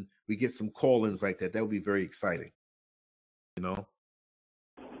faces and we get some call-ins like that. That would be very exciting.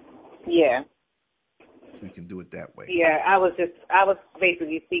 Yeah. We can do it that way. Yeah, I was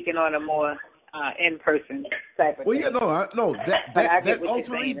basically speaking on a more in-person type of thing. That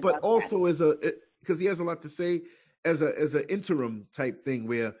ultimately, but also because he has a lot to say as an interim type thing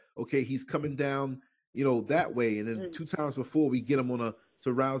where, okay, he's coming down, that way, and then 2 times before we get him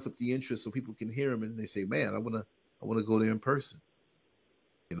to rouse up the interest so people can hear him and they say, man, I want to go there in person.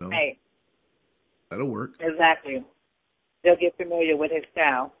 Right. That'll work. Exactly. They'll get familiar with his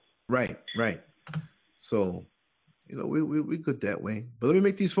style. Right. So, we're good that way. But let me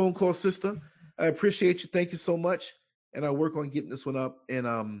make these phone calls, sister. I appreciate you. Thank you so much. And I'll work on getting this one up. And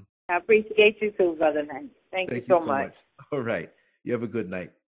I appreciate you too, brother man. Thank you so much. All right. You have a good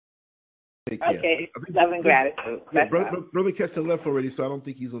night. Take care. Okay. Love and gratitude. Yeah, brother Keston left already, so I don't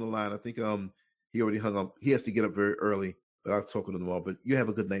think he's on the line. I think he already hung up. He has to get up very early, but I'll talk to him tomorrow. But you have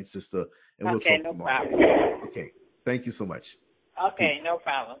a good night, sister, and we'll talk tomorrow. Problem. Okay. Thank you so much. Okay, Peace. no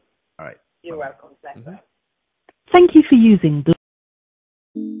problem. All right. You're Bye-bye. welcome. Mm-hmm. Thank you for using the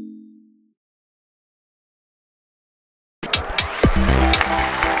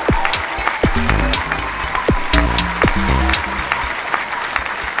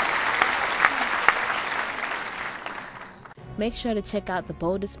Make sure to check out the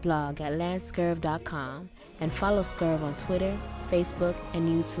boldest blog at LanceScurv.com and follow Scurv on Twitter, Facebook, and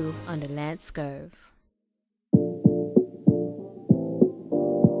YouTube under LanceScurv.